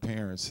know, my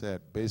parents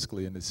sat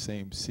basically in the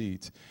same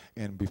seats,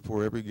 and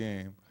before every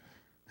game,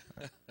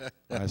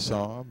 I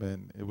saw them,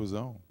 and it was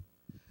on.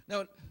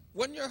 Now,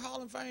 wasn't your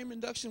Hall of Fame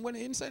induction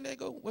in San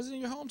Diego? Was it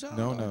in your hometown?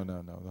 No.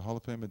 The Hall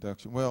of Fame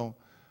induction. Well,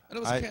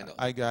 I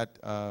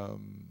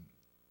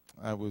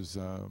was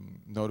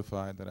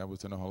notified that I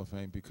was in the Hall of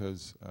Fame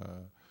because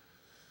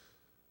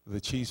the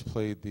Chiefs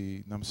played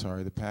the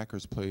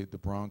Packers played the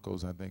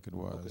Broncos, I think it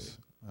was.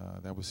 Okay.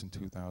 That was in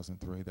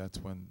 2003. That's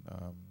when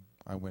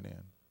I went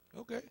in.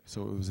 Okay.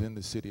 So it was in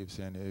the city of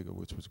San Diego,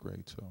 which was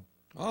great. So.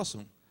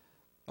 Awesome.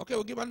 Okay,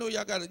 well, I know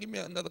y'all got to give me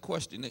another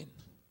question then.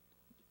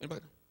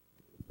 Anybody?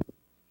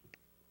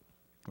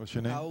 What's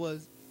your name?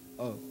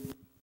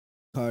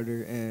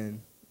 Carter,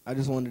 and I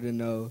just wanted to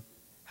know,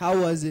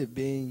 how was it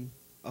being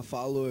a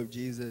follower of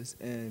Jesus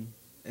and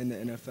in the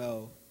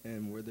NFL?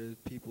 And were there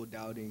people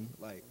doubting,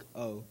 like,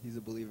 oh, he's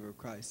a believer of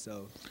Christ,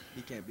 so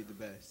he can't be the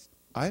best?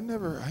 I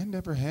never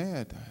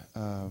had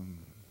an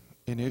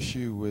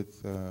issue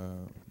with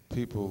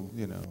people,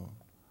 you know,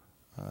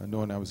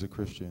 knowing I was a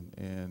Christian.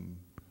 And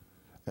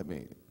I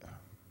mean,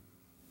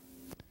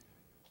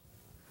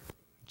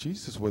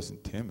 Jesus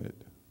wasn't timid.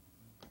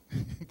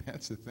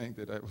 That's the thing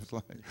that I was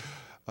like.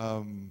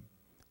 And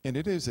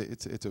it's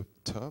a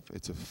tough,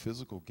 it's a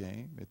physical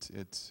game.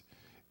 It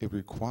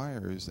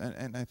requires,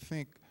 and I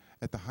think,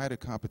 at the height of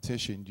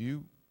competition,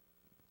 you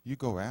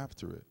go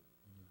after it,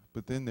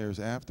 but then there's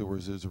a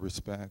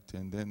respect,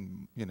 and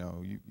then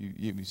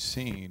you've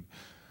seen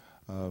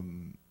a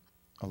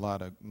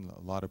lot of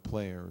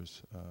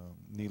players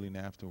kneeling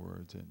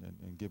afterwards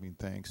and giving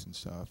thanks and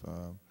stuff,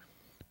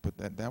 but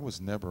that was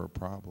never a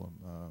problem.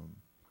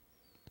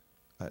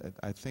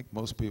 I think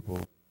most people,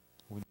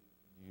 when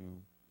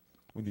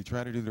you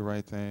try to do the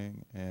right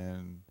thing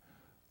and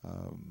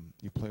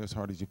you play as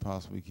hard as you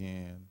possibly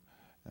can.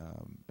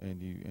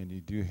 And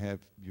you do have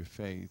your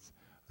faith,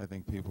 I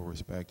think people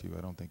respect you.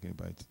 I don't think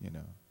anybody,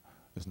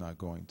 is not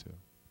going to.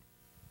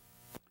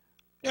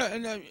 Yeah,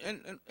 and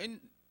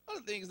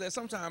other things that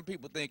sometimes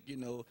people think,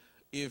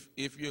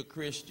 if you're a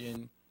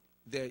Christian,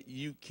 that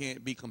you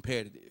can't be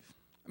competitive.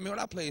 I mean, when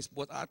I play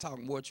sports, I talk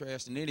more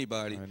trash than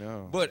anybody. I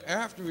know. But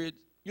after it,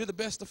 you're the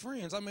best of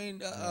friends. I mean,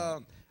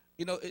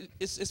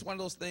 it's one of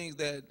those things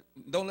that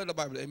don't let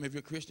nobody. I mean, if you're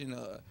a Christian,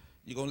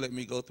 you're gonna let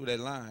me go through that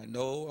line.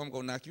 No, I'm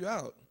gonna knock you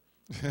out.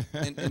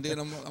 and then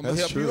I'm gonna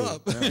help you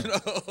up.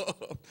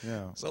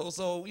 Yeah.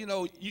 So you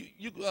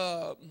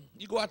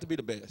go out to be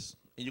the best,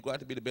 and you go out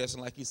to be the best.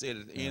 And like you said,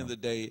 at the end of the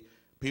day,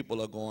 they're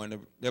going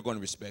to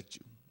respect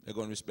you. They're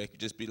going to respect you.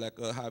 Just be like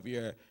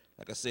Javier.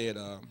 Like I said,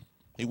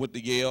 He went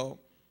to Yale.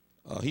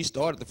 He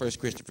started the first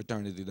Christian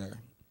fraternity there.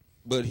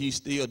 But he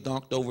still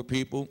dunked over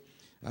people.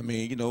 I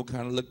mean, you know,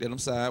 kind of looked at them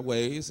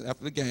sideways.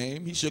 After the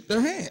game, he shook their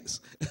hands.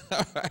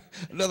 All right.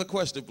 Another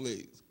question,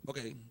 please.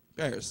 Okay,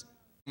 Paris.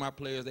 My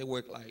players, they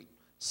work like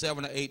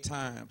 7 or 8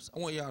 times. I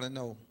want y'all to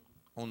know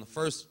on the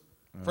first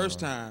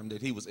time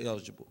that he was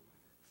eligible.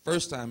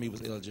 First time he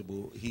was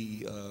eligible,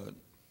 he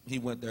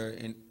went there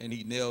and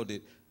he nailed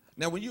it.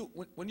 Now, when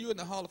you're in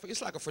the Hall of Fame,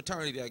 it's like a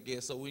fraternity, I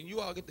guess. So when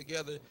you all get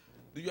together,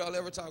 do y'all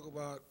ever talk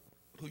about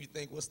who you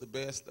think was the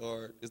best,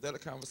 or is that a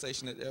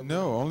conversation that ever?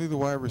 No, only the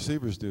wide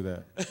receivers do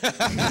that.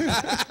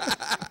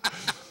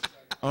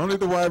 Only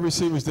the wide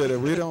receivers do that.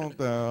 We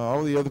don't.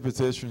 All the other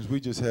positions,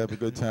 we just have a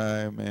good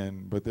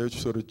time, but they're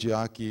sort of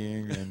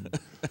jockeying, and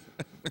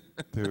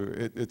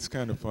it's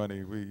kind of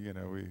funny. We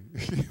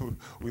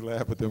we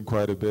laugh at them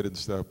quite a bit and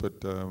stuff,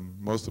 but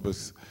most of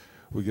us,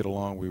 we get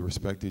along. We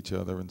respect each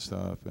other and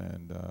stuff,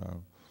 and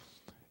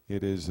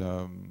it is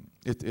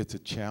it's a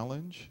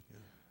challenge.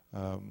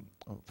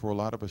 For a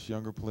lot of us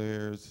younger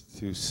players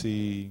to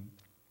see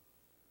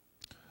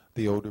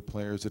the older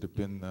players that have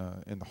been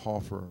in the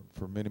Hall for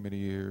many, many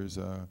years.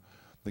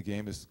 The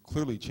game has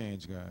clearly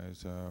changed,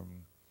 guys.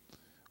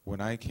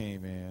 When I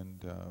came in,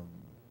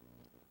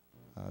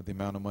 the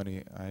amount of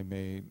money I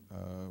made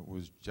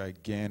was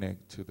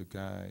gigantic to the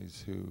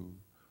guys who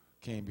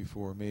came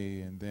before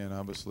me, and then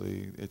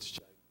obviously it's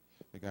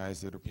the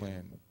guys that are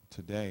playing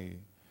today.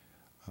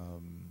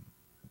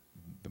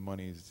 The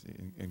money is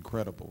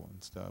incredible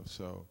and stuff.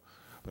 So,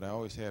 but I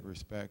always had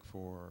respect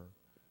for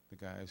the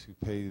guys who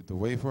paved the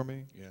way for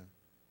me. Yeah.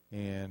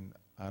 And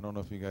I don't know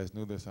if you guys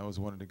knew this. I was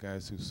one of the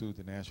guys who sued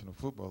the National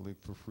Football League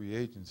for free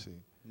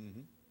agency.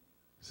 Mm-hmm.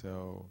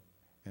 So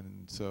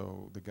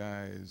the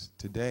guys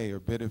today are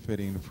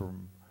benefiting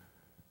from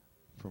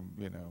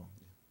I'm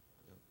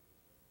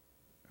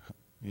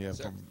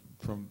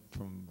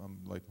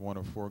like one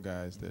of 4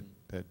 guys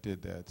that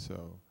did that.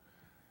 So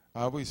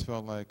I always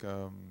felt like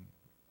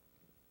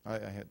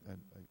I'd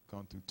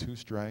gone through 2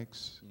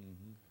 strikes.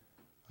 Mm-hmm.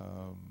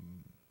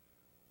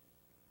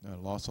 I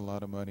lost a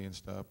lot of money and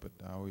stuff, but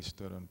I always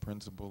stood on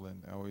principle,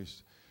 and I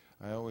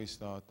always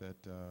thought that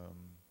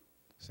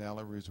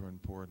salaries were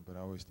important, but I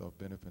always thought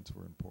benefits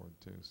were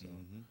important too. So,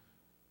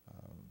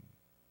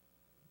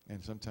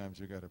 and sometimes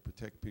you got to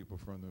protect people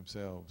from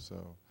themselves.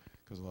 So,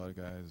 because a lot of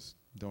guys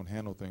don't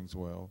handle things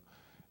well,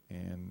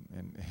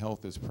 and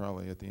health is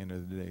probably at the end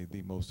of the day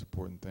the most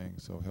important thing.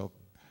 So health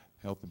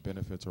and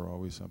benefits are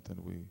always something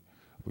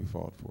we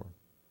fought for.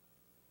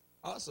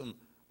 Awesome.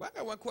 Well, I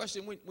got one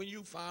question. When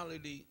you finally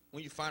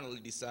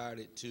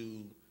decided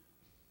to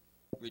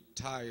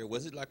retire,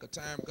 was it like a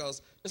time?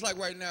 Because it's like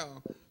right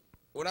now,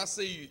 when I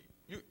see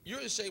you're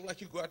in shape like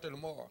you go out there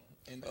tomorrow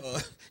and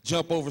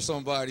jump over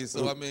somebody.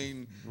 So I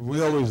mean,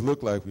 we always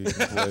look like we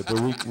can play, but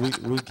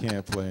we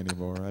can't play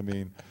anymore. I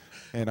mean,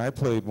 and I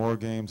played more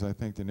games I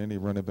think than any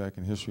running back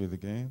in history of the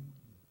game.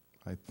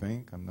 I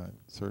think, I'm not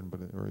certain, but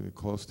really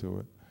close to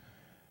it.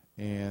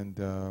 And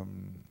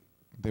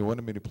they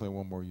wanted me to play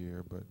one more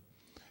year, but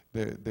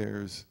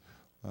there is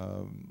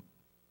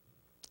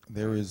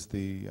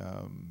the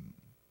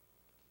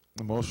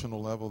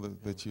emotional level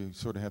that you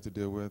sort of have to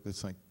deal with.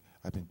 It's like,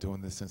 I've been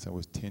doing this since I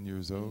was 10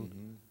 years old,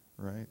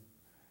 right?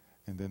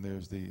 And then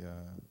there's the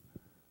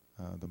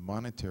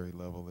monetary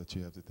level that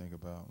you have to think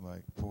about.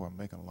 Like, boy, I'm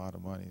making a lot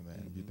of money,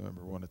 man. You don't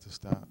ever want it to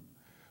stop.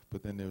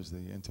 But then there's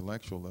the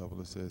intellectual level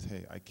that says,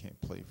 hey, I can't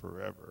play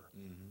forever.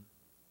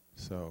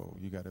 So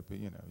you got to be,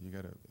 you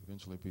got to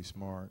eventually be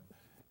smart,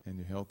 and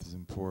your health is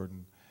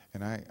important.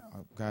 And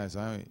guys,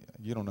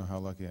 you don't know how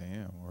lucky I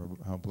am or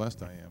how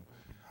blessed I am.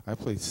 I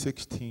played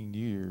 16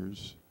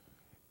 years,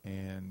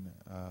 and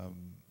I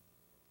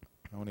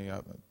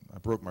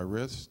broke my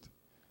wrist,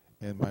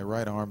 and my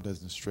right arm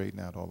doesn't straighten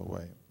out all the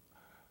way.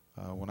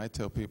 When I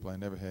tell people I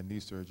never had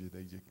knee surgery,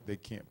 they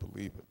can't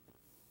believe it.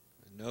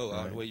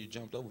 No, the way you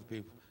jumped over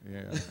people.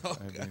 Yeah, Oh, I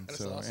God, mean, that's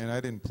so awesome. and I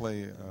didn't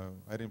play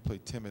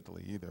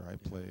timidly either.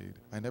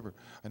 I never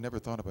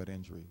thought about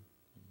injury.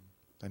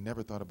 I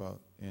never thought about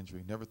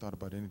injury. Never thought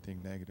about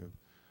anything negative.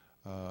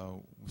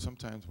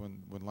 Sometimes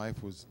when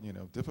life was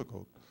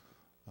difficult,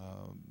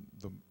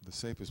 the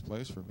safest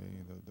place for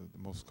me, the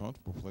most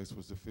comfortable place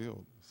was the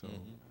field. So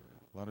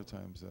a lot of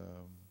times,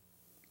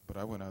 but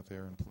I went out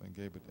there and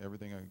gave it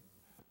everything I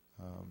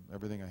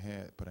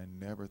had. But I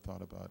never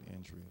thought about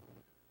injury,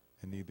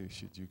 and neither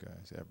should you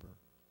guys ever.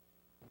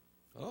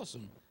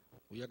 Awesome.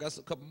 Well, I got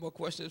a couple more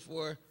questions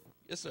for.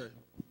 Yes, sir.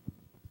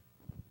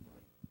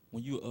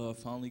 When you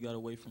finally got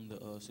away from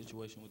the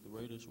situation with the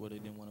Raiders where they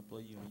didn't want to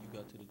play you and you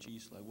got to the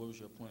Chiefs, like, what was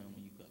your plan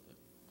when you got there?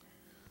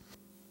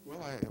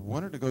 Well, I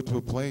wanted to go to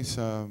a place.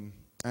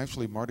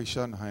 Actually, Marty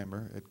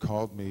Schottenheimer had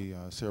called me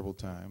several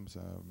times.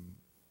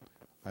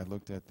 I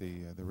looked at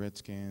the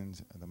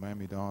Redskins, the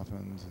Miami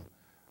Dolphins.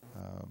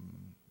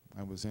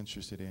 I was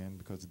interested in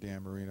because of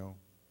Dan Marino.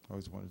 I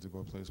always wanted to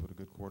go a place with a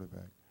good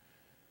quarterback.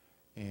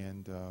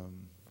 And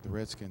the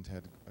Redskins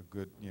had a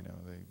good, a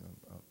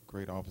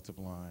great offensive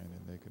line,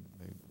 and they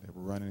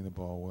were running the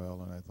ball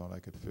well, and I thought I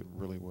could fit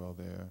really well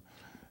there.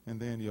 And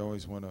then you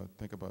always want to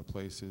think about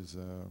places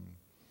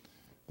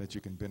that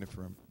you can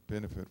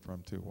benefit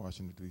from too.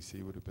 Washington,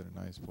 D.C. would have been a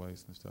nice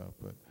place and stuff.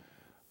 But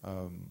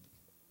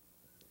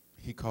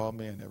he called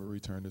me. I never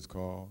returned his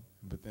call.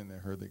 But then they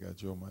heard they got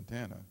Joe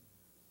Montana,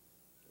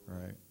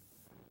 right?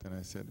 Then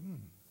I said,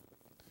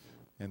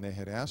 And they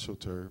had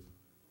AstroTurf,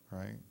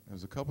 right? There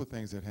was a couple of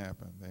things that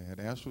happened. They had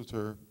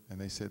AstroTurf, and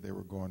they said they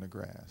were going to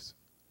grass.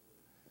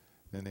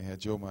 Then they had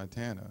Joe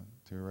Montana,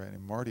 too, right?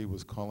 And Marty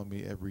was calling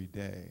me every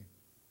day,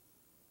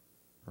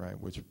 right?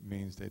 Which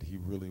means that he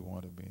really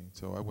wanted me.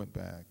 So I went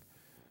back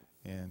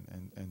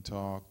and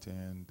talked,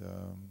 and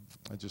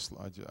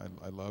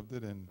I loved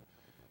it, and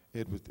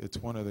it's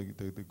one of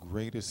the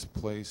greatest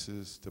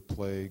places to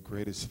play,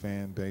 greatest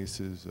fan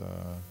bases,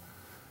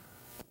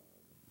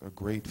 a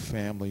great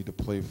family to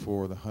play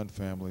for. The Hunt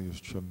family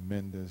is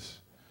tremendous,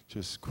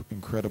 just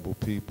incredible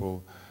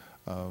people.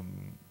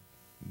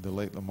 The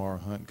late Lamar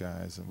Hunt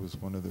guys, it was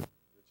one of the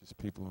richest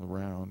people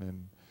around,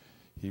 and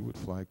he would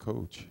fly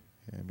coach.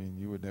 I mean,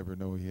 you would never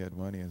know he had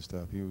money and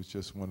stuff. He was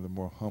just one of the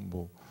more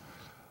humble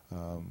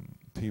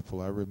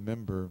people. I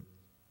remember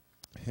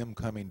him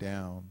coming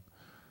down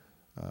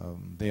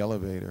the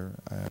elevator,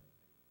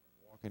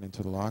 walking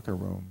into the locker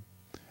room,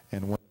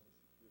 and one of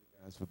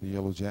the guys with the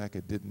yellow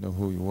jacket didn't know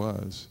who he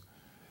was,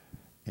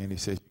 and he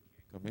said,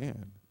 "You can't come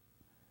in."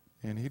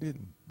 And he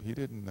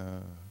didn't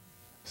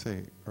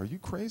say, "Are you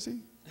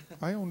crazy?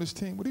 I own this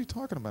team. What are you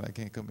talking about? I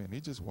can't come in."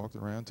 He just walked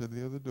around to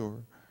the other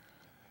door.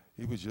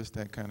 He was just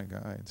that kind of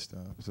guy and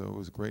stuff. So it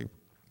was great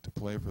to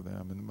play for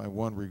them. And my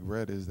one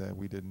regret is that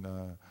we didn't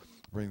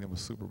bring them a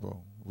Super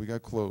Bowl. We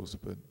got close,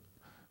 but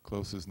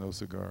close is no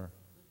cigar.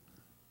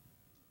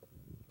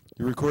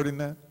 You recording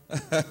that?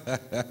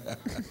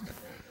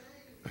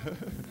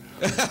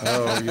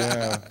 Oh,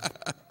 yeah.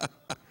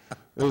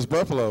 It was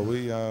Buffalo.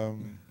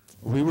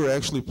 We were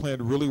actually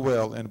playing really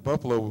well, and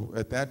Buffalo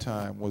at that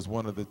time was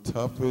one of the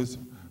toughest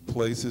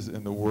places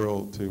in the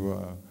world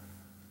to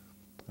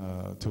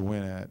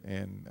win at.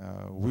 And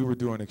we were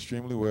doing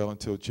extremely well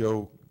until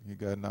Joe, he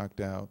got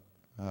knocked out.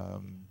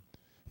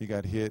 He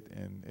got hit,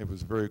 and it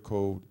was very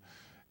cold.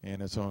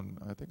 And it's on,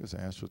 I think it's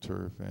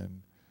AstroTurf,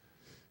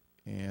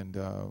 and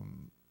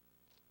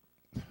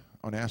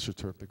on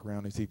AstroTurf, the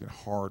ground is even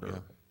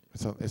harder.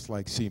 Yeah. It's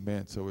like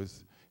cement, so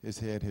his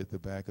head hit the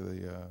back of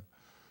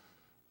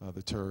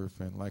the turf,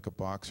 and like a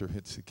boxer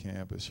hits the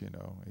canvas, you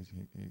know,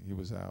 he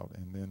was out.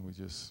 And then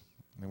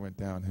it went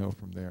downhill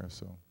from there.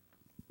 So.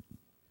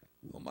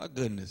 Oh my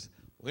goodness!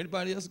 Well,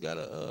 anybody else got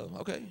a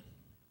okay?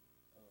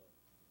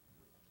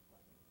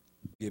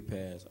 Get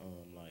past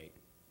like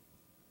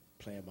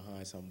playing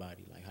behind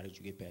somebody. Like, how did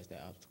you get past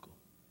that obstacle?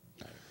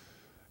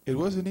 It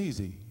wasn't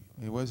easy.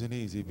 It wasn't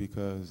easy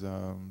because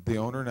the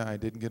owner and I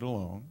didn't get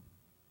along,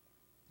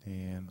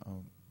 and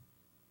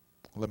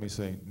let me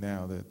say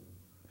now that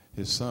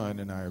his son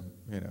and I are,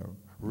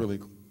 really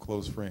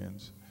close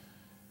friends,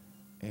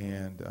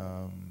 and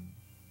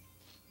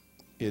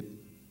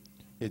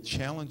it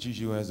challenges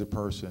you as a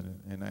person.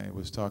 And I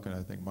was talking,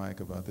 I think, Mike,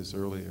 about this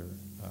earlier,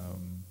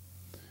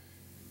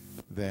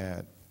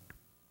 that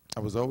I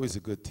was always a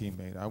good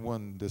teammate. I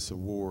won this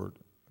award.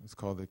 It's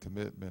called the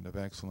Commitment of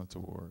Excellence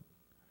Award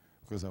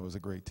because I was a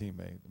great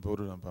teammate,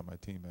 voted on by my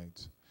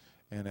teammates.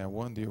 And I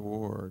won the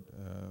award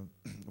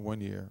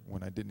one year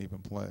when I didn't even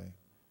play,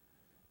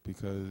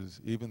 because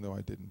even though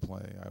I didn't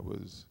play, I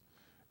was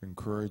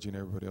encouraging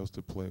everybody else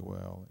to play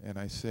well. And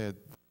I said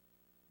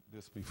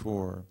this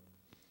before,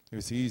 it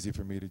was easy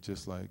for me to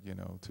just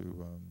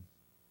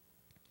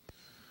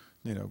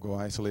go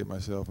isolate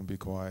myself and be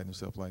quiet and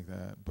stuff like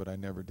that, but I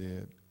never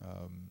did.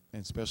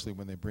 And especially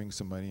when they bring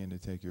somebody in to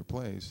take your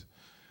place,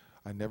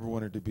 I never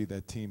wanted to be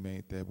that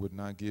teammate that would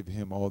not give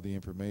him all the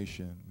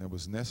information that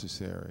was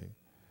necessary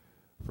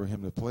for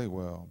him to play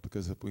well,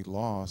 because if we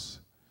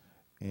lost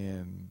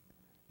and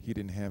he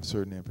didn't have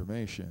certain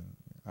information,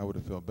 I would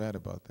have felt bad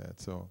about that.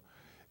 So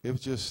it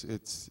was just,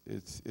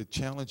 it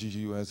challenges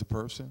you as a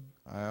person.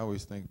 I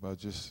always think about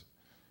just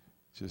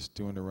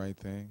doing the right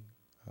thing.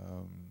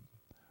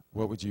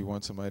 What would you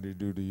want somebody to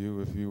do to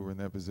you if you were in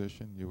that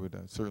position? You would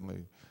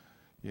certainly,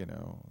 a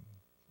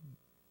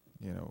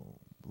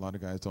lot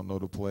of guys don't know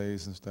the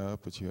plays and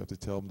stuff, but you have to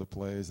tell them the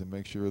plays and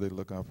make sure they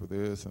look out for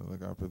this and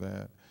look out for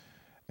that.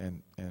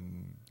 And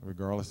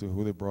regardless of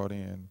who they brought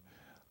in,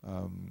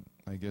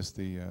 I guess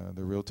the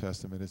real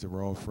testament is that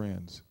we're all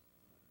friends.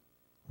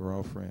 We're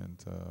all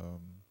friends.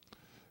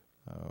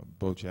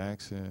 Bo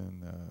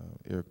Jackson,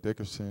 Eric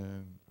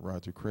Dickerson,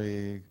 Roger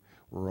Craig,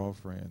 we're all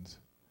friends.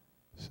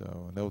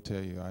 So, and they'll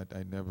tell you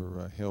I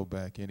never held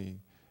back any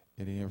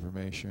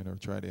information or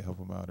tried to help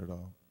them out at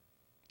all.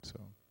 So,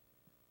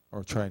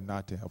 or tried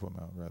not to help them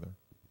out, rather.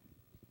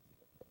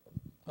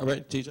 All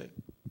right, TJ.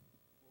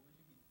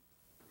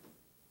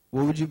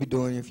 What would you be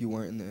doing if you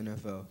weren't in the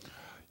NFL?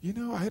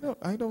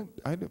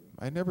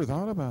 I never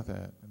thought about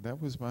that.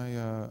 That was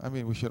my,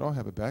 we should all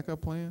have a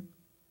backup plan.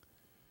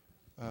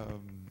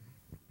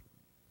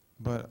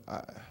 But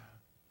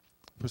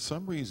for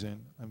some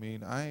reason,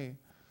 I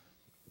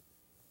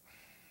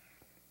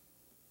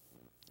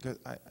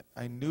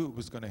knew it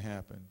was going to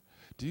happen.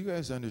 Do you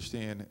guys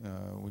understand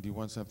when you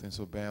want something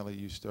so badly,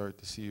 you start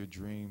to see your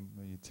dream,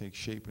 you take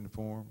shape and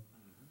form?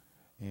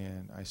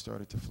 And I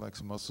started to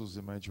flex muscles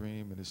in my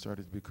dream, and it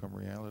started to become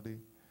reality.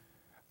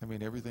 I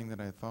mean, everything that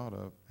I thought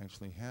of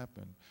actually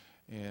happened.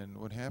 And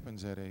what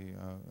happens at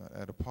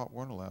a Pop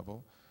Warner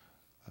level,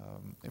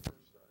 at first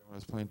when I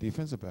was playing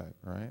defensive back,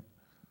 right?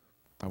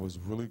 I was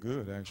really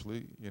good,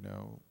 actually. You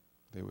know,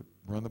 they would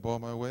run the ball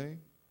my way,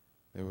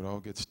 they would all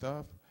get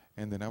stuffed,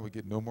 and then I would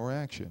get no more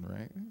action,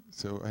 right?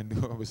 So I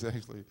knew I was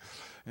actually,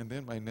 and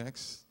then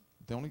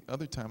the only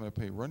other time I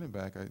played running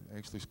back, I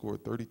actually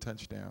scored 30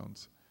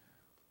 touchdowns.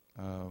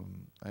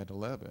 I had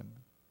 11.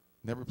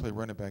 Never played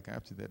running back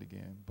after that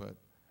again, but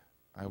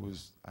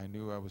I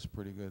knew I was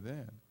pretty good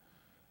then.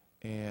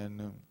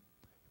 And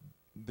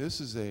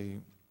this is a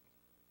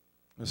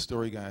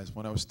story, guys.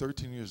 When I was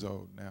 13 years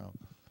old, now,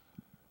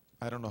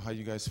 I don't know how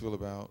you guys feel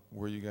about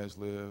where you guys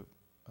live,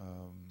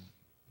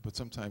 but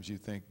sometimes you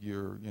think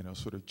you're,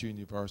 sort of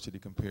junior varsity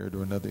compared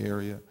to another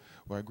area.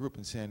 Well, I grew up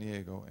in San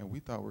Diego, and we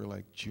thought we were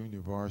like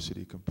junior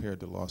varsity compared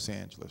to Los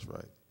Angeles,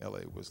 right? LA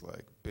was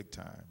like big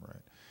time,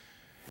 right?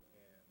 And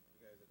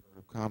you guys have heard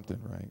of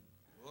Compton, right?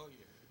 Oh,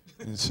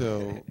 yeah. And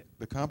so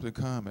the Compton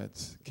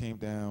Comets came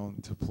down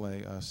to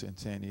play us in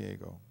San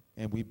Diego,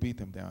 and we beat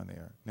them down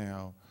there.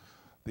 Now,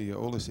 the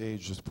oldest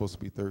age was supposed to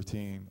be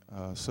 13.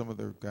 Some of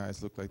the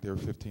guys looked like they were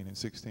 15 and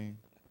 16,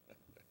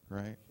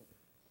 right?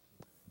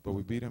 But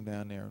we beat them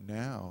down there.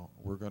 Now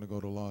we're going to go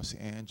to Los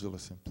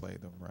Angeles and play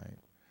them, right?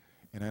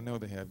 And I know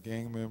they have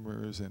gang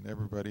members and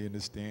everybody in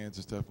the stands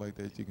and stuff like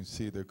that. You can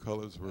see their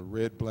colors were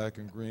red, black,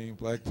 and green,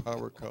 black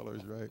power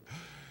colors, right?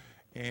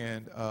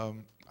 And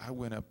I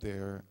went up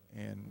there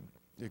and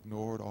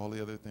ignored all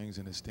the other things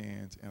in the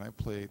stands, and I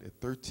played at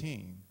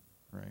 13,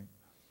 right?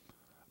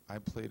 I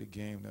played a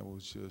game that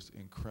was just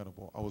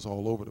incredible. I was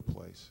all over the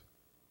place.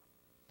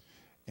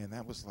 And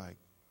that was like,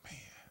 man,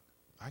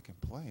 I can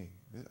play.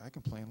 I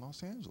can play in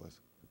Los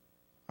Angeles.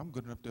 I'm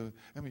good enough to,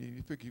 I mean,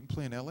 you figure you can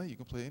play in LA, you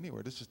can play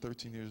anywhere. This is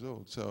 13 years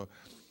old. So,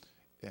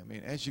 I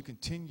mean, as you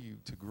continue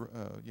to grow,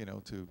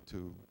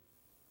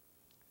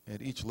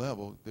 at each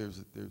level,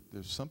 there's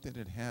something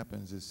that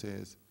happens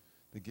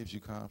that gives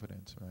you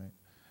confidence, right?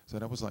 So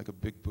that was like a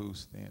big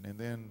boost then. And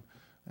then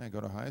I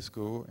go to high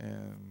school,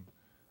 and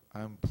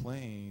I'm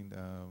playing,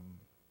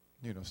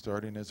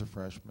 starting as a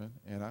freshman,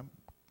 and I'm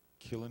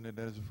killing it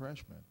as a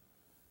freshman,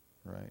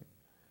 right?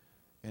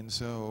 And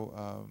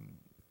so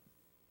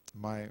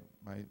my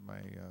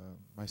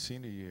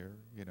senior year,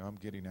 I'm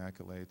getting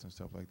accolades and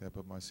stuff like that,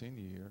 but my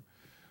senior year,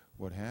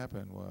 what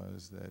happened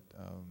was that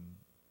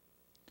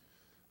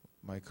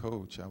my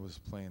coach, I was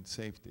playing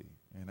safety,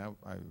 and I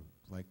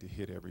like to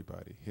hit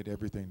everybody, hit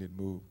everything that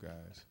moved,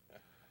 guys.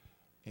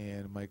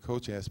 And my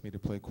coach asked me to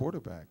play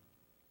quarterback,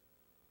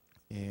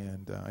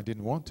 and I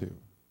didn't want to.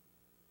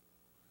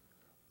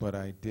 But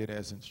I did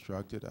as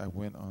instructed. I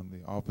went on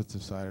the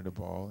opposite side of the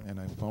ball, and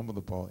I fumbled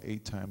the ball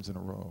 8 times in a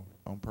row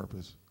on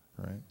purpose,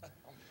 right?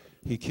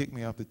 He kicked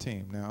me off the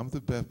team. Now, I'm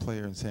the best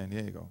player in San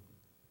Diego,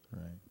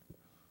 right?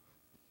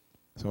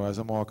 So as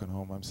I'm walking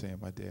home, I'm saying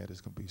my dad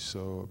is going to be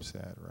so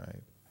upset,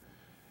 right?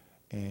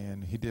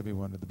 And he did me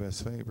one of the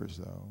best favors,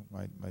 though.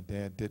 My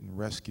dad didn't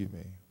rescue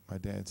me. My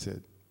dad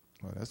said,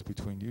 well, that's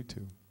between you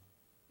two.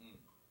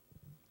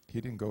 He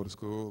didn't go to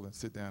school and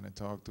sit down and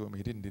talk to him.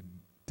 He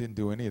didn't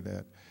do any of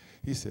that.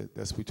 He said,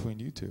 that's between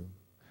you two.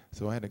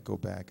 So I had to go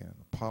back and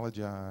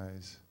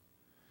apologize.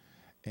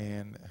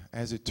 And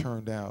as it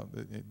turned out,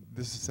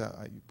 this is how,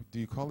 do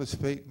you call this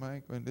fate,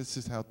 Mike? And this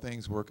is how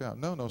things work out.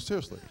 No,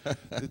 seriously.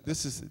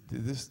 This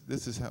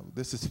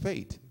is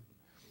fate.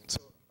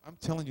 So I'm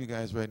telling you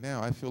guys right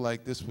now, I feel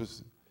like this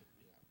was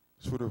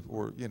sort of,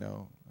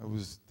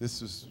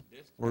 this was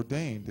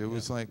ordained. It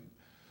was like,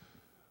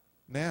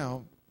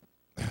 now,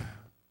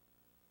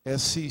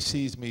 SC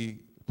sees me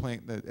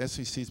playing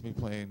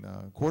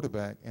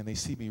quarterback, and they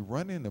see me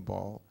running the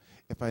ball.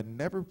 If I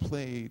never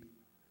played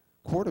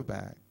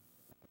quarterback,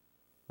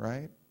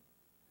 right,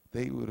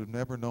 they would have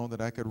never known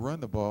that I could run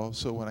the ball.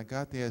 So when I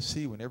got to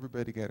SC, when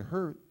everybody got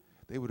hurt,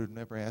 they would have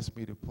never asked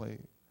me to play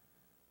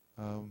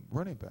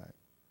running back.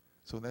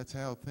 So that's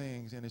how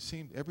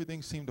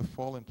everything seemed to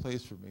fall in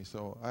place for me.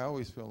 So I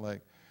always feel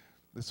like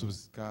this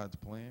was God's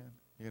plan,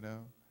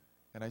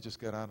 and I just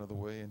got out of the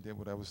way and did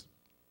what I was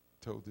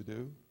told to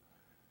do.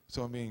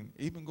 So, I mean,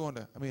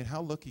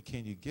 how lucky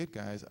can you get,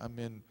 guys? I'm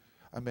in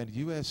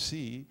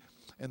USC,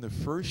 and the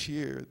first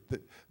year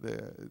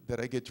that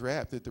I get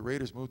drafted, the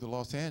Raiders moved to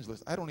Los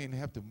Angeles. I don't even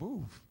have to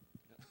move.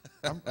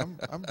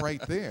 I'm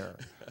right there.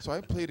 So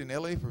I played in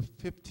LA for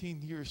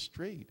 15 years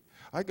straight.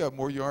 I got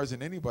more yards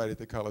than anybody at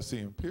the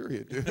Coliseum,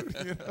 period,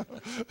 dude.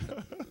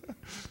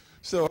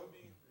 So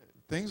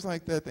things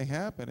like that, they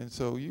happen, and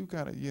so you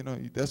gotta,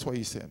 that's why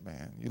you said,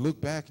 man, you look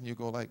back and you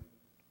go like,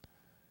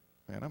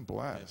 man, I'm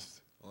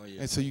blessed. Oh,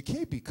 yeah. And so you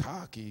can't be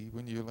cocky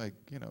when you're like,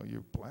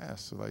 you're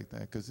blasted like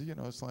that, because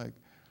it's like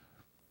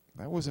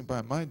that wasn't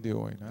by my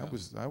doing. No. I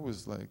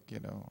was like,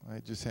 I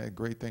just had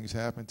great things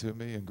happen to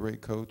me and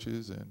great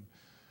coaches and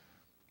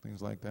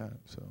things like that.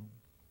 So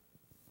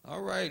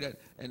All right,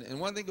 and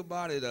one thing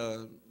about it,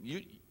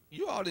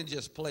 you all didn't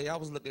just play. I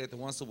was looking at the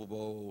one Super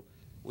Bowl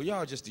where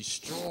y'all just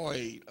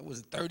destroyed. It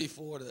was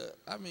 34 to.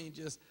 I mean,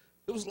 just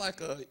it was like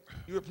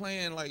you were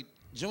playing like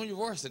junior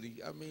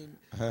varsity. I mean,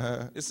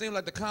 it seemed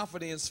like the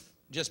confidence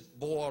just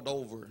boiled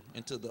over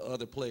into the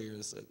other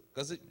players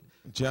because it.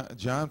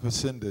 John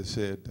Pacinda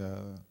said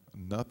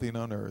nothing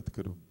on earth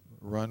could have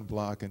run,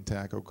 block, and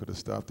tackle could have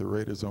stopped the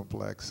Raiders on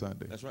Black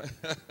Sunday. That's right.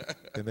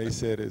 And they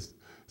said it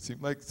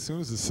seemed like as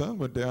soon as the sun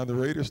went down, the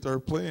Raiders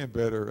started playing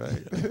better,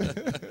 right?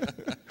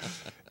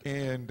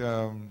 And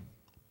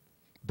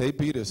they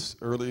beat us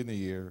early in the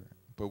year,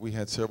 but we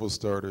had several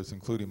starters,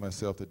 including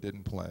myself, that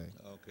didn't play.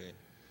 Okay.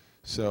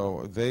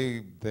 So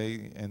they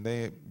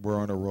were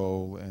on a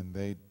roll, and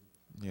they,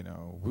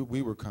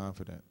 we were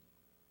confident.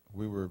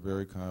 We were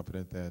very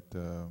confident that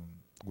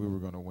we were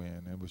going to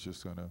win. It was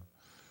just going to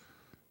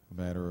a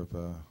matter of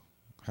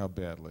how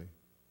badly.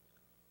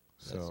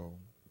 So.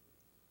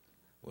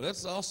 Well,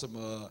 that's awesome.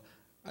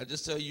 I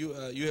just tell you,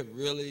 you have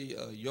really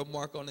your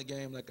mark on the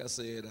game. Like I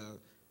said,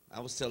 I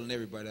was telling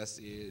everybody. I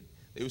said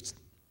they was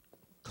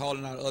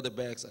calling out other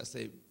backs. I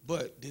said,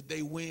 but did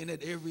they win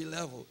at every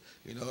level?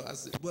 I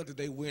said, but did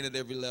they win at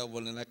every level?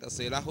 And like I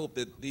said, I hope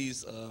that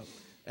these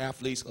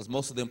athletes, because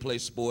most of them play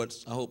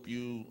sports, I hope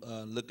you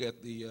look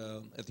at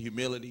the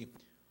humility.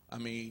 I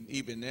mean,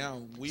 even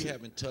now, we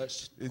haven't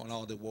touched on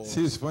all the walls.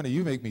 See, it's funny.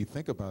 You make me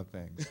think about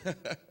things.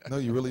 No,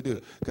 you really do.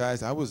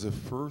 Guys, I was the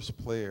first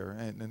player,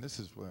 and this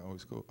is where I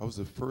always go, I was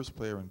the first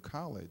player in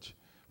college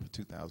for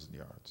 2,000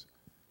 yards.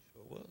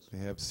 Sure was. They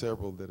have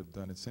several that have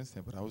done it since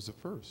then, but I was the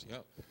first.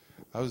 Yep.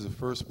 I was the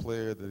first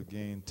player that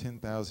gained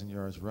 10,000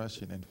 yards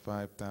rushing and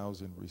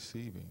 5,000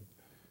 receiving.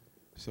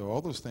 So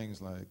all those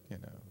things, like,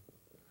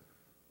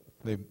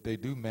 they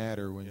do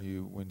matter when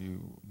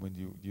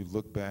you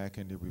look back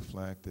and you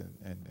reflect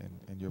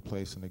and your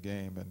place in the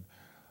game. And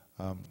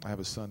I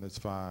have a son that's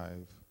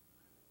 5,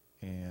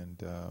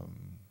 and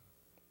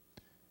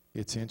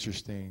it's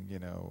interesting,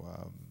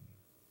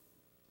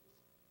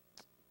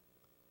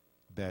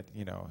 that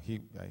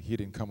he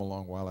didn't come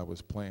along while I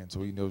was playing,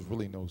 so he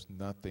really knows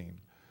nothing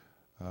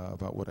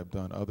about what I've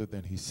done other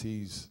than he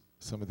sees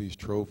some of these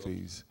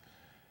trophies.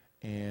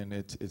 And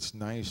it's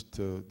nice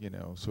to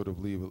sort of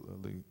leave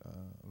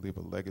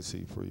a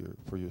legacy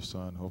for your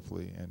son,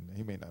 hopefully. And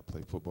he may not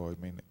play football, he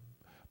may not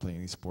play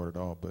any sport at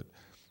all, but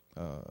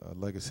a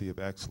legacy of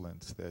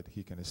excellence that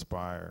he can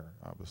aspire.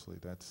 Obviously,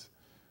 that's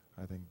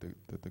I think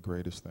the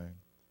greatest thing.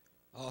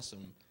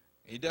 Awesome.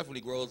 He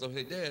definitely grows up.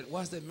 Hey, Dad,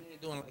 why's that man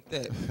doing like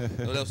that?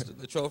 That was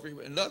the trophy.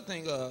 Another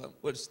thing,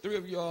 was 3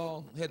 of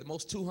y'all had the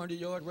most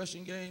 200-yard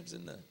rushing games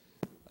in the.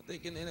 I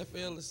think in the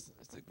NFL, it's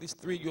like these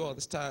 3 of y'all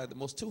that's tied the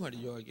most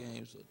 200-yard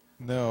games.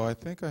 No, I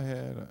think I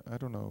had, I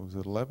don't know, was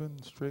it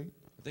 11 straight?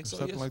 I think so,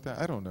 something yes. like that.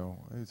 I don't know.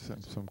 It's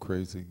some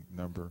crazy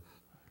number.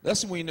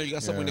 That's when you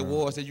got so many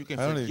awards that you can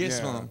forget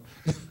some.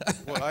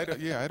 Well,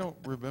 I don't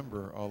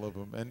remember all of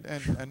them,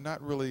 and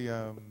not really.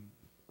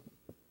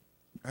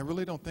 I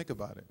really don't think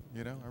about it.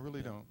 I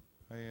really don't.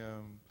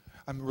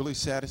 I'm really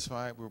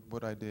satisfied with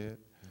what I did.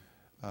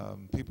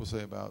 People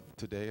say about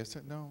today. I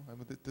said no. I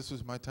mean, this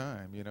was my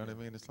time. You know what I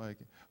mean? It's like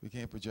we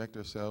can't project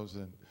ourselves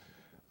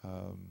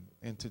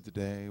into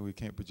today. We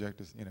can't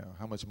project us.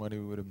 How much money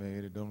we would have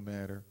made. It don't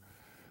matter.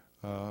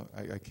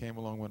 I came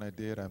along when I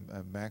did. I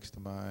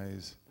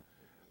maximized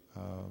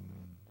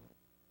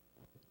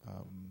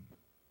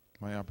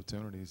my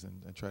opportunities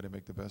and try to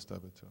make the best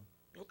of it. So.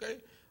 Okay.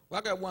 Well,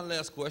 I got one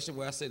last question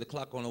where I say the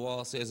clock on the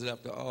wall says it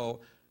after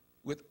all.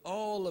 With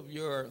all of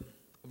your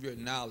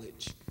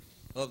knowledge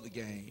of the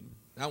game,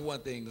 now one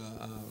thing,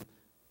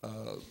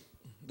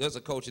 there's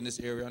a coach in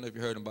this area. I don't know if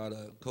you heard about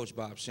Coach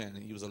Bob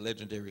Shannon. He was a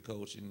legendary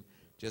coach and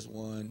just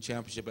won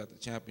championship after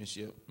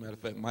championship. Matter of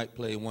fact, Mike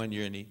played 1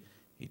 year and he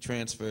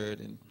transferred,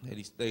 and had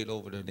he stayed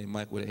over there, then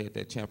Mike would have had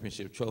that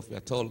championship trophy. I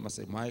told him, I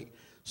said, Mike,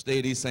 stay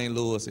at East St.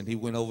 Louis, and he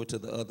went over to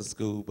the other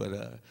school,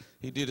 but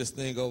he did his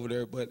thing over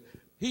there. But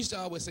he used to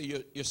always say,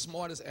 your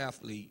smartest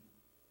athlete,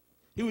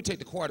 he would take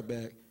the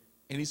quarterback,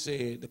 and he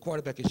said the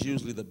quarterback is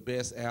usually the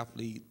best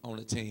athlete on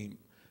the team,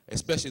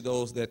 especially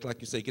those that, like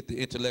you say, get the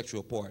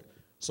intellectual part.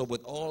 So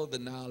with all of the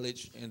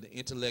knowledge and the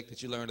intellect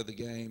that you learned of the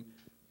game,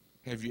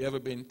 have you ever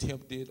been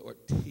tempted or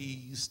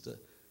teased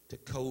to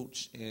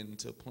coach and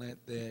to plant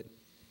that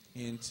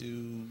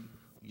into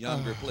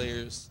younger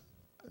players?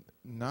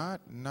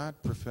 Not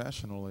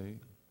professionally.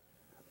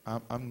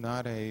 I'm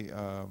not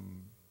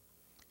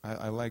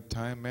I like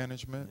time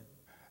management,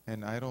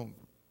 and I don't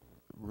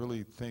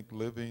really think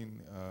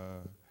living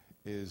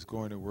is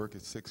going to work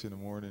at 6 in the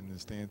morning and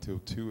staying till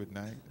 2 at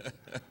night.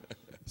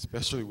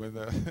 Especially when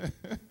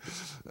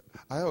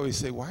I always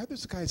say, why are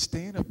those guys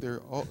staying up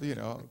there all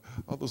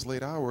those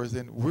late hours,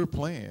 and we're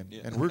playing,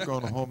 and we're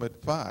going home at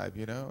 5,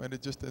 and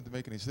it just doesn't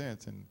make any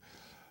sense. And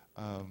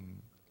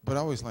but I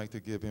always like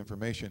to give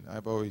information.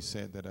 I've always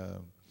said that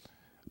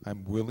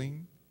I'm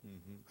willing.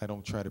 I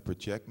don't try to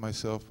project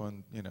myself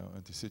on,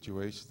 into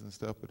situations and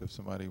stuff. But if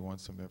somebody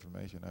wants some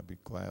information, I'd be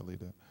gladly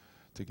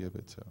to give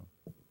it. So.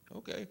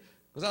 Okay,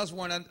 because I was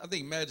wondering. I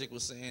think Magic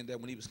was saying that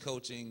when he was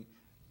coaching,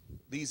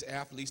 these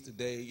athletes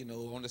today, you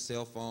know, on the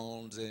cell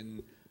phones,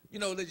 and you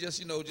know, they just,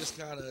 you know, just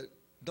kind of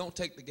don't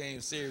take the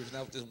game serious. And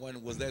I was just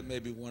wondering, was that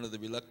maybe one of the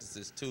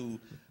reluctances too,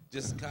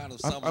 just kind of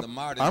some of the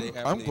modern day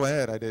athletes? I'm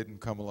glad I didn't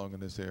come along in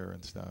this era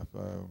and stuff.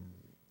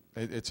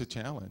 It's a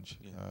challenge.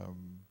 Yeah.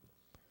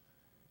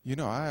 You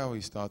know, I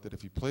always thought that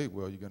if you played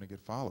well, you're going to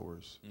get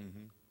followers.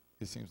 Mm-hmm.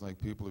 It seems like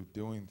people are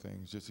doing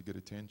things just to get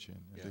attention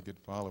and to get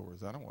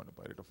followers. I don't want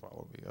nobody to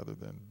follow me other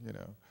than, you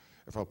know,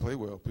 if I play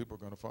well, people are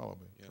going to follow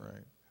me,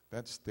 right?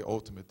 That's the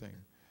ultimate thing.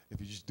 If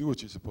you just do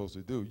what you're supposed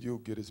to do, you'll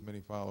get as many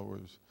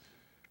followers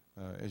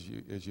as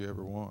you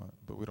ever want.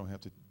 But we don't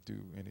have to do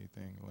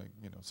anything like,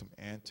 you know, some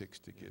antics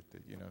to get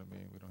that. You know what I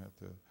mean? We don't have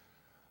to.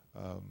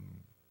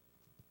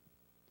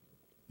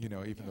 You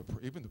know,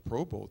 even the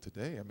Pro Bowl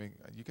today. I mean,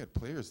 you got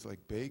players like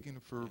begging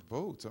for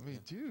votes. I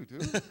mean, dude,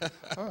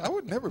 I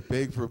would never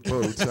beg for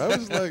votes. I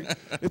was like,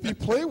 if you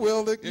play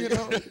well, like, you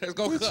know,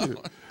 would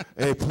you?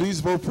 Hey, please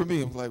vote for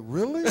me. I'm like,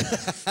 really?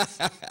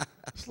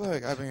 It's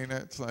like, I mean,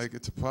 it's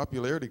a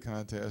popularity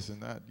contest, and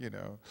not, you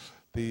know,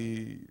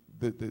 the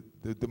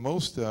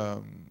most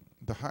the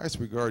highest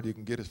regard you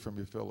can get is from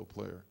your fellow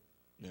player.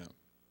 Yeah.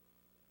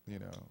 You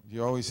know,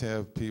 you always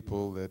have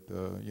people that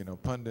you know,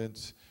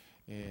 pundits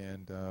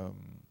and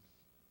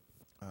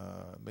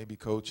maybe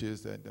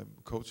coaches. That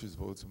coaches'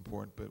 vote's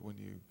important, but when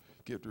you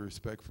get the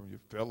respect from your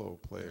fellow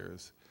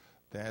players,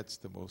 that's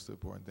the most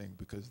important thing,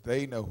 because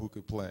they know who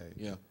could play.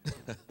 Yeah.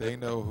 They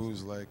know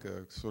who's like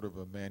a sort of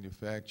a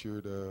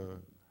manufactured,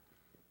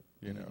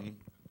 you know,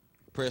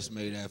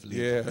 press-made athlete.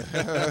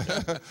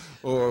 Yeah.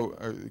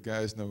 or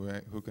guys know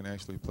who can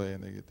actually play,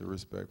 and they get the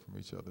respect from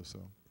each other. So.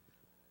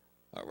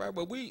 All right,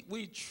 but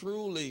we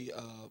truly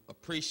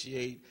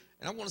appreciate,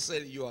 and I want to say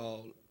to you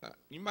all,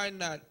 you might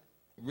not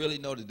really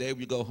know the day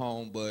we go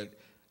home, but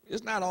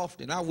it's not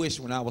often. I wish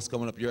when I was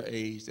coming up your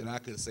age that I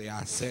could say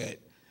I sat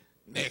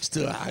next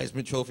to a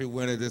Heisman Trophy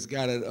winner that's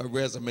got a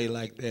resume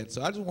like that.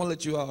 So I just want to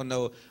let you all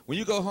know, when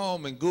you go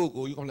home and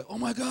Google, you're going to be like, oh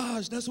my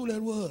gosh, that's who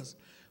that was.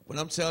 But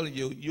I'm telling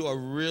you, you are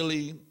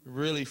really,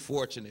 really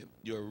fortunate.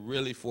 You're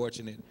really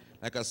fortunate.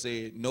 Like I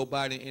said,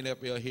 nobody in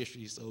NFL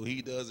history, so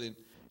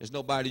there's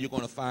nobody you're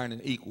going to find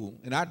an equal.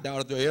 And I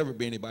doubt if there'll ever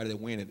be anybody that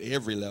win at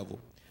every level.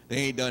 They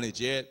ain't done it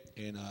yet,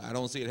 and I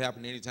don't see it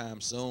happening anytime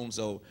soon.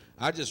 So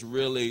I just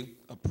really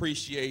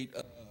appreciate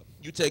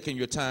you taking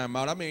your time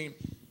out. I mean,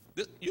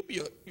 you be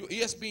you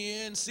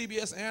ESPN,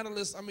 CBS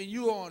analyst. I mean,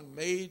 you're on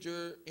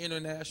major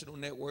international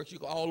networks. You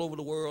go all over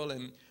the world,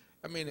 and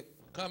I mean,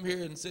 come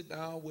here and sit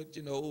down with,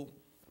 you know,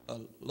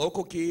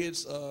 local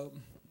kids.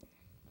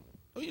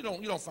 You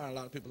don't find a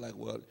lot of people like,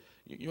 well,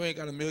 you ain't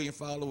got 1 million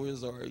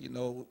followers, or, you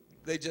know,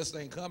 they just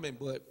ain't coming.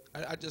 But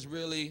I just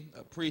really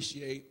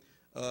appreciate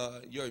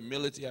your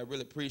humility. I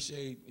really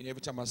appreciate, you know,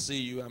 every time I see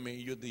you. I mean,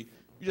 you're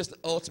just the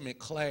ultimate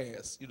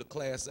class. You're the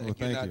class act. Well,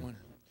 thank you. One.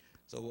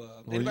 So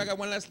anybody got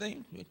one last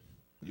thing?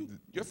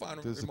 Your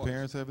final Does remarks. the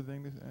parents have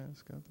anything to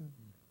ask out there?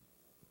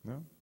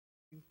 No?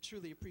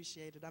 Truly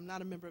appreciate it. I'm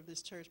not a member of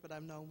this church, but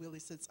I've known Willie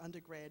since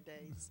undergrad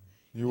days.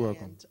 You're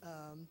welcome.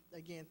 And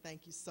again,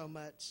 thank you so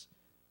much.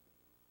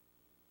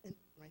 And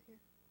right here?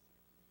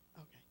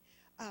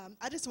 Okay.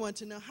 I just want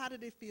to know, how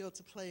did it feel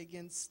to play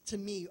against, to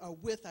me, or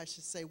with, I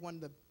should say, one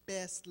of the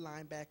best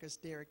linebackers,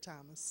 Derek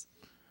Thomas?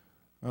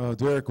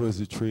 Derek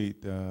was a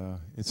treat.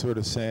 It's sort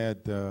of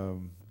sad.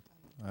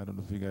 I don't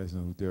know if you guys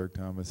know who Derek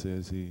Thomas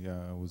is. He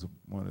was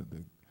one of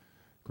the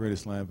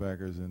greatest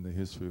linebackers in the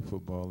history of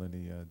football, and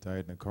he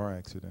died in a car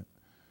accident.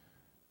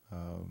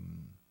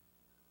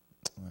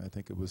 I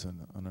think it was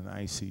on an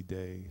icy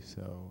day.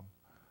 So,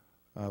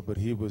 but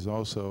he was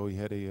also, he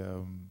had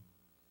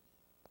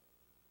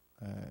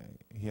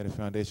a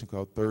foundation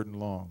called Third and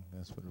Long.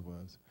 That's what it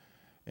was,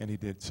 and he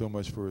did so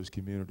much for his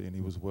community, and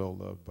he was well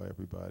loved by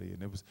everybody.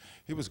 And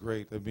he was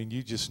great. I mean,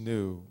 you just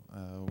knew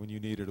when you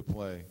needed a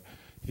play,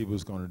 he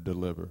was going to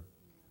deliver.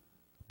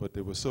 But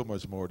there was so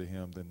much more to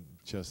him than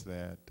just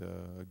that.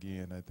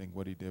 Again, I think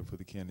what he did for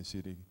the Kansas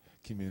City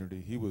community,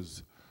 he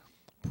was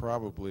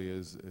probably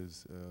as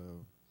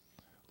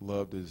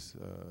loved as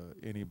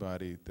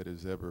anybody that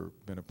has ever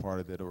been a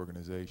part of that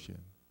organization.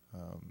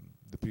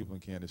 The people in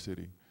Kansas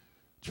City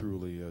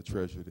truly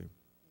treasured him.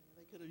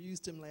 They could have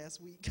used him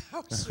last week. I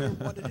was sure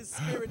wanted his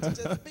spirit to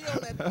just be on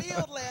that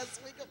field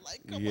last week. I'm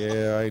like, come on.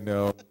 Yeah, I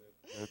know.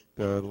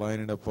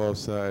 Lining up off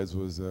sides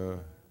was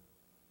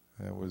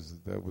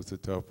that was a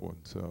tough one.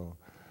 So,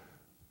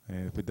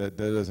 and if that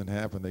doesn't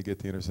happen, they get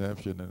the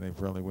interception and they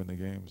probably win the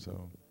game.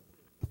 So.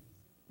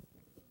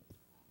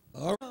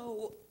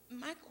 So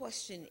my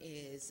question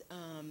is,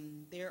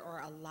 there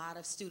are a lot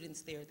of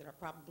students there that are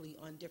probably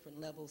on different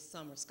levels.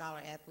 Some are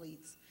scholar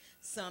athletes,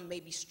 some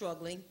may be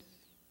struggling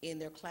in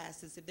their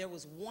classes. If there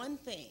was one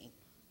thing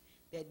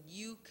that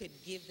you could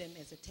give them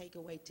as a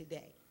takeaway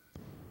today,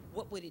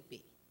 what would it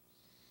be?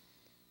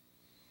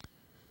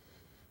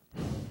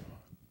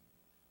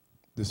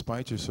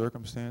 Despite your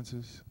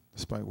circumstances,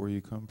 despite where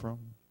you come from,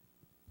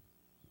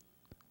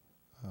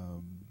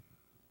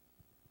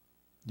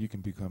 you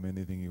can become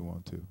anything you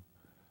want to.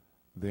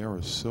 There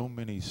are so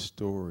many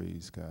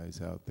stories,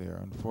 guys, out there.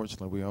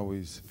 Unfortunately, we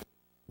always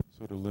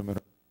sort of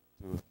limit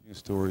to a few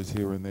stories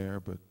here and there,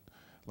 but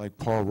like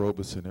Paul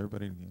Robeson,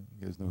 everybody,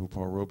 you guys know who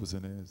Paul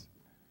Robeson is?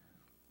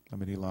 I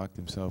mean, he locked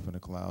himself in a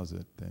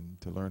closet and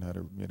to learn how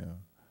to,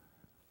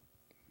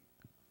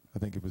 I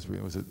think it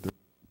was it the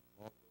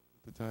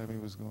time he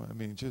was going? I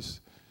mean,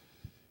 just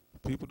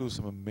people do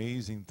some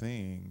amazing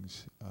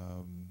things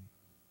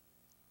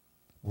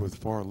with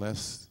far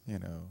less,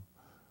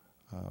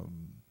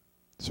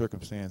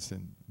 circumstance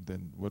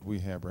than what we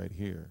have right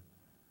here.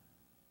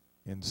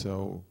 And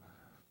so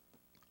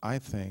I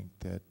think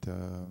that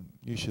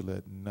you should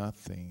let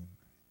nothing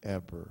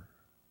ever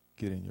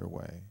get in your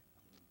way.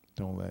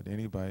 Don't let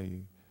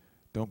anybody,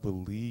 don't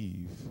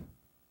believe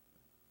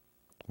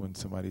when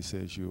somebody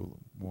says you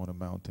won't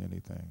amount to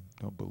anything.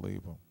 Don't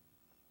believe them,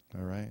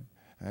 all right?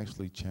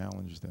 Actually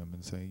challenge them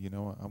and say, you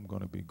know what, I'm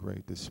going to be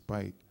great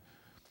despite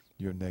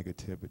your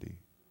negativity.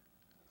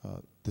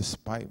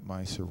 Despite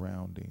my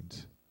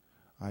surroundings,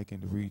 I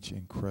can reach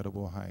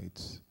incredible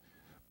heights.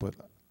 But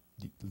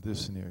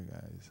listen here,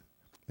 guys.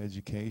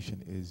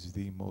 Education is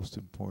the most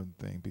important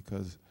thing,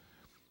 because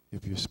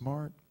if you're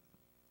smart,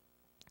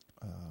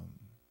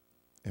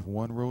 if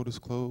one road is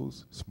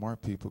closed,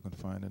 smart people can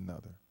find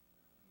another.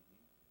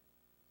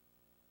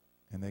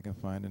 And they can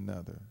find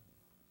another.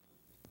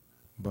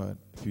 But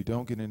if you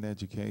don't get an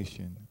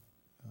education,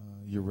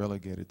 you're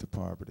relegated to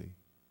poverty.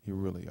 You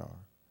really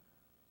are.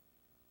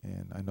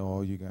 And I know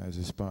all you guys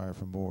aspire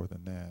for more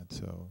than that.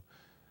 So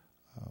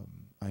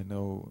I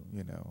know,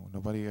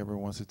 nobody ever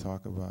wants to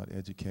talk about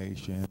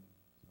education.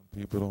 Some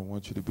people don't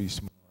want you to be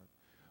smart.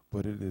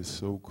 But it is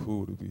so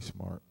cool to be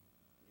smart.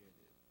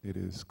 It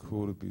is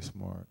cool to be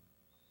smart.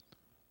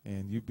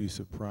 And you'd be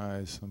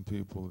surprised, some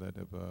people that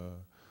have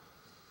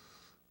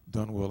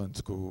done well in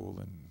school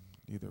and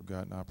either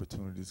gotten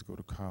opportunities to go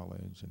to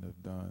college and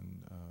have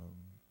done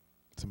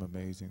some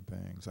amazing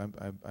things.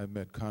 I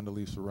met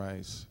Condoleezza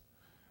Rice.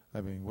 I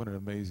mean, what an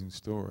amazing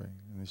story.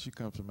 And she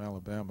comes from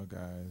Alabama,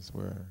 guys,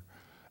 where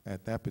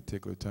at that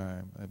particular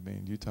time, I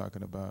mean, you're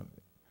talking about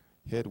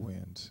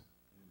headwinds.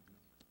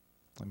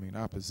 I mean,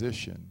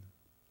 opposition.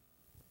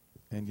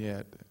 And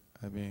yet,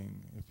 I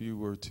mean, if you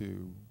were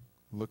to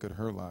look at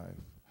her life,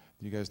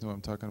 you guys know what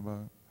I'm talking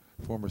about?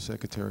 Former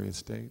Secretary of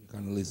State.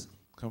 Condoleezza.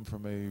 Come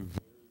from a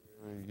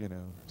very,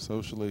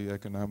 socially,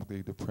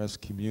 economically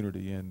depressed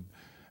community in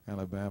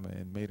Alabama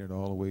and made it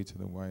all the way to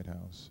the White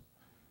House.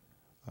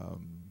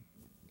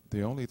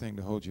 The only thing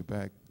to hold you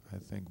back, I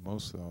think,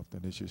 most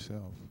often is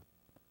yourself.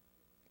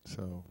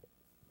 So,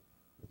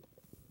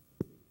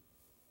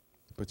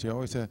 but you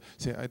always have,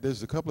 see,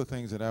 there's a couple of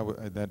things that I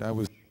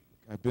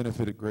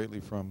benefited greatly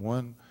from.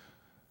 One,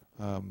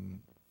 and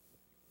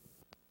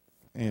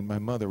my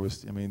mother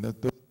was, I mean, that's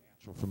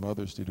natural for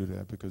mothers to do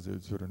that because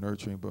they're sort of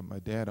nurturing, but my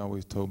dad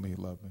always told me he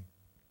loved me.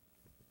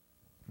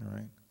 All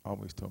right?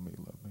 Always told me he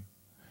loved me.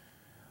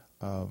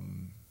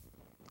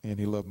 And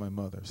he loved my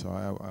mother, so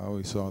I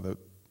always saw that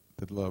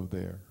love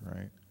there,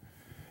 right?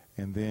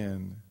 And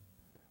then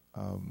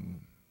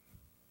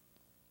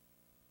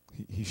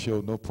he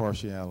showed no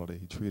partiality.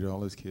 He treated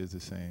all his kids the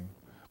same.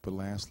 But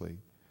lastly,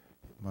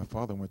 my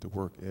father went to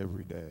work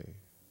every day.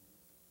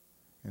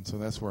 And so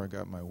that's where I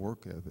got my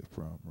work ethic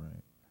from,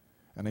 right?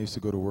 And I used to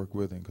go to work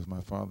with him because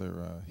my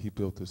father, he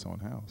built his own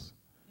house.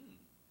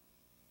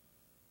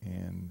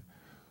 And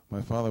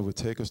my father would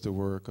take us to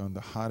work on the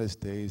hottest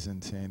days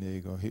in San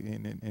Diego.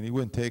 And he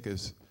wouldn't take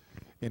us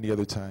any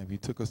other time. He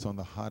took us on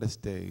the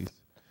hottest days.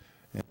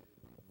 And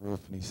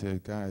he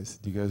said, guys,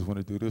 do you guys want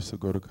to do this or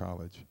go to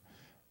college?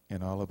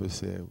 And all of us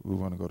said, we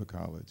want to go to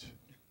college.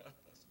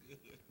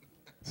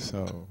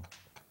 So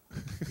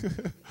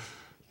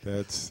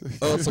that's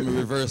ultimate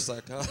reverse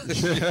psychology.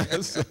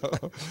 Yeah, so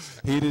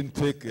he didn't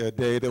pick a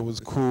day that was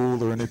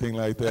cool or anything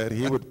like that.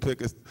 He would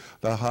pick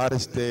the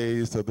hottest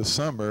days of the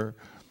summer,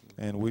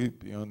 and we'd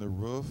be on the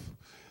roof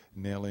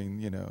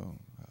nailing,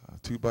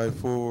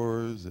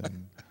 2x4s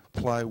and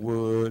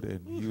plywood,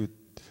 and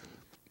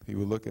he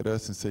would look at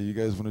us and say, you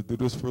guys want to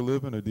do this for a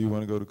living, or do you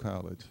want to go to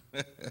college?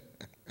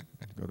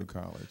 Go to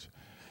college.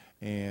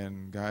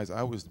 And guys,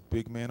 I was the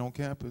big man on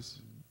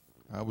campus.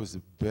 I was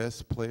the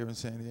best player in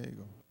San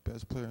Diego.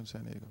 Best player in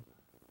San Diego.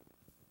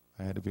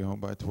 I had to be home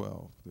by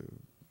 12, dude.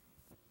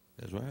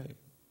 That's right.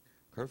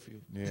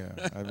 Curfew. Yeah,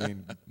 I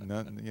mean,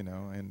 nothing,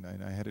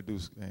 and I had to do,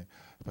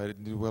 if I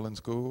didn't do well in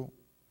school,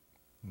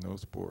 no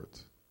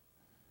sports.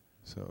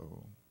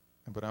 So,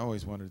 but I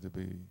always wanted to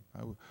be,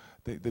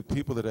 the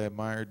people that I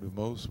admired the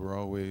most were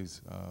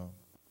always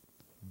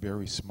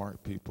very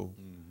smart people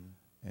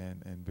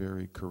and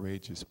very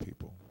courageous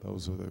people.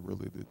 Those are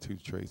really the two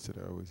traits that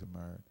I always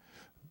admired.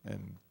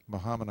 And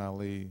Muhammad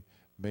Ali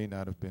may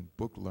not have been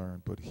book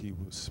learned, but he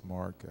was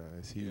smart,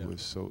 guys. He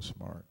was so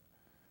smart.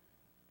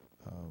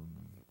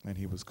 And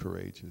he was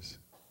courageous.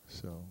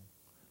 So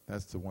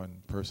that's the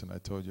one person I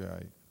told you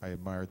I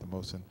admired the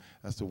most, and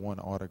that's the one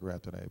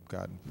autograph that I've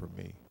gotten for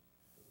me,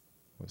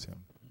 was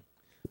him.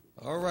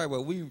 All right,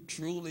 well, we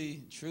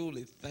truly,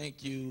 truly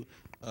thank you.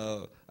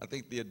 I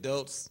think the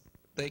adults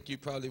thank you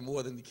probably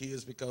more than the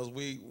kids, because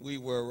we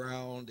were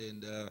around,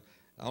 and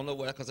I don't know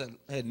what, because I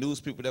had news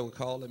people that were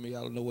calling me.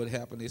 I don't know what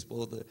happened. They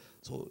supposed to,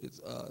 so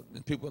it's,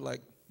 and people were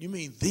like, you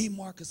mean the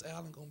Marcus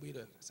Allen going to be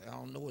there? I said, I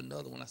don't know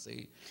another one. I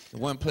say, the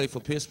one played for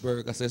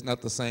Pittsburgh. I said, it's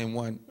not the same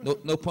one.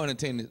 No pun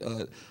intended,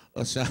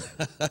 Sean.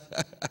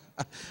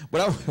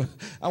 But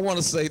I want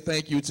to say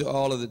thank you to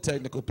all of the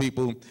technical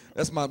people.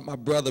 That's my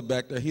brother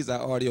back there. He's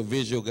our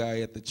audio-visual guy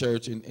at the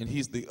church, and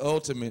he's the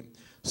ultimate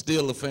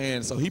Steeler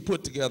fan. So he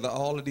put together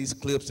all of these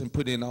clips and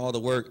put in all the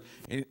work.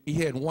 And he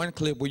had one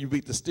clip where you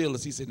beat the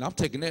Steelers. He said, no, I'm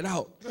taking that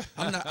out.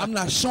 I'm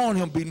not showing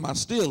him beating my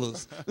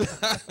Steelers.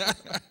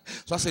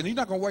 So I said, you're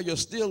not going to wear your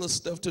Steelers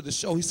stuff to the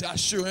show? He said, I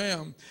sure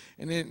am.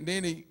 And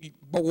then he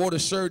wore the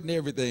shirt and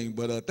everything.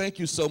 But thank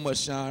you so much,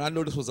 Sean. I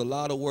know this was a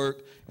lot of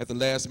work at the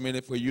last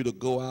minute for you to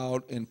go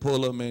out and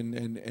pull them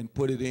and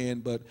put it in.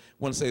 But I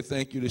want to say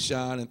thank you to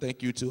Sean and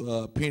thank you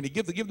to Penny.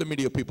 Give the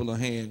media people a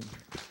hand.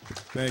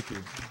 Thank you.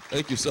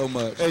 Thank you so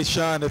much. Hey,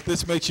 Sean, if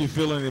this makes you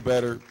feel any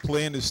better,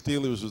 playing the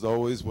Steelers was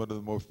always one of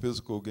the more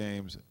physical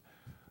games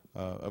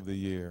of the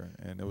year.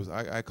 And it was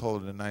I call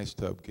it an ice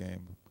tub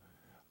game.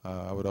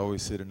 I would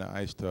always sit in the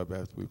ice tub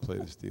after we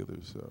played the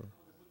Steelers. So.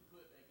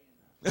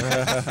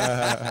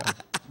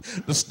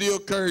 The steel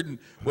curtain.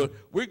 Well,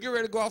 we're getting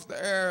ready to go off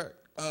the air.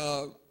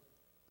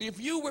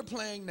 If you were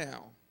playing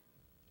now,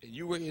 and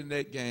you were in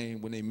that game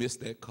when they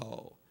missed that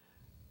call,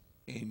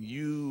 and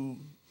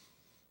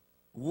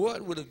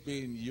what would have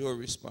been your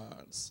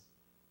response,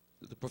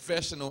 the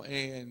professional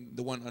and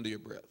the one under your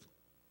breath?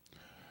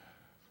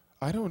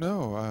 I don't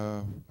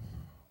know.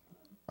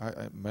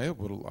 I may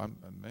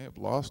have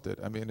lost it.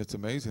 I mean, it's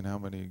amazing how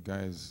many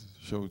guys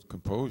showed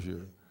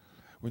composure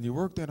when you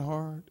work that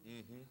hard.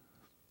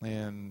 Mm-hmm.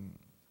 And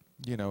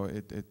you know,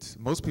 it's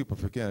most people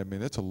forget. I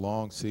mean, it's a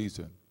long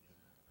season,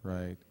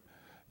 right?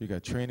 You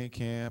got training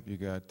camp, you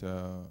got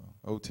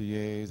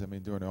OTAs. I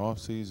mean, during the off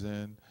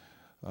season,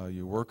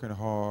 you're working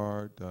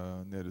hard.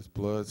 There's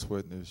blood,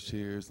 sweat, and there's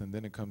tears, and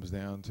then it comes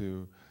down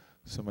to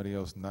somebody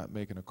else not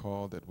making a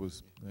call that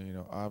was, you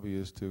know,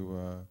 obvious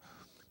to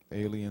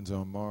aliens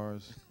on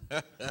Mars.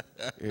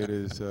 It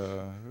is.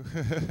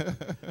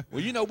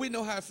 Well, you know, we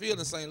know how I feel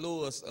in St.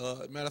 Louis.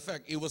 Matter of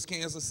fact, it was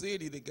Kansas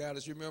City that got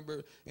us. You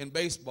remember in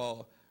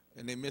baseball,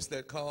 and they missed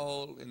that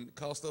call and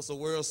cost us a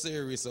World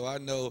Series. So I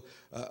know,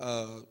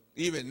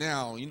 even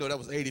now, you know, that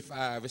was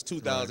 '85. It's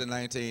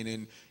 2019, right.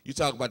 And you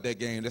talk about that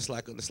game. That's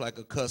like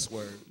a cuss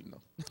word, you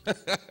know.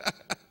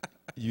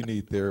 You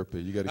need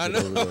therapy. You got to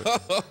get over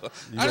that.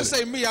 I didn't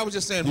say me. I was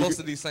just saying most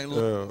of these St.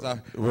 Louis.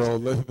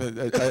 Well,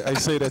 I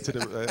say that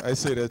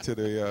to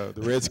the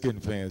Redskin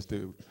fans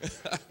too.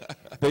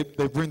 They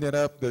bring that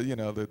up.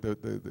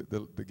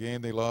 The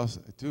game they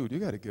lost. Dude, you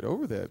got to get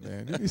over that,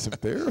 man. You need some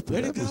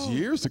therapy. That was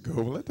years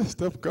ago. Let that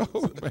stuff go,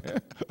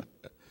 man.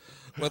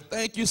 Well,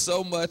 thank you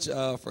so much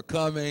for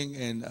coming,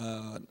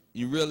 and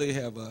you really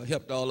have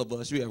helped all of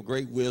us. You have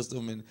great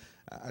wisdom, and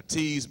I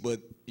tease, but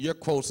your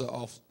quotes are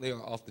off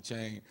the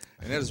chain,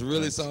 and that is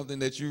really something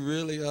that you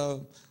really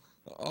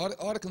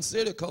ought to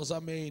consider, because I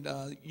mean,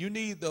 you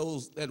need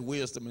that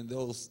wisdom and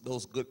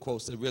those good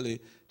quotes that really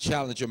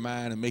challenge your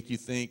mind and make you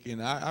think.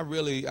 And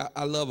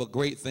I love a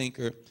great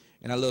thinker,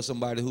 and I love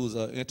somebody who's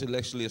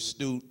intellectually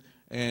astute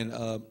and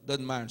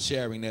doesn't mind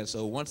sharing that.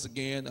 So once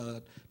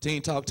again,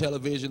 Teen Talk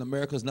Television,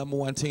 America's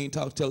 #1 Teen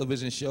Talk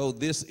Television show.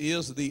 This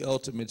is the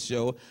ultimate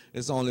show.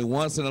 It's only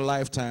once in a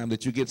lifetime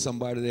that you get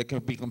somebody that can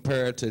be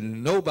compared to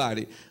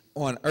nobody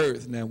on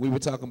earth. Now, we were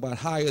talking about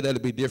higher,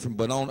 that'd be different,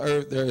 but on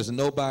earth, there is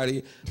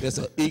nobody that's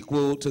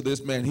equal to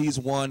this man. He's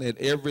one at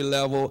every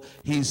level.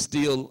 He's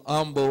still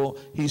humble.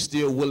 He's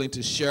still willing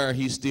to share.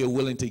 He's still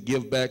willing to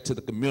give back to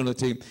the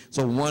community.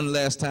 So one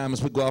last time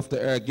as we go off the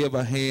air, give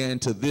a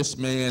hand to this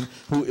man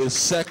who is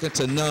second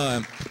to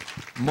none,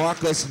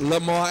 Marcus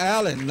Lamar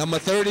Allen, number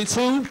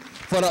 32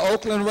 for the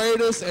Oakland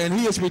Raiders, and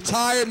he is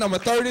retired, number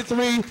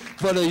 33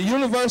 for the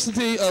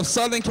University of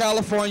Southern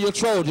California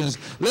Trojans.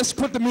 Let's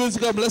put the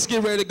music up. Let's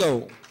get ready to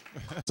go.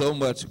 So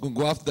much. We're going to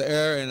go off the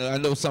air, and I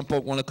know some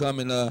folk want to come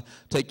and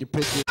take your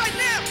picture. Right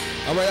now.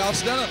 All right, y'all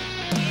stand up.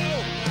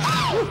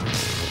 Oh.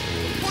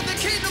 For the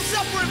kingdom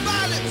suffer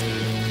violence,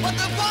 but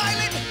the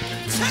violent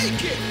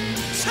take it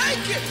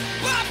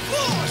by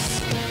force.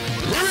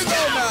 Here we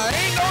go now.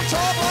 Ain't no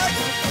talk like.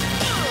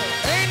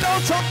 Ain't no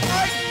talk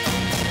like.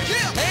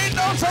 Ain't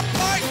no talk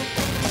like.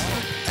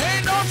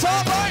 Ain't no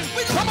talk like.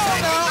 Come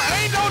on now.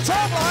 Ain't no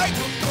talk like.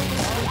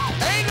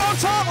 Ain't no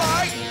talk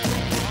like.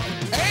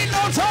 Ain't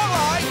no talk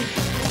like.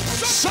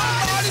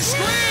 Somebody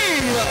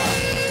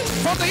scream.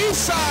 From the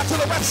east side to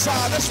the west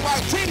side. That's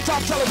right. Teen Talk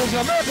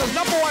Television, America's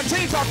 #1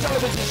 Teen Talk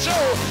Television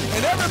show.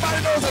 And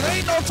everybody knows that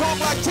ain't no talk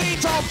like Teen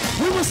Talk.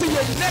 We will see you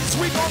next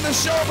week on the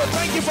show. But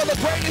thank you for the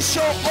greatest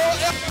show all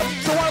ever.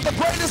 To one of the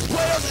greatest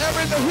players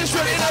ever in the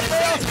history of the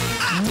NFL,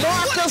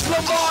 Marcus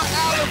Lamar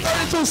Allen,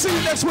 32. See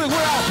you next week.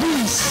 We're out.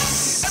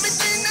 Peace.